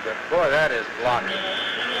screen, but boy, that is blocking.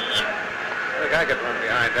 I think I could run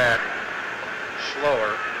behind that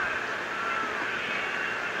slower.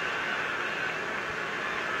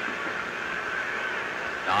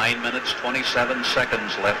 Nine minutes, 27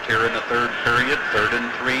 seconds left here in the third period. 3rd and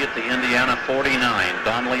 3 at the Indiana 49.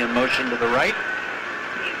 Donnelly in motion to the right.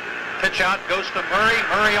 Pitch out goes to Murray.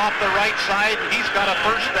 Murray off the right side. He's got a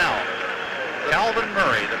first down. Calvin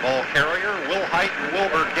Murray, the ball carrier. Will Height and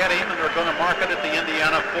Wilbur get him, and they're going to mark it at the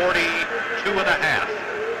Indiana 42.5.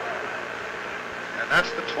 And that's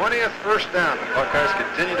the 20th first down. The Buckeyes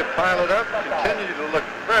continue to pile it up, continue to look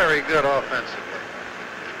very good offensively.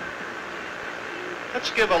 Let's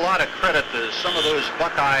give a lot of credit to some of those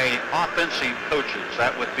Buckeye offensive coaches.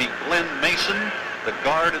 That would be Glenn Mason, the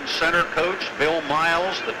guard and center coach, Bill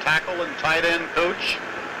Miles, the tackle and tight end coach,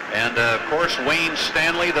 and of course Wayne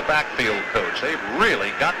Stanley, the backfield coach. They've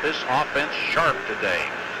really got this offense sharp today.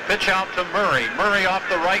 Pitch out to Murray. Murray off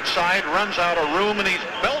the right side, runs out of room, and he's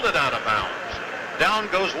belted out of bounds. Down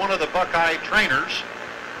goes one of the Buckeye trainers.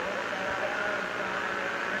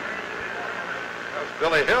 That was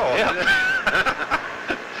Billy Hill. Yeah.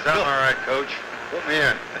 Sound all right, Coach. Put me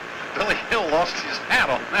in. Billy Hill lost his hat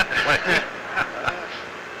on that play.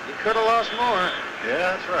 He could have lost more.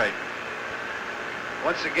 Yeah, that's right.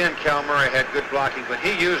 Once again, Cal Murray had good blocking, but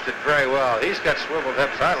he used it very well. He's got swiveled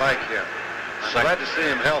hips. I like him. I'm glad to see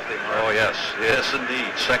him healthy, Marv. Oh, yes. Yes, indeed.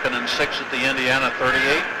 2nd and 6 at the Indiana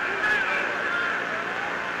 38.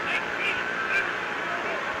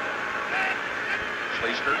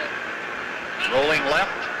 Schleister rolling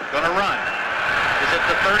left, going to run. Is it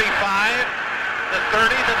the 35, the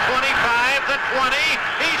 30, the 25, the 20?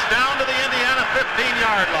 He's down to the Indiana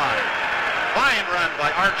 15-yard line. Fine run by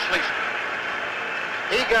Art Schleister.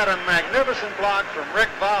 He got a magnificent block from Rick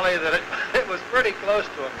Volley that it was pretty close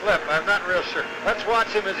to a clip. I'm not real sure. Let's watch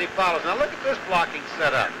him as he follows. Now look at this blocking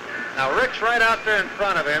setup. Now Rick's right out there in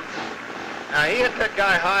front of him. Now he hit that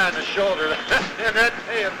guy high on the shoulder, and that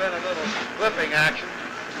may have been a little clipping action.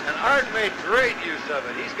 And Art made great use of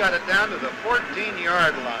it. He's got it down to the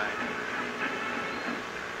 14-yard line.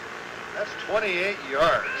 That's 28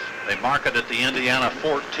 yards. They mark it at the Indiana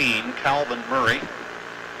 14. Calvin Murray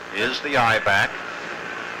is the I-back.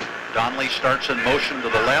 Donnelly starts in motion to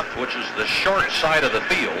the left, which is the short side of the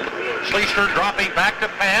field. Schleister dropping back to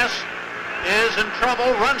pass, is in trouble,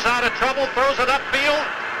 runs out of trouble, throws it upfield.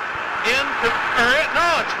 No,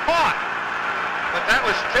 it's caught. But that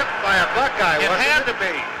was tipped by a Buckeye, wasn't it? It had to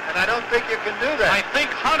be. And I don't think you can do that. I think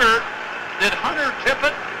did Hunter tip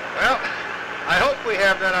it? Well, I hope we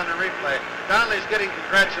have that on the replay. Donnelly's getting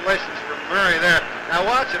congratulations from Murray there. Now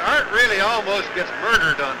watch it. Art really almost gets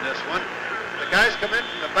murdered on this one. The guys come in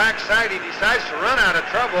from the backside. He decides to run out of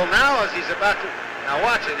trouble now as he's about to. Now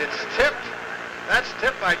watch it. It's tipped. That's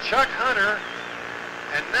tipped by Chuck Hunter.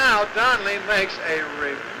 And now Donnelly makes a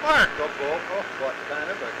remarkable, what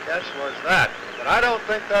kind of a catch was that? But I don't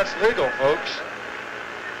think that's legal, folks.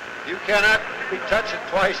 You cannot be touched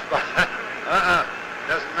twice by,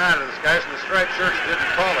 doesn't matter. This guys in the striped shirts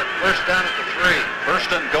didn't call it. First down at the 3.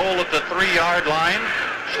 First and goal at the 3-yard line.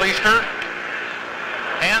 Schleister,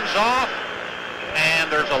 hands off,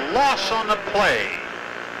 and there's a loss on the play.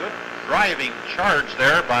 Good driving charge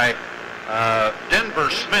there by Denver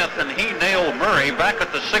Smith, and he nailed Murray back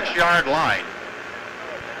at the 6-yard line.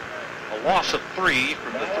 A loss of 3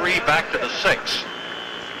 from the 3 back to the 6.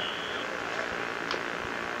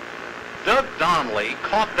 Doug Donnelly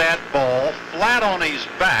caught that ball flat on his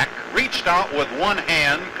back, reached out with one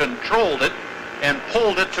hand, controlled it, and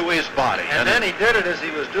pulled it to his body. And then he did it as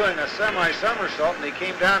he was doing a semi-somersault, and he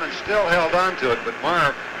came down and still held on to it. But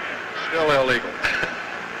Marv, still illegal.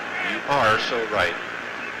 You are so right.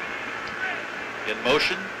 In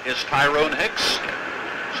motion is Tyrone Hicks.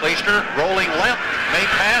 Schleister rolling left, may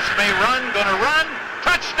pass, may run, gonna run.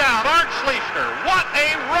 Touchdown, Art Schleister. What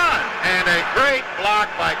a run! And a great block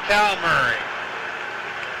by Cal Murray.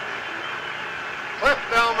 Cliff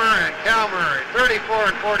Delmer and Cal Murray, 34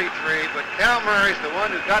 and 43, but Cal Murray's the one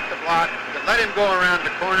who got the block that let him go around the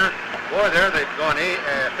corner. Boy, there they've gone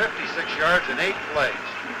 56 yards in 8 plays.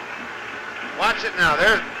 Watch it now.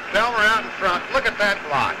 There's Belmer out in front. Look at that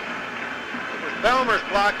block. It was Belmer's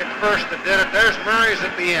block at first that did it. There's Murray's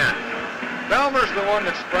at the end. Belmer's the one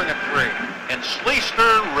that sprung it free. And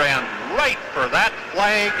Schleister ran right for that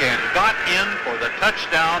flag and got in for the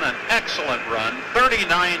touchdown. An excellent run,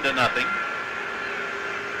 39-0.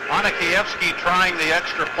 Onikiewski trying the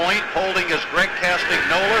extra point, holding his Greg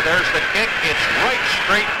Castagnola. There's the kick. It's right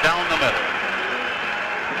straight down the middle.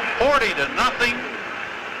 40-0,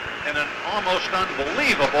 and an almost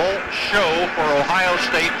unbelievable show for Ohio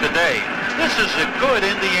State today. This is a good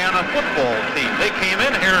Indiana football team. They came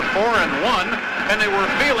in here 4-1, and they were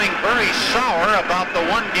feeling very sour about the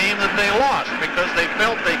one game that they lost because they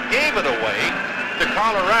felt they gave it away to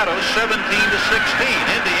Colorado 17-16.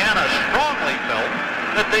 Indiana strongly felt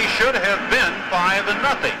that they should have been 5-0,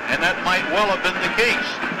 and that might well have been the case.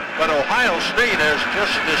 But Ohio State has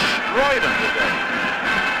just destroyed them today.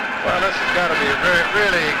 Well, this has got to be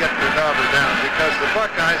really get their dauber down because the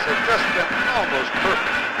Buckeyes have just been almost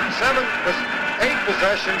perfect. 8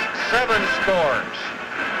 possessions, 7 scores.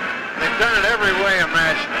 They've done it every way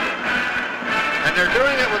imaginable. And they're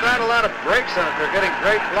doing it without a lot of breaks on it. They're getting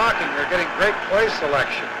great blocking. They're getting great play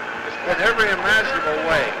selection. It's been every imaginable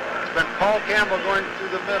way. It's been Paul Campbell going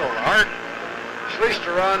through the middle. Art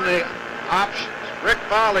Schleister on the options. Rick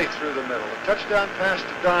Volley through the middle. A touchdown pass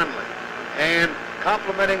to Donnelly. And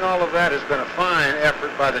complementing all of that has been a fine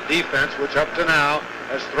effort by the defense, which up to now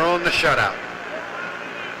has thrown the shutout.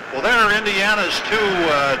 Well, there are Indiana's 2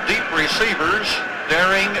 deep receivers,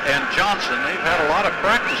 Daring and Johnson. They've had a lot of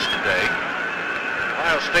practice today.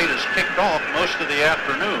 Ohio State has kicked off most of the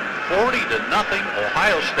afternoon. 40-0,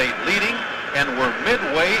 Ohio State leading, and we're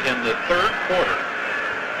midway in the 3rd quarter.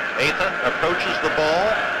 Atha approaches the ball,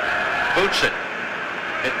 boots it.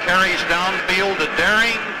 It carries downfield to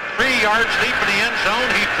Daring. 3 yards deep in the end zone.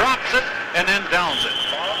 He drops it and then downs it.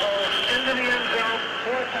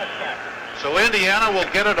 So Indiana will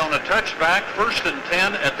get it on a touchback, 1st and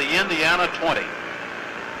 10 at the Indiana 20.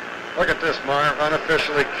 Look at this, Marv.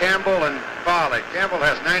 Unofficially, Campbell and Volley. Campbell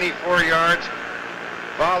has 94 yards.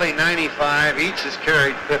 Volley 95. Each has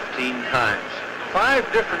carried 15 times.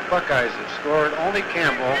 5 different Buckeyes have scored. Only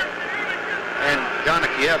Campbell and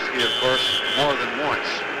Onikiewski, of course, more than once.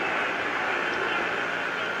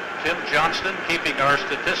 Tim Johnston keeping our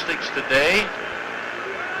statistics today.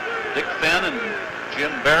 Dick Finn and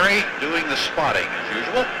Jim Barry doing the spotting as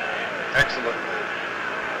usual. Excellent.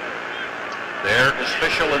 There is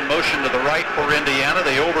Fischel in motion to the right for Indiana.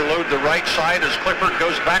 They overload the right side as Clifford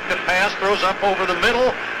goes back to pass, throws up over the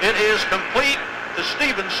middle. It is complete to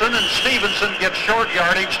Stevenson, and Stevenson gets short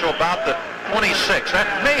yardage to about the 26. That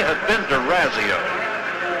may have been DeRazio.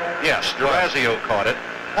 Yes, DeRazio caught it.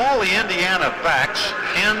 All the Indiana backs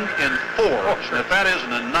end in 4s, and if that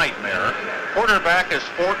isn't a nightmare, quarterback is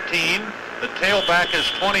 14, the tailback is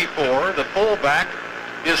 24, the fullback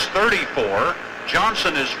is 34,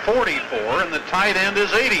 Johnson is 44, and the tight end is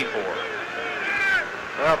 84.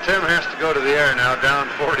 Well, Tim has to go to the air now, down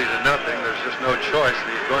 40-0. There's just no choice.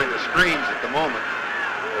 He's going to screens at the moment.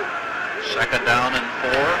 2nd down and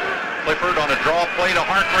 4. Clifford on a draw play to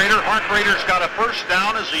Harkrader. Harkrader's got a 1st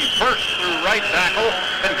down as he bursts through right tackle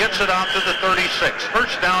and gets it out to the 36.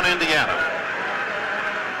 1st down, Indiana.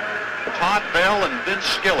 Todd Bell and Vince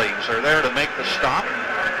Skillings are there to make the stop.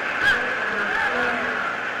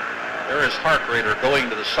 There is Harkrader going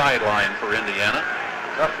to the sideline for Indiana.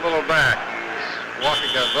 Tough little back. He's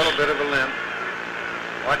walking a little bit of a limp.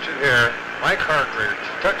 Watch it here. Mike Harkrader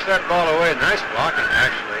tucks that ball away. Nice blocking,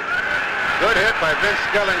 actually. Good hit by Vince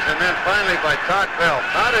Skillings, and then finally by Todd Bell.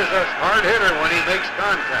 Todd is a hard hitter when he makes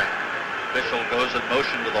contact. Fischel goes in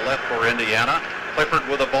motion to the left for Indiana. Clifford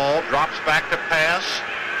with the ball, drops back to pass,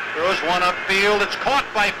 throws one upfield. It's caught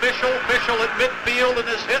by Fischel. Fischel at midfield and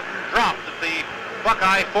is hit and dropped at the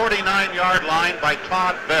Buckeye 49-yard line by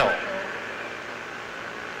Todd Bell.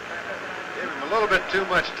 Gave him a little bit too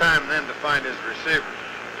much time then to find his receiver.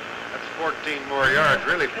 That's 14 more yards,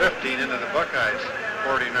 really 15 into the Buckeyes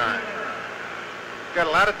 49. Got a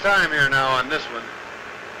lot of time here now on this one.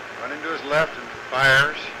 Running to his left and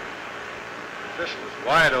fires. Fischel is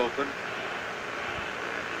wide open.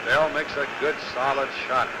 Bell makes a good solid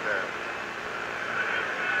shot there.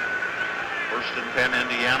 1st and 10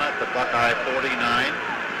 Indiana at the Buckeye 49.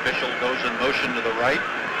 Fischel goes in motion to the right.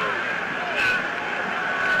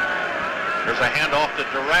 There's a handoff to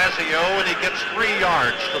DeRazio, and he gets 3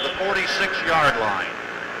 yards to the 46-yard line.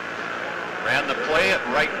 Ran the play at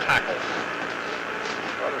right tackle.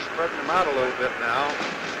 Well, they're spreading them out a little bit now.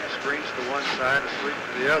 Screens to one side, a sweep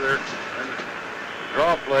to the other, and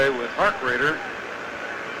draw play with Harkrader.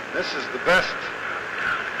 This is the best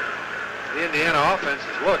The Indiana offense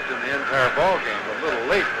has looked in the entire ball game a little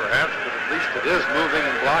late, perhaps, but at least it is moving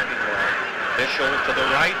and blocking well. Official to the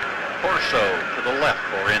right, Corso to the left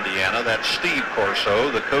for Indiana. That's Steve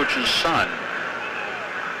Corso, the coach's son.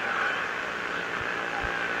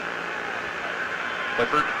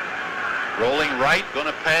 Clifford rolling right, going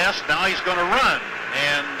to pass. Now he's going to run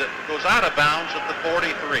and goes out of bounds at the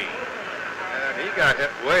 43. And he got hit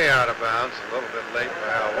way out of bounds a little bit late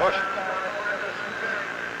by Al Washington.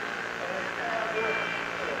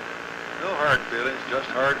 No hard feelings, just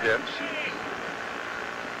hard hits.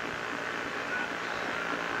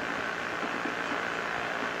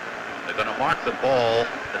 They're going to mark the ball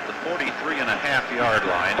at the 43.5-yard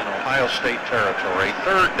line in Ohio State territory.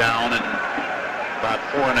 Third down and about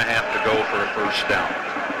 4.5 to go for a first down.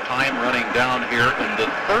 Time running down here in the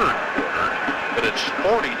third quarter, but it's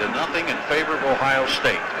 40-0 in favor of Ohio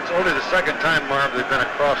State. It's only the second time, Marv, they've been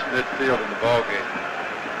across midfield in the ball game.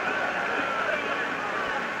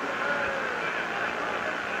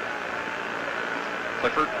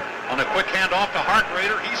 Clifford on a quick handoff to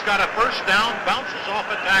Harkrader. He's got a first down, bounces off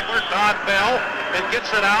a tackler, Todd Bell, and gets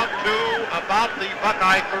it out to about the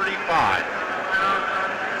Buckeye 35.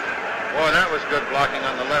 Boy, that was good blocking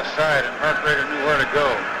on the left side, and Harkrader knew where to go.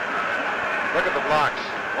 Look at the blocks,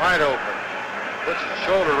 wide open. Puts his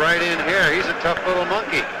shoulder right in here. He's a tough little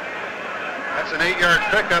monkey. That's an 8-yard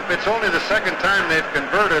pickup. It's only the second time they've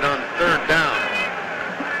converted on third down.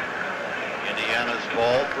 Indiana's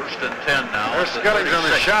ball, 1st and 10 now. There's Skillings on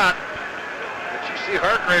the shot. But you see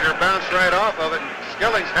Harkrader bounce right off of it, and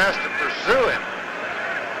Skillings has to pursue him.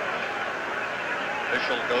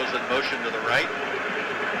 Official goes in motion to the right.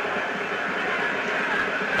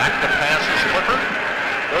 Back to passes Clifford.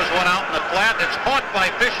 Goes one out in the flat. It's caught by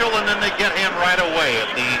Fischel, and then they get him right away at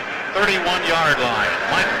the 31-yard line.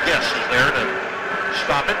 Mike Guess is there to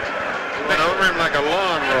stop it. Went over him like a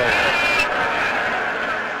lawn roller.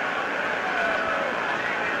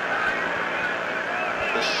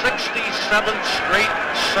 The 67th straight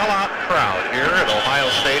sellout crowd here at Ohio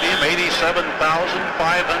Stadium. 87,521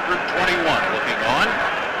 looking on.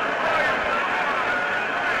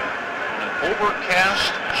 An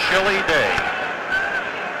overcast, chilly day.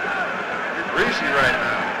 Breezy right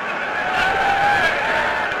now.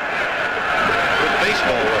 Good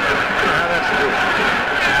baseball weather. How that's doing.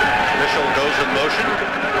 Official goes in motion.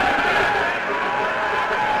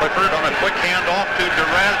 Clifford on a quick handoff to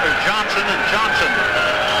Johnson, and Johnson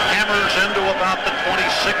hammers into about the 26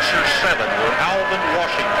 or 7 where Alvin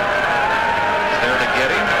Washington is there to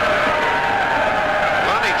get him.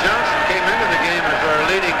 Lonnie Johnson came into the game as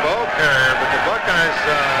our leading ball carrier, but the Buckeyes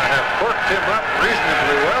have corked him up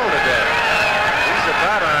reasonably well today. He's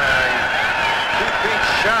about a 2 feet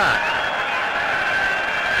shot.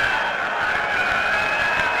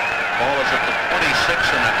 Ball is at the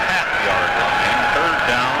 26.5-yard line. Third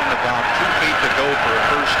down, about 2 feet to go for a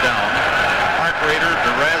first down. Harkrader,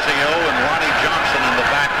 DeRazio, and Lonnie Johnson in the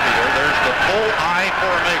backfield. There's the full I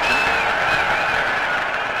formation.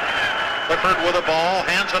 Clifford with the ball,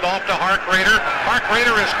 hands it off to Harkrader.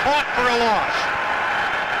 Harkrader is caught for a loss.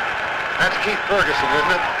 That's Keith Ferguson,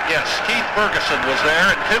 isn't it? Yes, Keith Ferguson was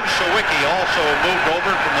there, and Tim Sawicki also moved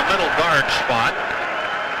over from the middle guard spot.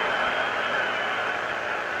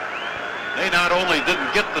 They not only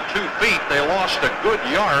didn't get the 2 feet, they lost a good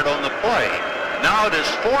yard on the play. Now it is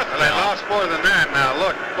fourth down. They lost more than that. Now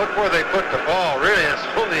look where they put the ball. Really, it's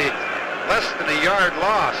only less than a yard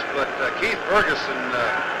loss, but Keith Ferguson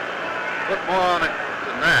put more on it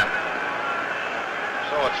than that.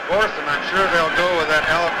 So it's fourth, and I'm sure they'll go with that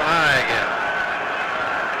elephant eye again.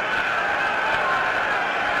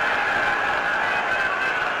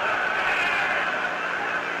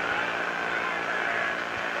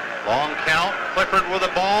 Long count. Clifford with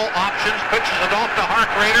the ball. Options. Pitches it off to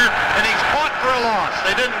Harkrader, and he's caught for a loss.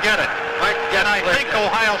 They didn't get it. And I think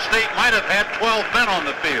Ohio State might have had 12 men on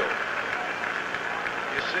the field.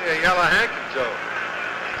 You see a yellow hanky, Joe.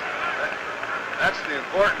 That's the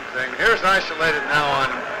important thing. Here's isolated now on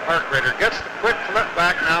Harkrader. Gets the quick flip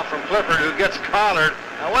back now from Clifford, who gets collared.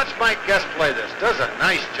 Now watch Mike Guest play this. Does a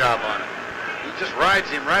nice job on it. He just rides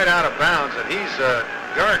him right out of bounds, and he's 2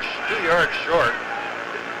 yards short.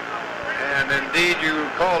 And indeed, you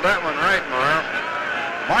called that one right, Marv.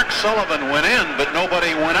 Mark Sullivan went in, but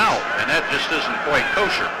nobody went out, and that just isn't quite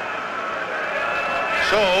kosher.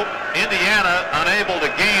 So Indiana, unable to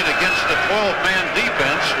gain against the 12-man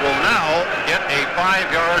defense, will now get a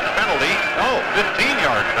 5-yard penalty. Oh,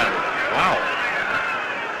 15-yard penalty. Wow.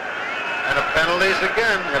 And the penalties,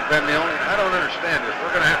 again, have been the only... I don't understand this.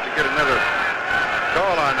 We're going to have to get another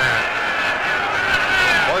call on that.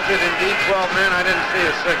 Was it indeed 12 men? I didn't see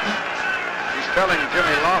a 6. He's telling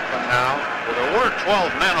Jimmy Laughlin now. Well, there were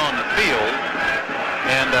 12 men on the field,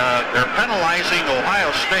 and they're penalizing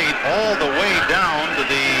Ohio State all the way down to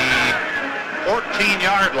the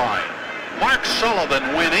 14-yard line. Mark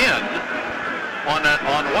Sullivan went in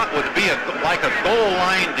on what would be like a goal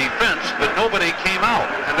line defense, but nobody came out.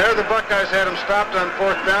 And there the Buckeyes had him stopped on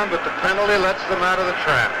 4th down, but the penalty lets them out of the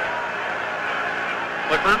trap.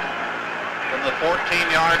 Clifford from the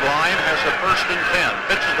 14-yard line has the 1st and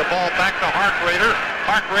 10. Pitches the ball back to Harkrader.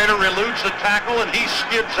 Harkrader eludes the tackle, and he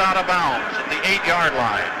skids out of bounds at the 8-yard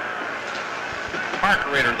line.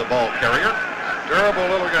 Harkrader, the ball carrier. Durable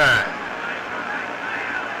little guy.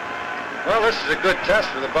 Well, this is a good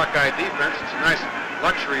test for the Buckeye defense. It's a nice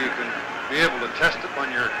luxury. You can be able to test it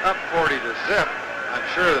when you're up 40 to zip. I'm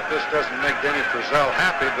sure that this doesn't make Denny Frizzell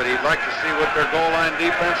happy, but he'd like to see what their goal line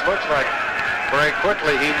defense looks like. Very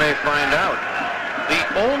quickly, he may find out. The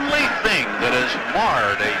only thing that has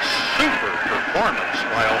marred a super performance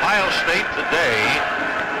by Ohio State today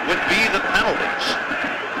would be the penalties.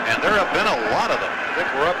 And there have been a lot of them. I think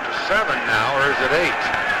we're up to 7 now, or is it 8?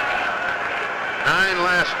 9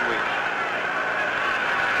 last week.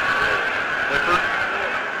 Clifford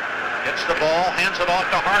gets the ball, hands it off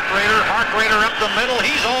to Harkrader. Harkrader up the middle.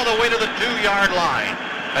 He's all the way to the 2-yard line.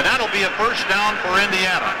 And that'll be a 1st down for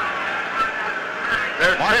Indiana.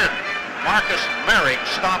 They're 10. Marcus Merrick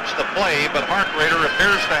stops the play, but Harkrader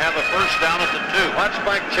appears to have a 1st down at the 2. Watch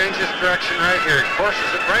Mike change his direction right here. He forces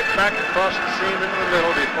it right back across the seam into the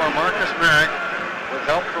middle before Marcus Merrick, with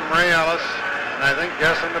help from Ray Ellis, and I think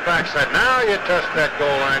Guess on the backside. Now you test that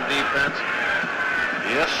goal line defense.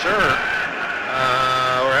 Yes, sir.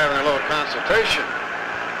 We're having a little consultation.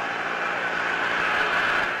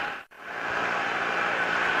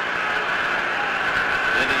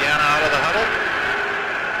 Indiana out of the huddle.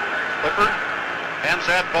 Clifford hands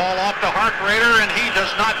that ball off to Harkrader, and he does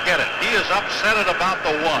not get it. He is upset at about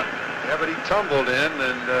the 1. Yeah, but he tumbled in,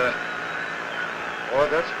 and boy,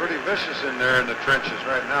 that's pretty vicious in there in the trenches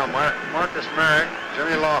right now. Marcus Merrick,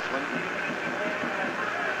 Jimmy Laughlin.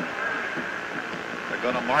 They're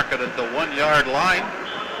going to mark it at the 1-yard line.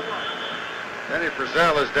 Denny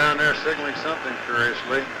Frizzell is down there signaling something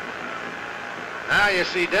curiously. Now you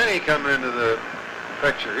see Denny coming into the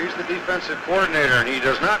picture. He's the defensive coordinator, and he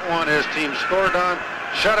does not want his team scored on.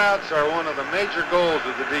 Shutouts are one of the major goals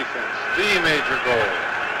of the defense. The major goal.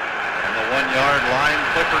 On the 1-yard line,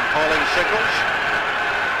 Clifford calling signals.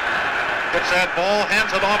 Gets that ball, hands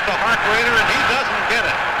it off to Harkrader, and he doesn't get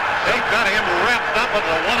it. They've got him wrapped up at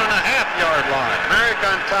the 1.5-yard line. Merrick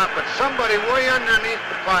on top, but somebody way underneath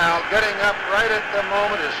the pile, getting up right at the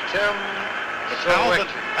moment is Tim Sawicki.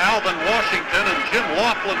 Alvin Washington, and Jim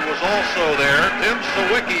Laughlin was also there. Tim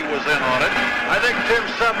Sawicki was in on it. I think Tim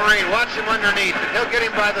Submarine, watch him underneath, and he'll get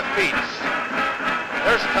him by the feet.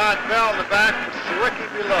 There's Todd Bell in the back, with Sawicki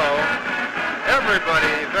below. Everybody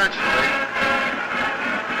eventually.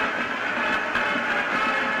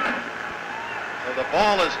 So the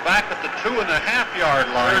ball is back at the 2.5-yard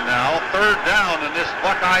line now. 3rd down, and this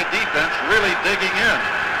Buckeye defense really digging in.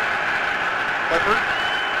 Clifford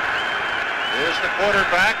is the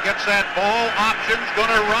quarterback, gets that ball, options,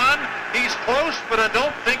 gonna run. He's close, but I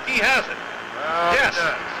don't think he has it. Yes,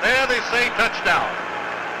 there they say touchdown.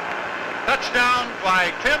 Touchdown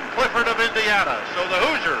by Tim Clifford of Indiana. So the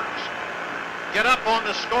Hoosiers get up on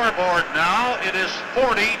the scoreboard now. It is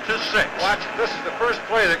 40-6. Watch, this is the first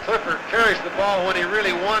play that Clifford carries the ball when he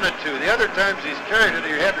really wanted to. The other times he's carried it,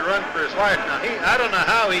 he had to run for his life. Now, I don't know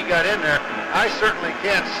how he got in there. I certainly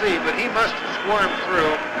can't see, but he must have squirmed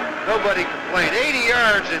through. Nobody complained. 80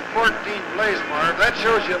 yards in 14 plays, Marv. That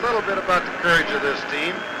shows you a little bit about the courage of this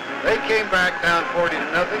team. They came back down 40-0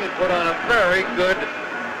 and put on a very good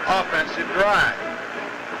offensive drive.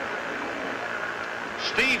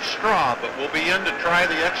 Steve Straub will be in to try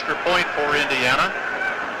the extra point for Indiana.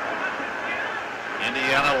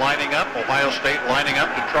 Indiana lining up, Ohio State lining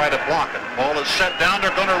up to try to block it. Ball is set down,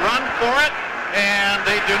 they're going to run for it, and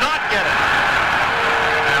they do not get it.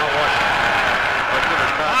 Now Washington.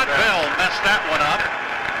 Todd Bell messed that one up.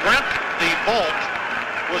 Brent, the Bolt,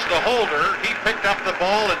 was the holder. He picked up the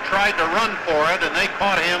ball and tried to run for it, and they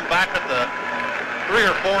caught him back at the 3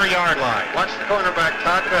 or 4 yard line. Watch the cornerback,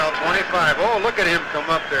 Todd Bell, 25. Oh, look at him come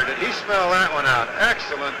up there. Did he smell that one out?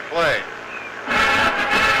 Excellent play.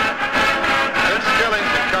 Vince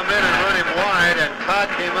Skillings had come in and run him wide, and Todd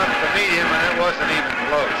came up to meet him, and it wasn't even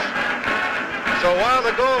close. So while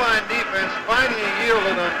the goal line defense finally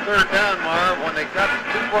yielded on 3rd down, Marv, when they got the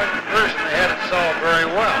 2-point conversion, they had it solved very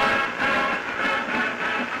well.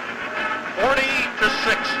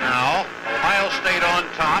 40-6 now. Ohio State on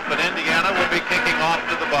top, but Indiana will be kicking off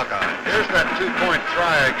to the Buckeyes. Here's that 2-point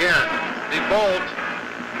try again. The Bolt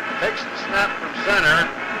takes the snap from center.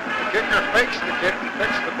 The kicker fakes the kick,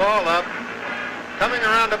 picks the ball up. Coming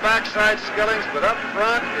around the backside, Skillings, but up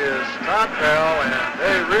front is Todd Bell, and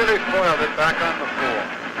they really foiled it back on the floor.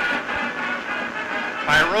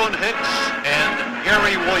 Tyrone Hicks and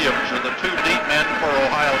Gary Williams are the two deep men for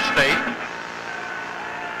Ohio State.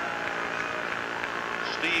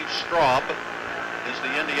 Steve Straub is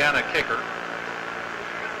the Indiana kicker.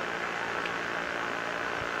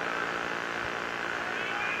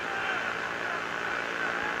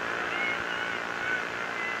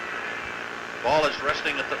 Ball is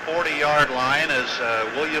resting at the 40-yard line as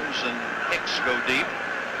Williams and Hicks go deep.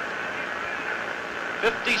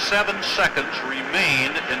 57 seconds remain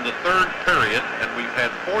in the third period, and we've had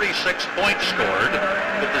 46 points scored.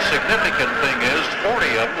 But the significant thing is 40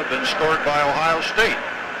 of them have been scored by Ohio State.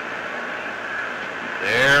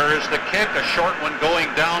 There is the kick, a short one going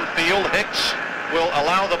downfield. Hicks will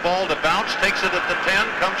allow the ball to bounce, takes it at the 10,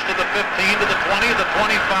 comes to the 15, to the 20, the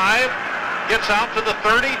 25. Gets out to the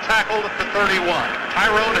 30, tackled at the 31.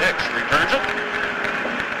 Tyrone Hicks returns it.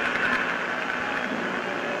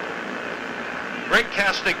 Greg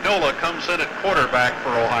Castignola comes in at quarterback for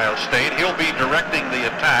Ohio State. He'll be directing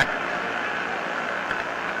the attack.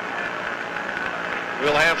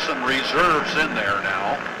 We'll have some reserves in there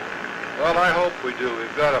now. Well, I hope we do.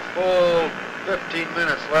 We've got a full 15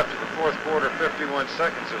 minutes left of the fourth quarter, 51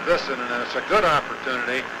 seconds of this, and it's a good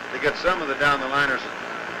opportunity to get some of the down-the-liners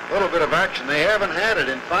a little bit of action. They haven't had it.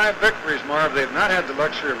 In 5 victories, Marv, they've not had the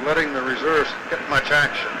luxury of letting the reserves get much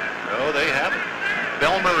action. No, they haven't.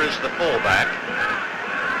 Belmer is the fullback.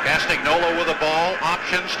 Castignola with the ball,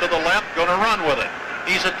 options to the left, going to run with it.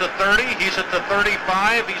 He's at the 30, he's at the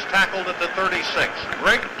 35, he's tackled at the 36.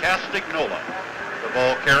 Greg Castignola, the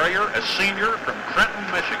ball carrier, a senior from Trenton,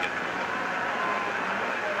 Michigan.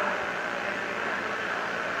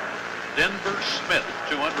 Denver Smith,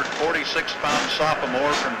 246-pound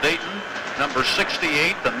sophomore from Dayton, number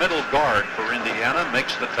 68, the middle guard for Indiana,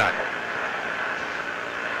 makes the tackle.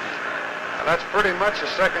 Now that's pretty much a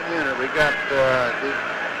second unit. We got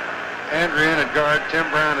Andrew in at guard. Tim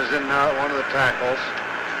Brown is in now at one of the tackles.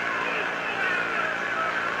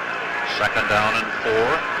 Second down and 4.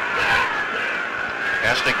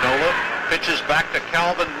 Castignola pitches back to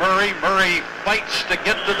Calvin Murray. Murray fights to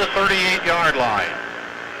get to the 38-yard line.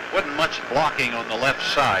 Wasn't much blocking on the left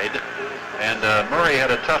side, and Murray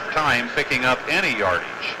had a tough time picking up any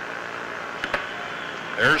yardage.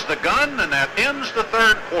 There's the gun, and that ends the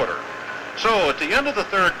third quarter. So at the end of the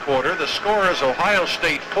third quarter, the score is Ohio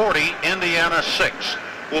State 40, Indiana 6.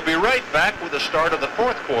 We'll be right back with the start of the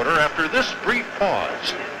fourth quarter after this brief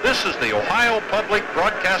pause. This is the Ohio Public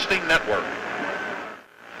Broadcasting Network.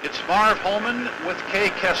 It's Marv Homan with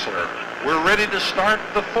Kaye Kessler. We're ready to start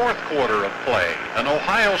the fourth quarter of play, and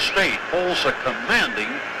Ohio State holds a commanding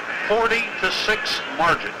 40-6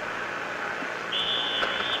 margin.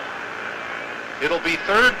 It'll be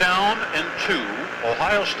third down and 2,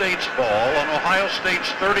 Ohio State's ball on Ohio State's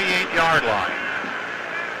 38-yard line.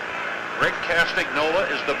 Greg Castignola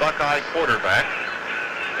is the Buckeye quarterback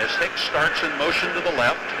as Hicks starts in motion to the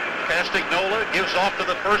left. Castignola gives off to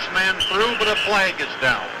the first man through, but a flag is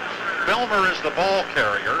down. Belmer is the ball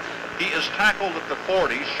carrier. He is tackled at the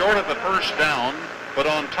 40, short of a first down, but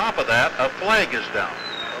on top of that, a flag is down.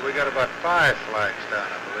 Well, we got about 5 flags down,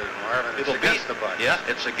 I believe, Marv, and it's against the Buckeyes. Yeah,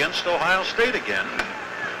 it's against Ohio State again.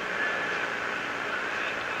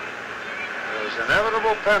 Those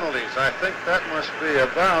inevitable penalties, I think that must be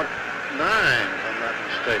about 9, if I'm not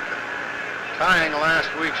mistaken, tying last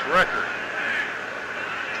week's record.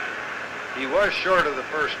 He was short of the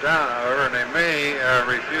first down, however, and they may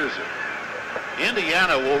refuse it.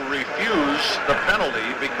 Indiana will refuse the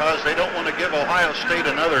penalty because they don't want to give Ohio State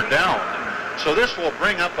another down. So this will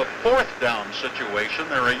bring up a fourth down situation.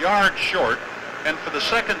 They're a yard short, and for the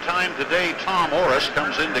second time today, Tom Orris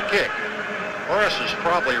comes in to kick. Orris is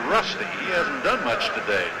probably rusty. He hasn't done much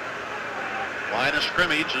today. Line of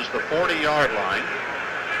scrimmage is the 40-yard line.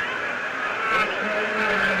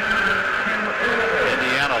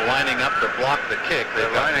 Indiana lining up to block the kick.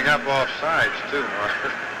 They're lining up off sides, too,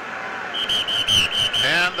 Mark.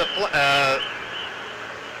 And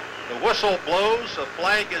the whistle blows, a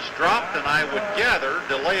flag is dropped, and I would gather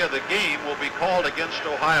delay of the game will be called against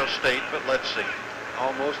Ohio State, but let's see.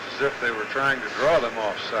 Almost as if they were trying to draw them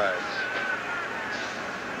off sides.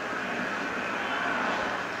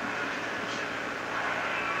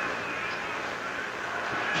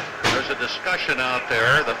 There's a discussion out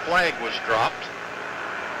there. The flag was dropped.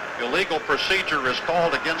 Illegal procedure is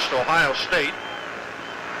called against Ohio State.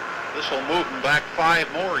 This will move them back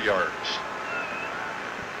 5 more yards.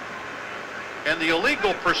 And the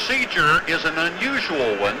illegal procedure is an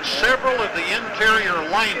unusual one. Several of the interior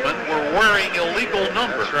linemen were wearing illegal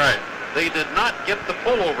numbers. That's right. They did not get the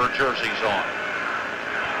pullover jerseys on.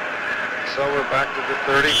 So we're back to the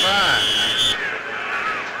 35.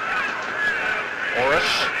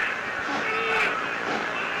 Morris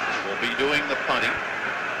will be doing the punting.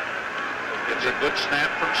 Gets a good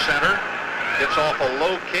snap from center. Gets off a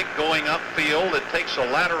low kick going upfield. It takes a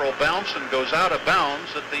lateral bounce and goes out of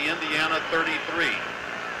bounds at the Indiana 33.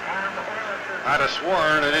 I'd have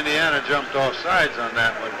sworn that Indiana jumped off sides on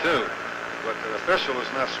that one too, but the official is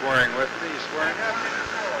not swearing with me, he's swearing at me.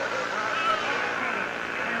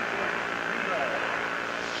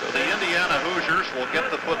 So the Indiana Hoosiers will get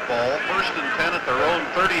the football, 1st and 10 at their own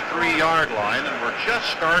 33-yard line, and we're just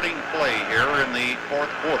starting play here in the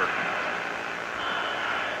 4th quarter.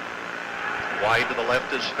 Wide to the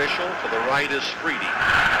left is Fischel, to the right is Freedy.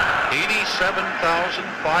 87,521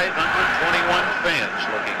 fans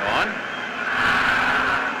looking on.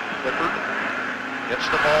 Clifford gets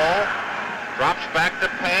the ball, drops back to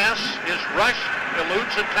pass, is rushed,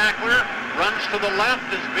 eludes a tackler, runs to the left,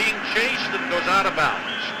 is being chased, and goes out of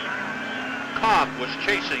bounds. Cobb was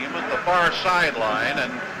chasing him at the far sideline,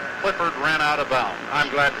 and Clifford ran out of bounds.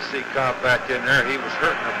 I'm glad to see Cobb back in there. He was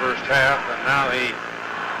hurt in the first half, and now he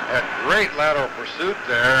had great lateral pursuit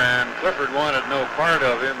there, and Clifford wanted no part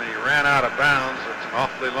of him, and he ran out of bounds. It's an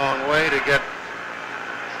awfully long way to get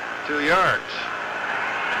 2 yards.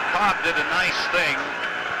 And Cobb did a nice thing.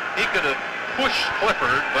 He could have pushed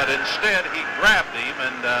Clifford, but instead he grabbed him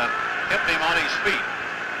and kept him on his feet.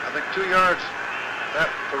 I think 2 yards,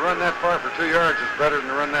 to run that far for 2 yards is better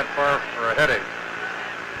than to run that far for a headache.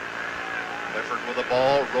 Clifford with the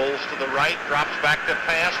ball, rolls to the right, drops back to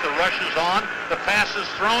pass, the rush is on, the pass is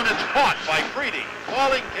thrown, it's caught by Freedy.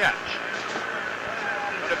 Falling catch.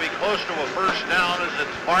 Going to be close to a first down as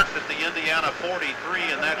it's marked at the Indiana 43,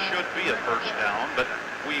 and that should be a first down, but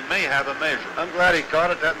we may have a measure. I'm glad he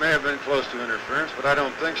caught it. That may have been close to interference, but I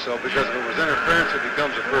don't think so, because if it was interference, it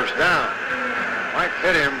becomes a first down. Mike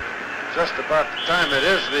hit him just about the time it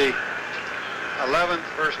is the 11th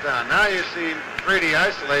first down. Now you see Freedy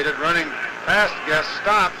isolated, running past Guess,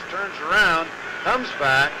 stops, turns around, comes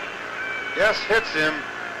back. Guess hits him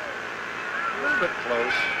a little bit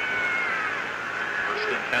close.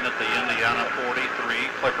 1st and 10 at the Indiana 43.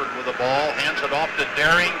 Clifford with the ball, hands it off to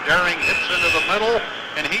Daring. Daring hits into the middle,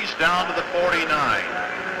 and he's down to the 49.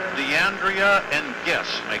 DeAndrea and Guess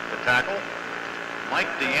make the tackle. Mike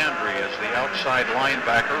DeAndrea is the outside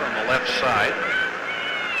linebacker on the left side.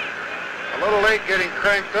 A little late getting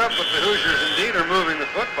cranked up, but the Hoosiers indeed are moving the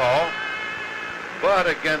football. But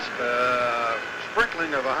against a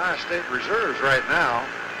sprinkling of Ohio State reserves right now.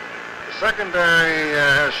 The secondary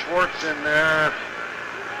has Schwartz in there.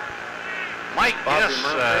 Mike Guess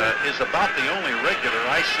is about the only regular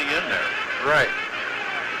I see in there. Right.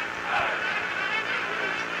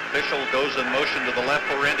 Fischel goes in motion to the left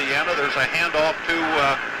for Indiana. There's a handoff to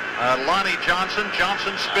Lonnie Johnson.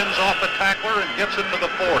 Johnson spins off a tackler and gets it to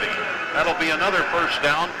the 40. That'll be another first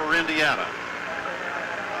down for Indiana.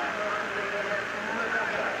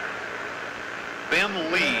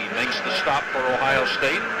 Ben Lee makes the stop for Ohio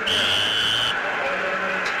State.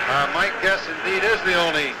 Mike Guess indeed is the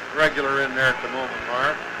only regular in there at the moment,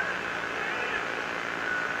 Marv.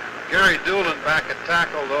 Gary Doolin back at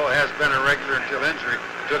tackle, though, has been a regular until injury.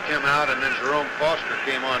 Took him out, and then Jerome Foster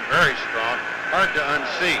came on very strong. Hard to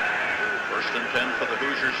unseat. 1st and 10 for the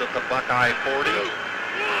Hoosiers at the Buckeye 40.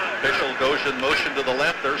 Fischel goes in motion to the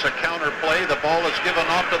left. There's a counter play. The ball is given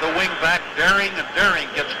off to the wing back, Daring, and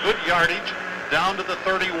Daring gets good yardage down to the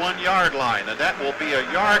 31-yard line, and that will be a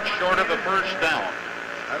yard short of a first down.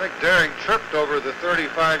 I think Daring tripped over the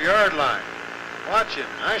 35-yard line. Watch him.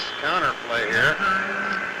 Nice counter play here.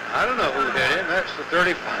 I don't know who hit him. That's the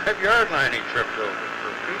 35-yard line he tripped over,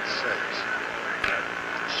 for Pete's sakes.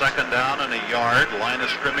 2nd down and a yard. Line of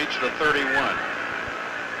scrimmage to 31.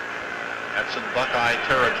 That's in Buckeye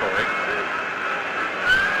territory.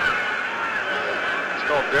 It's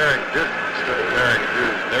called Daring distance instead of Daring do.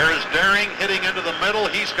 There's Daring hitting into the middle.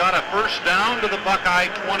 He's got a first down to the Buckeye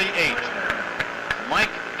 28.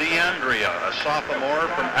 Mike DeAndrea, a sophomore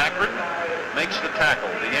from Akron, makes the tackle.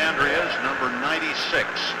 DeAndrea is number 96.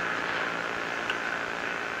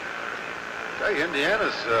 Hey,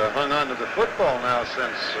 Indiana's hung on to the football now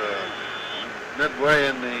since midway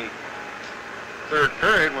in the 3rd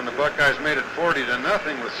period, when the Buckeyes made it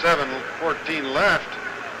 40-0 with 7:14 left.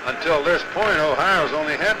 Until this point, Ohio's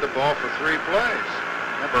only had the ball for 3 plays.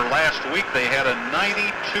 Remember, last week they had a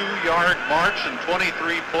 92-yard march in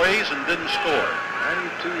 23 plays and didn't score.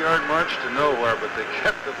 92-yard march to nowhere, but they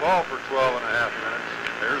kept the ball for 12 and a half minutes.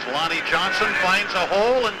 There's Lonnie Johnson, finds a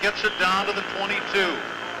hole and gets it down to the 22.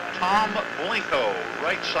 Tom Blinko,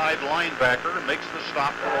 right side linebacker, makes the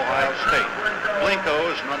stop for Ohio State.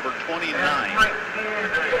 Blinko is number 29.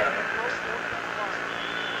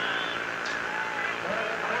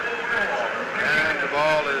 And the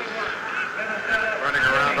ball is running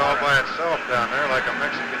around all by itself down there like a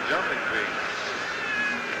Mexican jumping bee.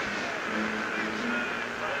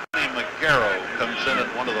 McGarrow comes in at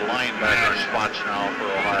one of the linebacker spots now for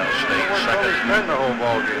Ohio State. Second, the whole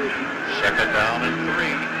ball game. Second down and 3.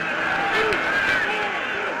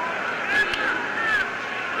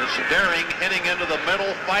 This Daring hitting into the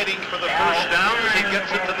middle, fighting for the first down as he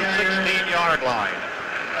gets it to the 16-yard line.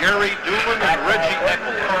 Gary Duman and Reggie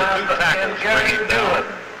Eccles, the two tackles, bring him down.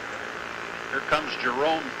 Here comes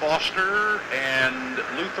Jerome Foster and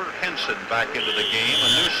Luther Henson back into the game. A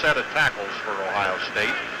new set of tackles for Ohio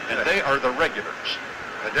State, and they are the regulars.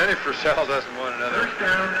 Denny Purcell doesn't want another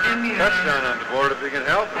touchdown on the board if he can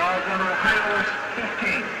help it.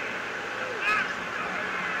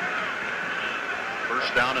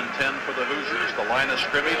 First down and 10 for the Hoosiers. The line of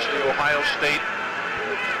scrimmage, the Ohio State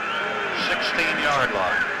 16-yard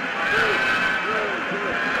line.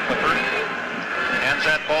 Clifford hands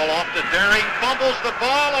that ball off to Daring, fumbles the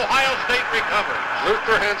ball, Ohio State recovers.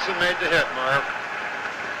 Luther Henson made the hit, Marv.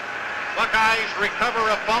 Buckeyes recover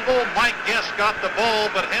a fumble. Mike Guess got the ball,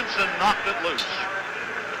 but Henson knocked it loose.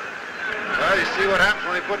 Well, you see what happens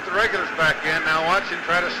when he put the regulars back in. Now watch him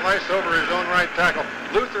try to slice over his own right tackle.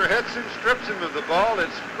 Luther Henson strips him of the ball.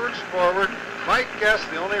 It spurts forward. Mike Guess,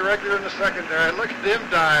 the only regular in the secondary, look at him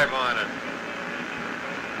dive on it.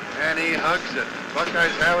 And he hugs it.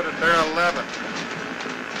 Buckeyes have it at their 11.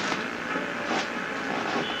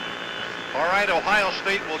 All right, Ohio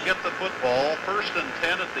State will get the football. First and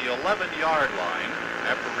 10 at the 11-yard line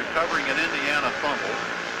after recovering an Indiana fumble.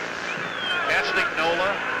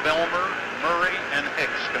 Castagnola, Belmer, Murray, and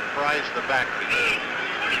Hicks comprise the backfield.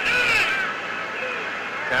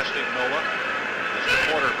 Castagnola is the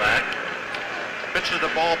quarterback. Pitches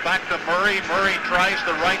the ball back to Murray. Murray tries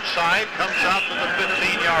the right side, comes out to the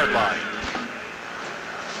 15-yard line.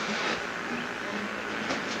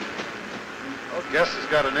 Well, Guess has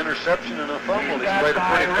got an interception and a fumble. He's played a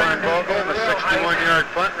pretty fine ball game, a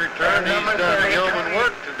 61-yard punt return. He's done yeoman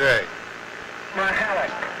work today.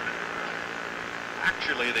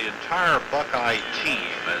 Actually, the entire Buckeye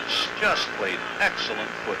team has just played excellent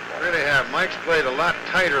football. Really have. Mike's played a lot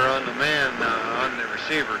tighter on the man, on the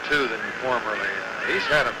receiver, too, than formerly. He's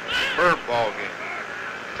had a superb ball game.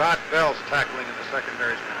 Todd Bell's tackling in the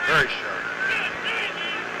secondary has been very sharp.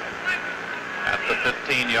 At the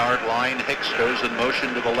 15-yard line, Hicks goes in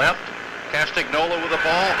motion to the left. Castagnola with the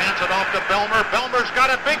ball, hands it off to Belmer. Belmer's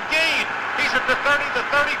got a big gain. He's at the 30, the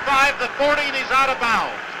 35, the 40, and he's out of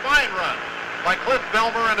bounds. Fine run by Cliff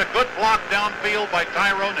Belmer and a good block downfield by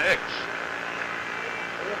Tyrone Hicks.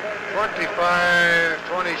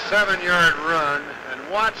 27-yard run, and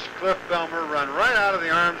watch Cliff Belmer run right out of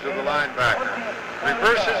the arms of the linebacker.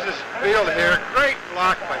 Reverses his field here. Great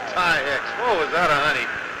block by Ty Hicks. Whoa, was that a honey.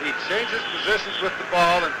 He changes positions with the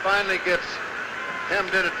ball and finally gets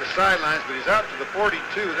hemmed in at the sidelines, but he's out to the 42.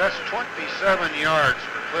 That's 27 yards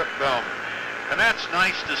for Cliff Belmer. And that's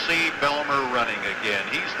nice to see Belmer running again.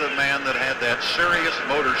 He's the man that had that serious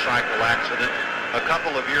motorcycle accident a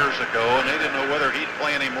couple of years ago, and they didn't know whether he'd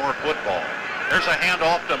play any more football. There's a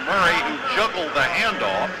handoff to Murray, who juggled the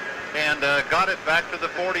handoff and got it back to the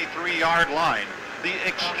 43-yard line. The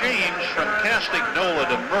exchange from Castagnola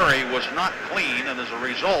to Murray was not clean, and as a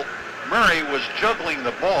result, Murray was juggling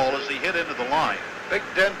the ball as he hit into the line. Big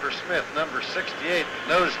Denver Smith, number 68,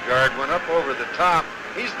 nose guard, went up over the top.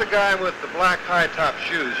 He's the guy with the black high-top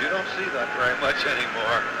shoes. You don't see that very much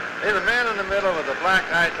anymore. Hey, the man in the middle with the black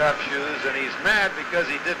high-top shoes, and he's mad because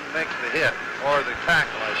he didn't make the hit, or the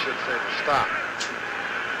tackle, I should say, the stop.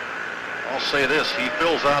 I'll say this, he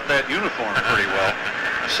fills out that uniform pretty well.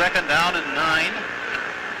 Second down and 9.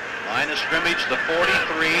 Line of scrimmage, the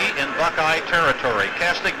 43 in Buckeye territory.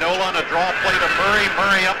 Castagnola on a draw play to Murray.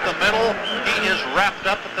 Murray up the middle. He is wrapped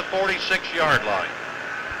up at the 46-yard line.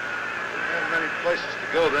 He had many places to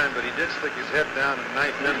go then, but he did stick his head down and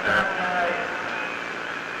knife in there.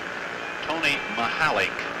 Tony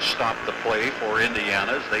Mahalik stopped the play for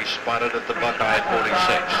Indiana as they spotted at the Buckeye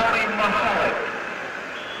 46.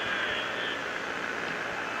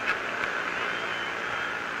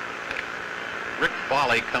 Rick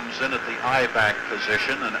Volley comes in at the I-back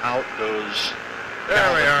position, and out goes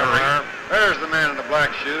There we are, Marv. There's the man in the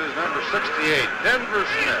black shoes, number 68, Denver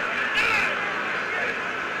Smith.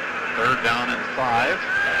 Third down and 5.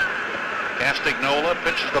 Castagnola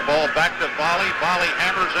pitches the ball back to Volley. Volley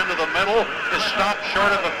hammers into the middle. Is stopped short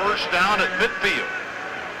of the first down at midfield.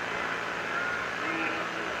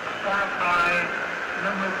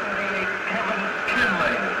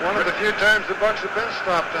 One of the few times the Bucks have been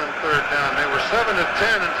stopped on third down. They were 7 of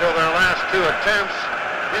 10 until their last 2 attempts.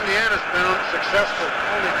 Indiana's been successful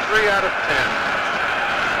only 3 out of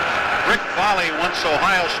 10. Rick Volley wants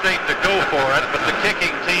Ohio State to go for it, but the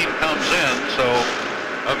kicking team comes in, so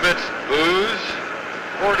amidst boos,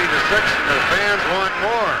 40-6, and their fans want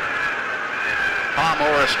more. Tom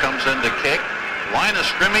Morris comes in to kick. Line of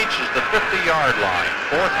scrimmage is the 50-yard line.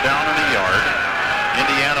 4th down and a yard.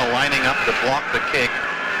 Indiana lining up to block the kick.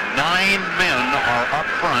 9 men are up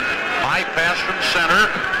front. High pass from center.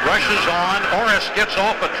 Rushes on. Morris gets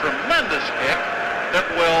off a tremendous kick that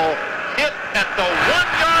will hit at the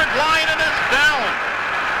 1-yard line and is down.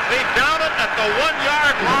 They down it at the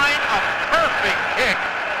 1-yard line. A perfect kick.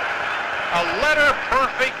 A letter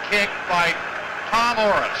perfect kick by Tom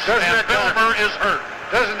Morris. And Bilmer is hurt.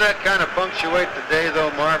 Doesn't that kind of punctuate the day,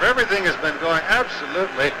 though, Marv? Everything has been going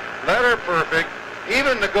absolutely letter perfect.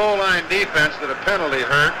 Even the goal line defense that a penalty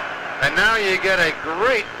hurt. And now you get a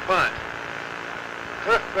great punt.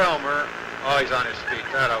 Cliff Bilmer, oh, he's on his feet,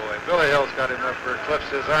 that away. Billy Hill's got him up there. Cliff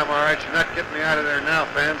says, I'm all right. You're not getting me out of there now,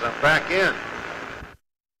 fans. I'm back in.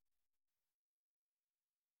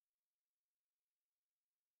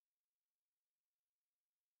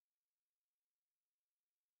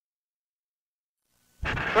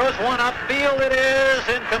 Throws one upfield. It is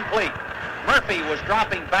incomplete. Murphy was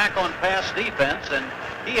dropping back on pass defense, and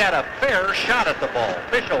he had a fair shot at the ball.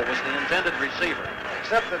 Fischel was the intended receiver.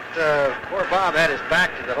 Except that poor Bob had his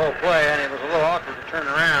back to the whole play, and it was a little awkward to turn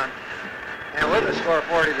around. And with the score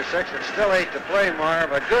 40-6, it's still 8 to play, Marv.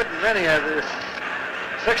 A good many of this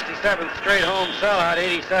 67th straight home sellout,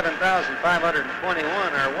 87,521,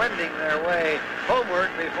 are wending their way homeward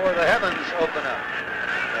before the heavens open up.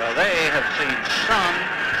 Well, they have seen some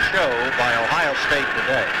show by Ohio State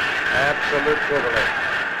today. Absolute privilege.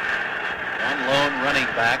 One lone running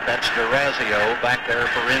back, that's DeRazio back there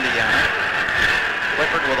for Indiana.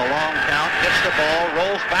 Clifford with a long count, gets the ball,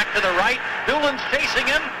 rolls back to the right. Doolin's chasing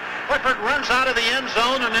him. Clifford runs out of the end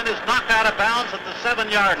zone and then is knocked out of bounds at the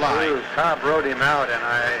 7-yard line. Ooh, Cobb rode him out, and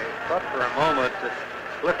I thought for a moment that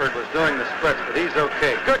Clifford was doing the splits, but he's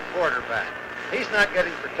okay. Good quarterback. He's not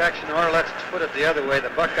getting protection, or let's put it the other way,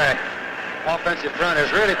 the Buckeye offensive front is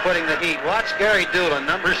really putting the heat. Watch Gary Doolin,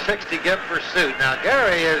 number 60, give pursuit. Now,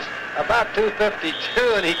 Gary is about 252,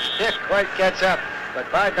 and he can't quite catch up. But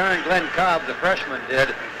by darn, Glenn Cobb, the freshman,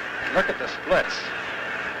 did. Look at the splits.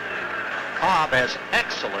 Cobb has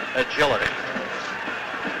excellent agility.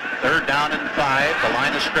 3rd down and 5. The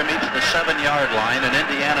line of scrimmage, the 7-yard line in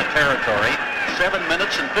Indiana territory. 7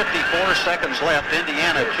 minutes and 54 seconds left.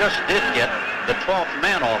 Indiana just did get the 12th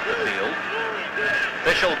man off the field.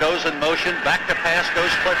 Fischel goes in motion. Back to pass goes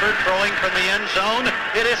Clifford, throwing from the end zone.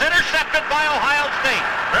 It is intercepted by Ohio State.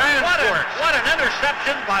 What an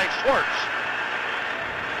interception by Schwartz.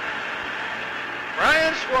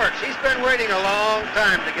 Brian Schwartz, he's been waiting a long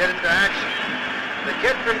time to get into action. The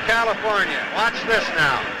kid from California. Watch this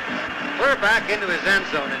now. Clear back into his end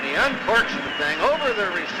zone, and he uncorks the thing over the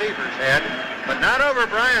receiver's head, but not over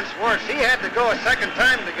Brian Schwartz. He had to go a second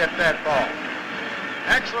time to get that ball.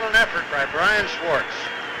 Excellent effort by Brian Schwartz.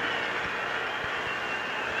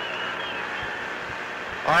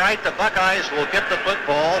 All right, the Buckeyes will get the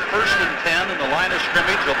football. 1st and 10, and the line of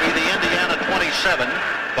scrimmage will be the Indiana 27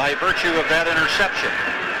 by virtue of that interception.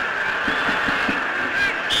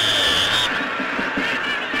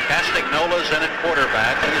 Castagnola's in at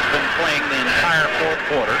quarterback. He has been playing the entire 4th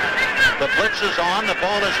quarter. The blitz is on. The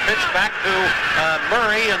ball is pitched back to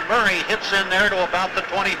Murray, and Murray hits in there to about the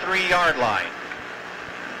 23-yard line.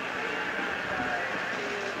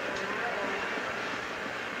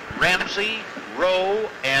 Ramsey, Rowe,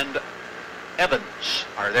 and Evans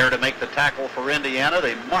are there to make the tackle for Indiana.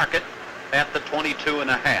 They mark it at the 22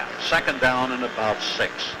 and a half. 2nd down and about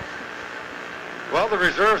 6. Well, the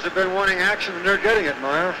reserves have been wanting action, and they're getting it,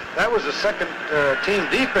 Marv. That was the second team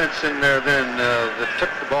defense in there then that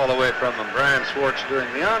took the ball away from them. Brian Schwartz doing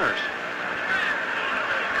the honors.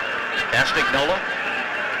 Castagnola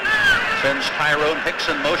sends Tyrone Hicks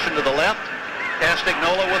in motion to the left.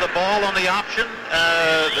 Castagnola with a ball on the option.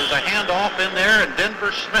 There's a handoff in there, and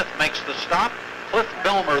Denver Smith makes the stop. Cliff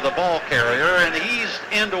Bilmer, the ball carrier, and he's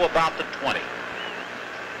into about the 20.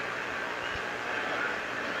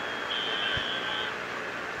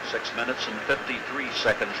 Six minutes and 53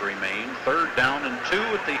 seconds remain. 3rd down and 2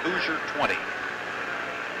 at the Hoosier 20.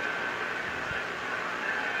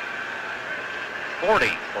 40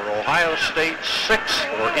 for Ohio State, 6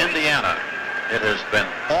 for Indiana. It has been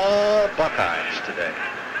all Buckeyes today.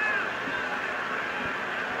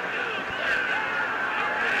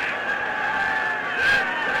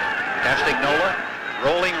 Castagnola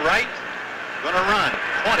rolling right, going to run.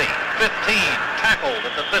 20, 15, tackled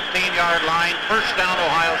at the 15-yard line. First down,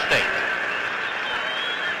 Ohio State.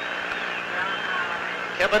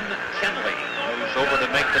 Kevin Kenley moves over to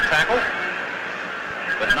make the tackle,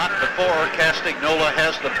 but not before Castagnola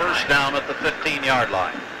has the first down at the 15-yard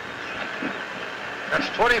line. That's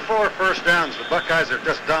 24 first downs. The Buckeyes are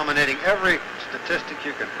just dominating every statistic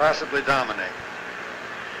you can possibly dominate.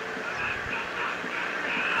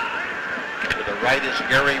 To the right is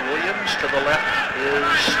Gary Williams. To the left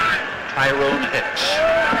is Tyrone Hicks.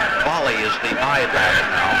 Volley is the I back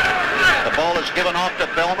now. The ball is given off to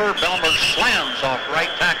Belmer. Belmer slams off right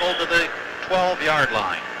tackle to the 12-yard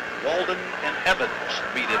line. Walden and Evans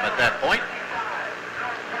beat him at that point.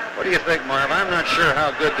 What do you think, Marv? I'm not sure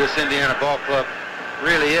how good this Indiana ball club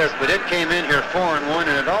really is, but it came in here 4-1,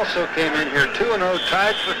 and it also came in here 2-0,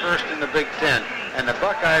 tied for first in the Big Ten. And the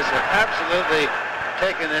Buckeyes have absolutely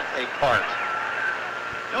taken it apart.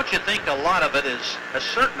 Don't you think a lot of it is a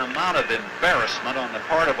certain amount of embarrassment on the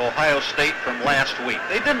part of Ohio State from last week?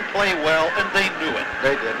 They didn't play well, and they knew it.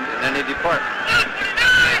 They didn't in any department.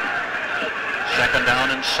 Second down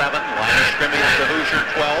and 7. Line of scrimmage to Hoosier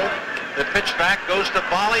 12. The pitch back goes to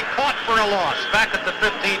Volley. Caught for a loss. Back at the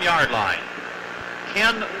 15-yard line.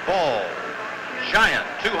 Ken Ball, giant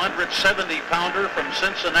 270-pounder from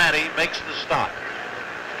Cincinnati, makes the stop.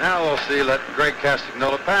 Now we'll see Greg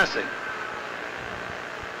Castagnola passing.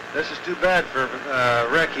 This is too bad for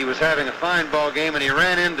Rick. He was having a fine ball game, and he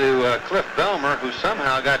ran into Cliff Belmer, who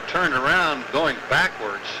somehow got turned around going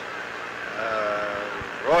backwards.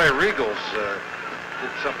 Roy Riegels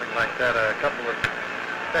did something like that a couple of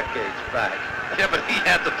decades back. Yeah, but he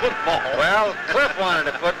had the football. Well, Cliff wanted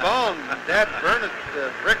a football, and Dad Burnett,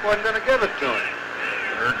 Rick wasn't going to give it to him.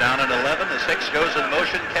 Third down and 11 as Hicks goes in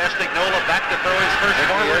motion. Castagnola back to throw his first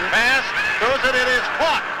forward pass. Throws it. It is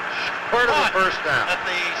caught. Part of the first down. At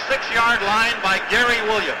the 6-yard line by Gary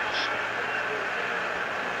Williams.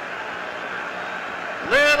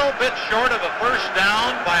 Little bit short of a first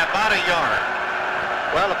down by about a yard.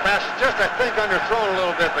 Well, the pass is just, I think, underthrown a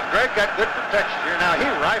little bit, but Greg got good protection here. Now, he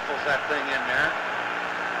rifles that thing in there.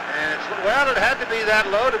 And it's, well, it had to be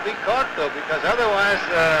that low to be caught, though, because otherwise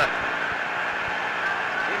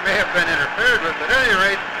he may have been interfered with. But at any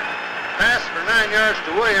rate, pass for 9 yards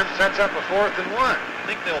to Williams sets up a 4th and 1.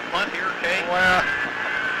 Think they'll punt here, Kaye? Well,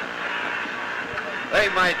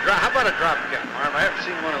 they might drop. How about a drop kick, Marv? I haven't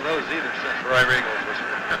seen one of those either since Roy Riegels was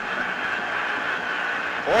here.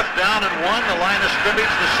 4th down and 1. The line of scrimmage,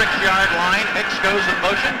 the 6-yard line. Hicks goes in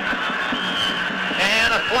motion.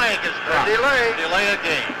 And a flag is dropped. Delay a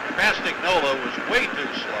game. Castagnola was way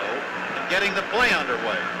too slow in getting the play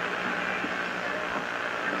underway.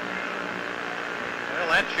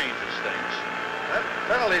 Well, that changes things. That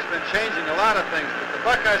penalty's been changing a lot of things, but the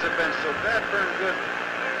Buckeyes have been so bad for good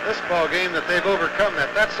this ball game that they've overcome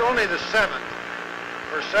that. That's only the 7th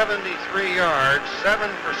for 73 yards,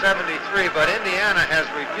 7 for 73, but Indiana has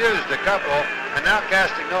refused a couple, and now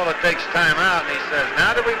Castagnola takes time out, and he says,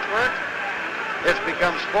 now do we punt? It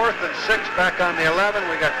becomes 4th and 6 back on the 11.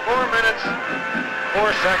 We got 4 minutes,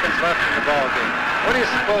 4 seconds left in the ball game. What do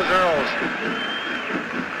you suppose Earl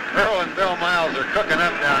and Bill Miles are cooking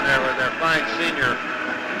up down there with their fine senior?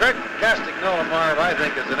 Greg Castagnola, Marv, I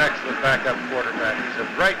think, is an excellent backup quarterback. He's a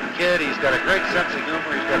bright kid. He's got a great sense of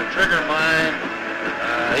humor. He's got a trigger mind.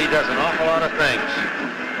 He does an awful lot of things.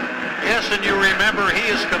 Yes, and you remember he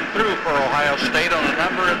has come through for Ohio State on a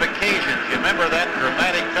number of occasions. You remember that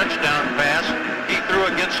dramatic touchdown pass he threw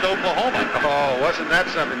against Oklahoma? Oh, wasn't that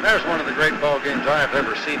something? There's one of the great ball games I have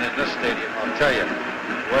ever seen in this stadium, I'll tell you.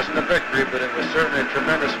 It wasn't a victory, but it was certainly a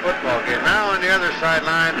tremendous football game. Now on the other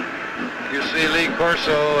sideline, you see Lee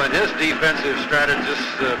Corso and his defensive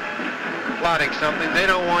strategists plotting something. They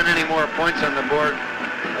don't want any more points on the board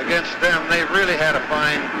against them. They've really had a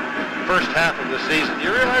fine first half of the season.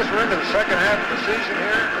 You realize we're into the second half of the season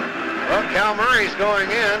here? Well, Cal Murray's going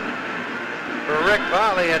in for Rick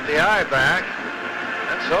Volley at the I-back.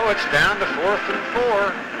 And so it's down to 4th and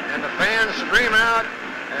 4. And the fans stream out.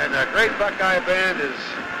 And the great Buckeye band is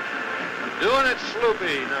doing its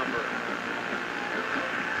Sloopy number.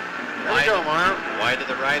 There you go, Marv. Wide to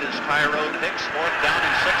the right is Tyrone Hicks. 4th down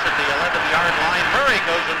and 6 at the 11-yard line. Murray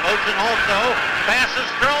goes in motion also. Pass is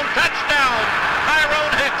thrown. Touchdown.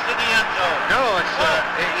 Tyrone Hicks in the end zone. No, it's,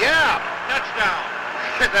 yeah. Touchdown.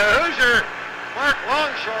 The Hoosier, Mark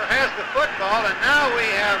Longshore, has the football, and now we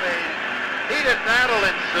have a heated battle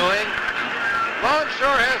ensuing.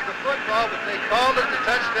 Longshore has the football, but they called it the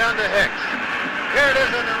touchdown to Hicks. Here it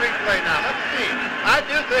is in the replay now. Let's see. I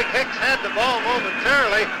do think Hicks had the ball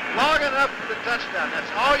momentarily, long enough for the touchdown.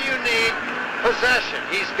 That's all you need. Possession.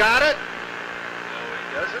 He's got it. No, he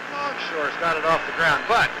doesn't. Longshore's got it off the ground.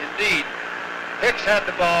 But, indeed, Hicks had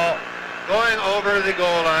the ball going over the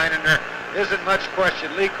goal line, and there isn't much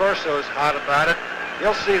question. Lee Corso is hot about it.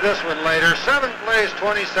 You'll see this one later. 7 plays,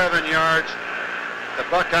 27 yards. The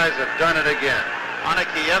Buckeyes have done it again.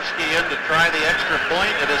 Onikiewski in to try the extra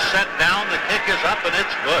point. It is set down. The kick is up, and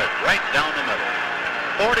it's good. Right down the middle.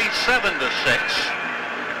 47-6.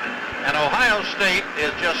 And Ohio State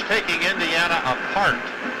is just taking Indiana apart.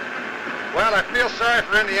 Well, I feel sorry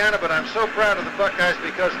for Indiana, but I'm so proud of the Buckeyes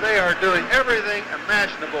because they are doing everything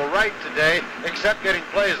imaginable right today except getting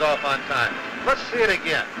plays off on time. Let's see it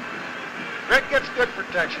again. Rick gets good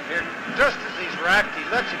protection here. Just as he's racked, he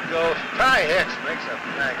lets it go. Ty Hicks makes a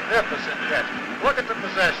magnificent catch. Look at the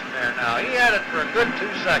possession there now. He had it for a good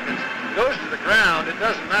 2 seconds. Goes to the ground. It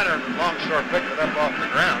doesn't matter if the Longshore picked it up off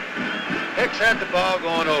the ground. Hicks had the ball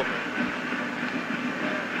going over.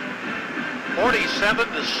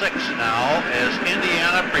 47-6 now as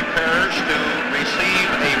Indiana prepares to receive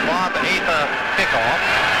a Bob Atha kickoff.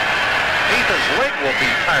 Atha's leg will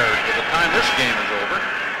be tired by the time this game is over.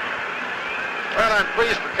 Well, I'm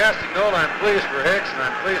pleased for Castagnola, I'm pleased for Hicks, and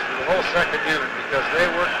I'm pleased for the whole second unit because they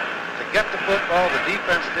worked to get the football. The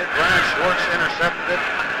defense did. Brian Schwartz intercepted it.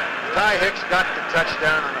 Ty Hicks got the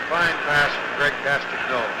touchdown on a fine pass from Greg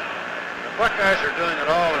Castagnola. The Buckeyes are doing it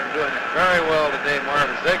all and doing it very well today, Marv,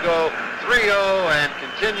 as they go 3-0 and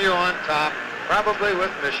continue on top, probably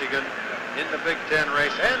with Michigan in the Big Ten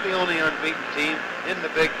race and the only unbeaten team in the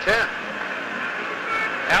Big Ten.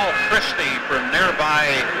 Al Christie from nearby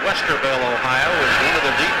Westerville, Ohio, is one of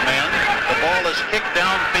the deep men. The ball is kicked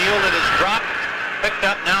downfield. It is dropped, picked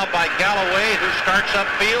up now by Galloway, who starts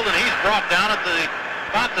upfield, and he's brought down at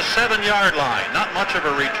about the 7-yard line. Not much of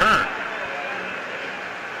a return.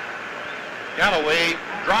 Galloway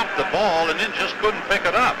dropped the ball and then just couldn't pick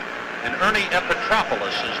it up. And Ernie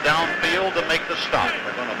Epitropoulos is downfield to make the stop.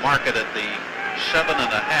 They're going to mark it at the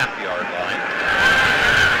 7.5-yard line.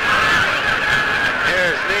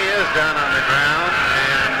 His knee is down on the ground,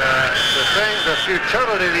 and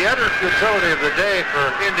the utter futility of the day for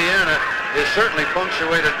Indiana is certainly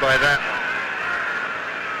punctuated by that one.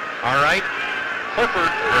 All right,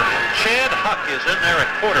 Chad Huck is in there at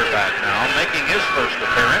quarterback now, making his first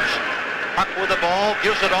appearance. Huck with the ball,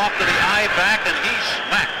 gives it off to the I-back, and he's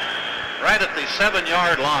smacked right at the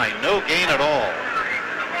 7-yard line. No gain at all.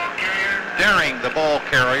 Daring the ball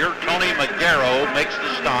carrier, Tony Magaro, makes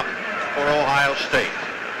the stop for Ohio State.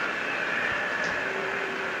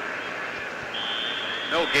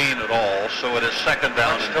 No gain at all, so it is second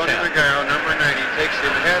down and 10. Tony Magaro, number 90, takes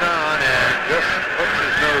him head on and just puts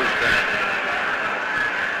his nose down.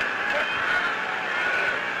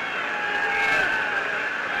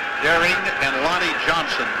 Daring and Lonnie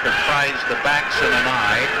Johnson comprise the backs in an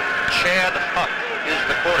eye. Chad Huck is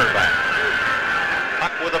the quarterback.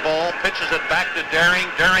 Huck with the ball, pitches it back to Daring.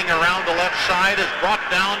 Daring around the left side is brought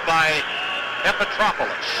down by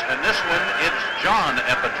Epitropoulos. And this one, it's John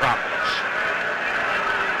Epitropoulos.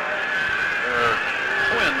 There are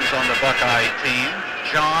twins on the Buckeye team,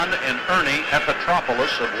 John and Ernie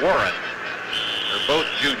Epitropoulos of Warren. They're both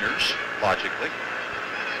juniors, logically.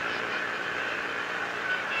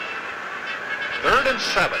 3rd and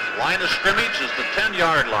 7. Line of scrimmage is the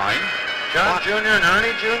 10-yard line. John Jr. and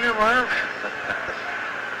Ernie Jr., Marv?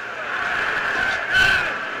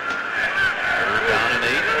 Down and 8.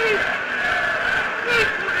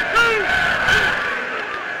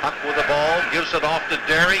 Huck with the ball, gives it off to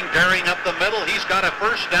Daring. Daring up the middle. He's got a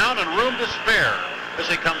first down and room to spare as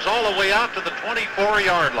he comes all the way out to the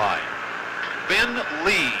 24-yard line. Ben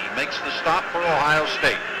Lee makes the stop for Ohio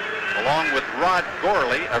State, along with Rod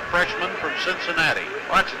Gorley, a freshman from Cincinnati.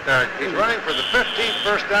 Watch it there. He's running for the 15th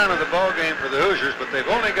first down of the ball game for the Hoosiers, but they've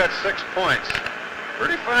only got 6 points.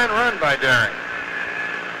 Pretty fine run by Daring.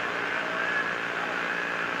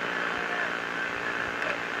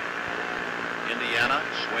 Indiana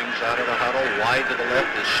swings out of the huddle. Wide to the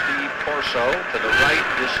left is Steve Corso. To the right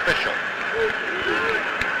is Fischel.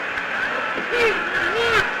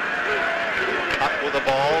 Up with the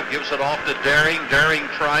ball, gives it off to Daring. Daring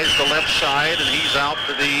tries the left side, and he's out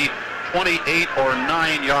to the 28 or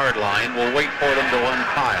 9-yard line. We'll wait for them to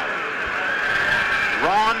unpile.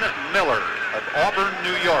 Ron Miller of Auburn,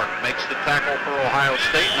 New York, makes the tackle for Ohio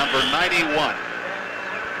State, number 91.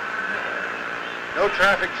 No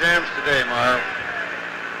traffic jams today, Marv.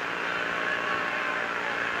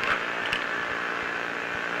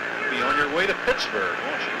 Be on your way to Pittsburgh,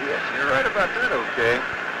 won't you? Yes, you're right about that, okay.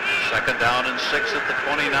 Second down and 6 at the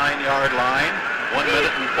 29-yard line. 1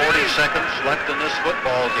 minute and 40 seconds left in this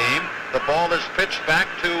football game. The ball is pitched back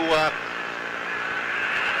to, and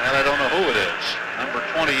I don't know who it is, number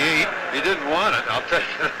 28. He didn't want it, I'll tell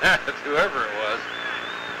you that, whoever it was.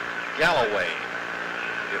 Galloway.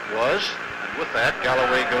 It was, and with that,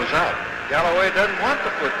 Galloway goes out. Galloway doesn't want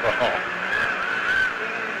the football.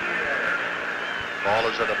 Ball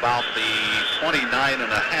is at about the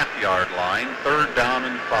 29.5-yard line, 3rd down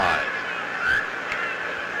and 5.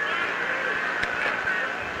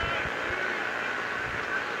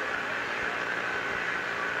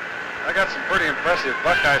 I got some pretty impressive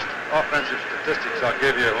Buckeyes offensive statistics I'll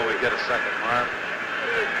give you when we get a second, Marv.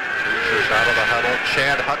 Hoosiers out of the huddle.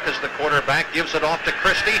 Chad Huck is the quarterback, gives it off to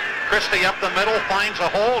Christie. Christie up the middle, finds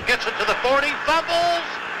a hole, gets it to the 40, fumbles.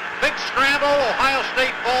 Big scramble. Ohio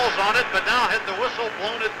State falls on it, but now had the whistle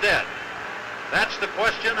blown it dead. That's the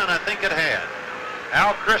question, and I think it had.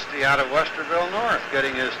 Al Christie out of Westerville North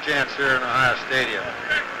getting his chance here in Ohio Stadium.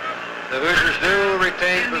 The Hoosiers do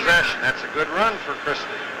retain possession. That's a good run for Christie.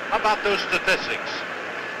 How about those statistics?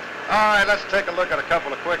 All right, let's take a look at a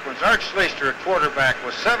couple of quick ones. Arch Schleister at quarterback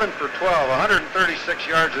was 7 for 12, 136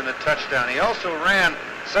 yards and a touchdown. He also ran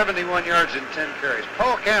 71 yards in 10 carries.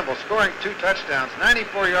 Paul Campbell scoring 2 touchdowns,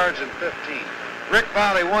 94 yards in 15. Rick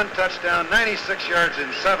Volley 1 touchdown, 96 yards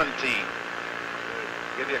in 17.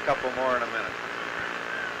 Give you a couple more in a minute.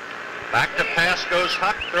 Back to pass goes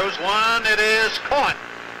Huck, throws one, it is caught.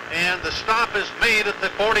 And the stop is made at the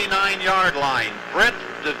 49-yard line. Brett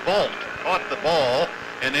DeVault caught the ball,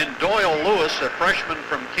 and then Doyle Lewis, a freshman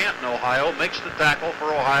from Canton, Ohio, makes the tackle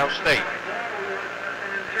for Ohio State.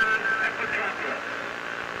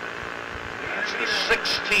 That's the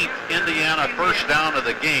 16th Indiana first down of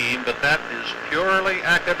the game, but that is purely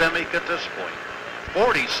academic at this point.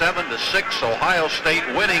 47-6, Ohio State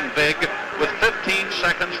winning big with 15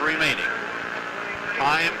 seconds remaining.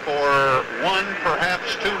 Time for 1,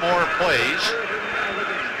 perhaps 2 more plays.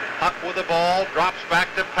 Huck with the ball, drops back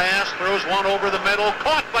to pass, throws one over the middle,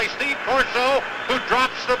 caught by Steve Corso, who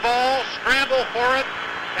drops the ball, scramble for it,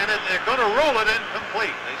 and they're going to roll it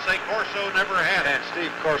incomplete. They say Corso never had it. And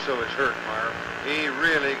Steve Corso is hurt, Marv. He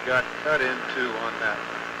really got cut into on that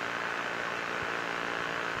one.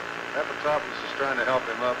 Epitopoulos is trying to help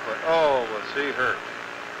him up, but oh, was he hurt.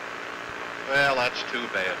 Well, that's too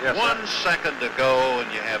bad. Yes, 1 second to go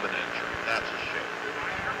and you have an injury. That's a shame.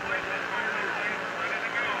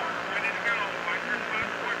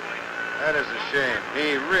 That is a shame.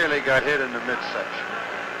 He really got hit in the midsection.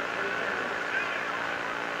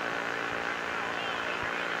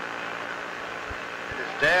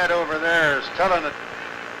 His dad over there is telling the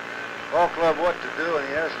ball club what to do, and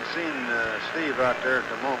he hasn't seen Steve out there at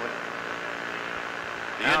the moment.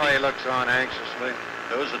 Now he looks on anxiously.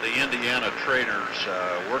 Those are the Indiana trainers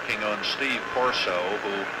working on Steve Corso,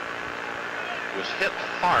 who was hit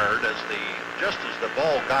hard just as the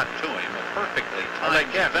ball got to him. A perfectly timed they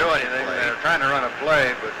can't do anything. play. They're trying to run a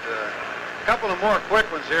play, but a couple of more quick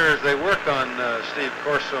ones here as they work on Steve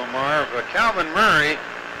Corso, Marv. Calvin Murray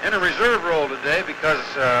in a reserve role today because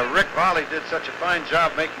Rick Volley did such a fine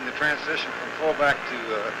job making the transition from fullback to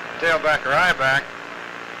tailback or I-back.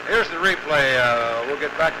 Here's the replay. We'll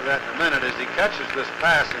get back to that in a minute as he catches this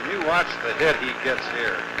pass, and you watch the hit he gets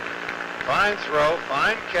here. Fine throw,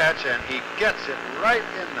 fine catch, and he gets it right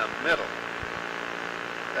in the middle.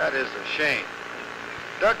 That is a shame.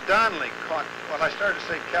 Doug Donnelly caught, well, I started to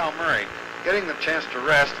say Cal Murray, getting the chance to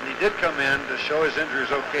rest, and he did come in to show his injuries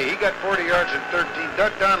okay. He got 40 yards in 13.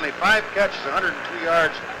 Doug Donnelly, 5 catches, 102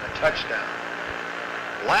 yards, a touchdown.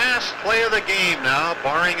 Last play of the game now,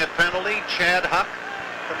 barring a penalty. Chad Huck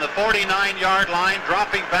from the 49-yard line,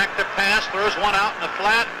 dropping back to pass, throws one out in the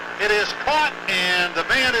flat. It is caught, and the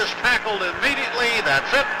man is tackled immediately. That's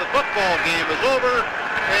it. The football game is over,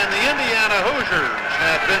 and the Indiana Hoosiers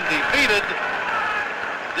have been defeated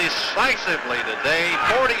decisively today,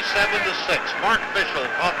 47-6. Mark Fischel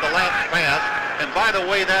caught the last pass, and by the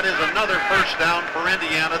way, that is another first down for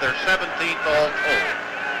Indiana, their 17th all told.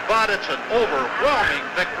 But it's an overwhelming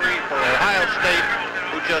victory for Ohio State,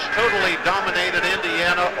 who just totally dominated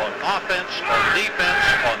Indiana on offense, on defense,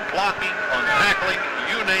 on blocking, on tackling,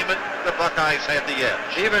 you name it, the Buckeyes had the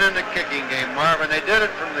edge. Even in the kicking game, Marvin, they did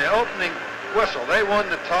it from the opening whistle. They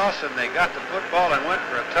won the toss, and they got the football and went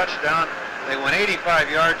for a touchdown. They went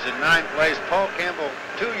 85 yards in 9 plays. Paul Campbell,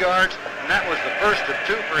 2 yards, and that was the first of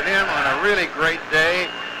 2 for him on a really great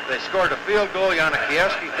day. They scored a field goal.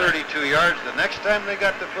 Kievsky, 32 yards. The next time they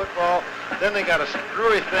got the football, then they got a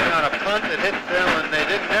screwy thing on a punt that hit them, and they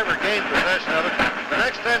didn't ever gain possession of it. The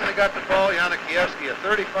next time they got the ball, Kievsky, a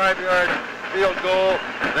 35-yard field goal.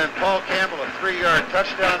 Then Paul Campbell, a 3-yard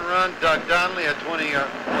touchdown run. Doug Donnelly, a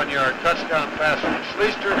 21-yard touchdown pass from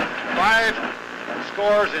Schleister. 5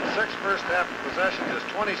 scores in 6 first half possessions is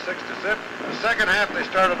 26-zip. The second half they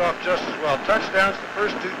started off just as well. Touchdowns the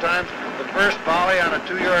first 2 times. The first volley on a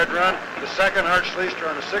 2-yard run. The second Art Schleister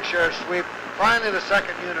on a 6-yard sweep. Finally the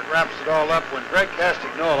second unit wraps it all up when Greg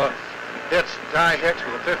Castagnola hits Ty Hicks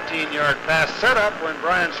with a 15-yard pass set up when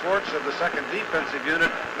Brian Schwartz of the second defensive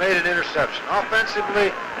unit made an interception.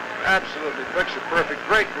 Offensively, absolutely picture perfect.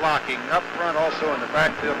 Great blocking up front, also in the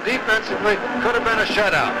backfield. Defensively, could have been a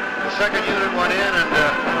shutout. The second unit went in and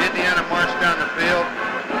Indiana marched down the field.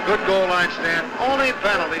 Good goal line stand. Only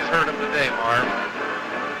penalties hurt him today, Marv.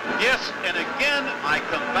 Yes, and again, I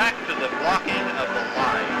come back to the blocking of the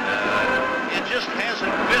line. It just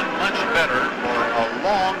hasn't been much better for a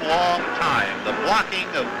long, long time. The blocking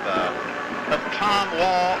of Tom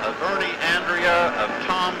Wall, of Ernie Andrea, of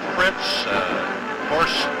Tom Fritz, of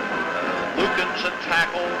course, Lukens at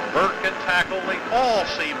tackle, Burke at tackle, they all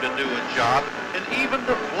seem to do a job, and even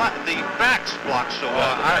the backs block so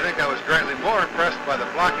well. I think I was greatly more impressed by the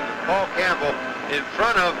blocking of Paul Campbell in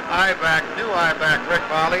front of new I-back Rick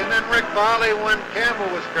Volley, and then Rick Volley when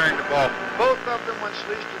Campbell was carrying the ball. Both of them when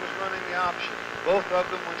Schleister was running the option. Both of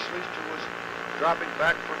them when Schleister was dropping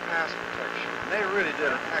back for pass protection. And they really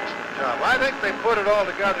did an excellent job. I think they put it all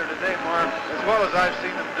together today, Marv, as well as I've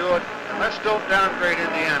seen them do it. And let's don't downgrade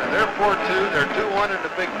Indiana. They're 4-2. They're 2-1 in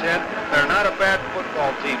the Big Ten. They're not a bad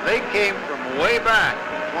football team. They came from way back,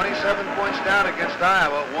 27 points down against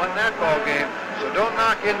Iowa, won that ball game. So don't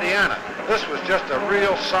knock Indiana. This was just a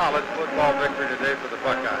real solid football victory today for the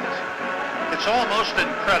Buckeyes. It's almost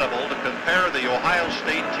incredible to compare the Ohio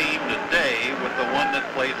State team today with the one that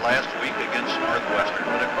played last week against Northwestern.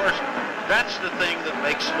 But of course, that's the thing that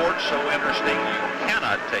makes sports so interesting. You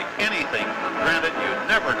cannot take anything for granted. You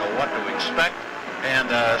never know what to expect.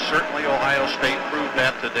 And certainly Ohio State proved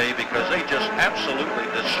that today because they just absolutely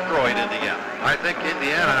destroyed Indiana. I think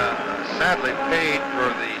Indiana sadly paid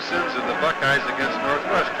for the sins of the Buckeyes against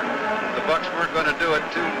Northwestern. The Bucks weren't going to do it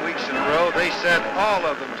 2 weeks in a row. They said all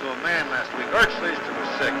of them to a man last week. Art Schleister was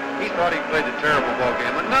sick. He thought he played a terrible ball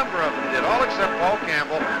game. A number of them did, all except Paul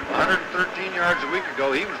Campbell, 113 yards a week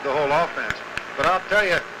ago. He was the whole offense. But I'll tell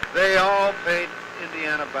you, they all paid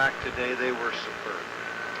Indiana back today. They were superb.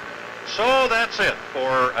 So that's it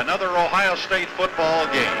for another Ohio State football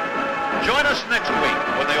game. Join us next week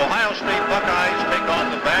when the Ohio State Buckeyes take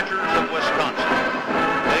on the Badgers of Wisconsin.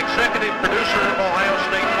 The executive producer of Ohio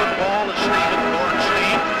State football is Stephen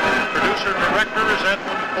Gorenstein. Producer-director is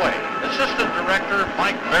Edmund Clay. Assistant director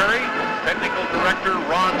Mike Berry. Technical director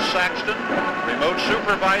Ron Saxton. Remote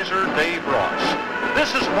supervisor Dave Ross.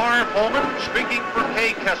 This is Marv Homan speaking for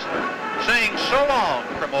Kaye Kessler, saying so long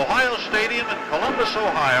from Ohio Stadium in Columbus,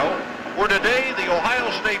 Ohio, where today the Ohio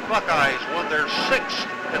State Buckeyes won their 6th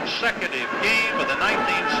consecutive game of the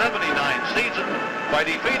 1979 season by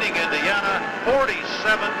defeating Indiana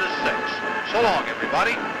 47-6. So long,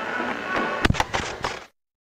 everybody.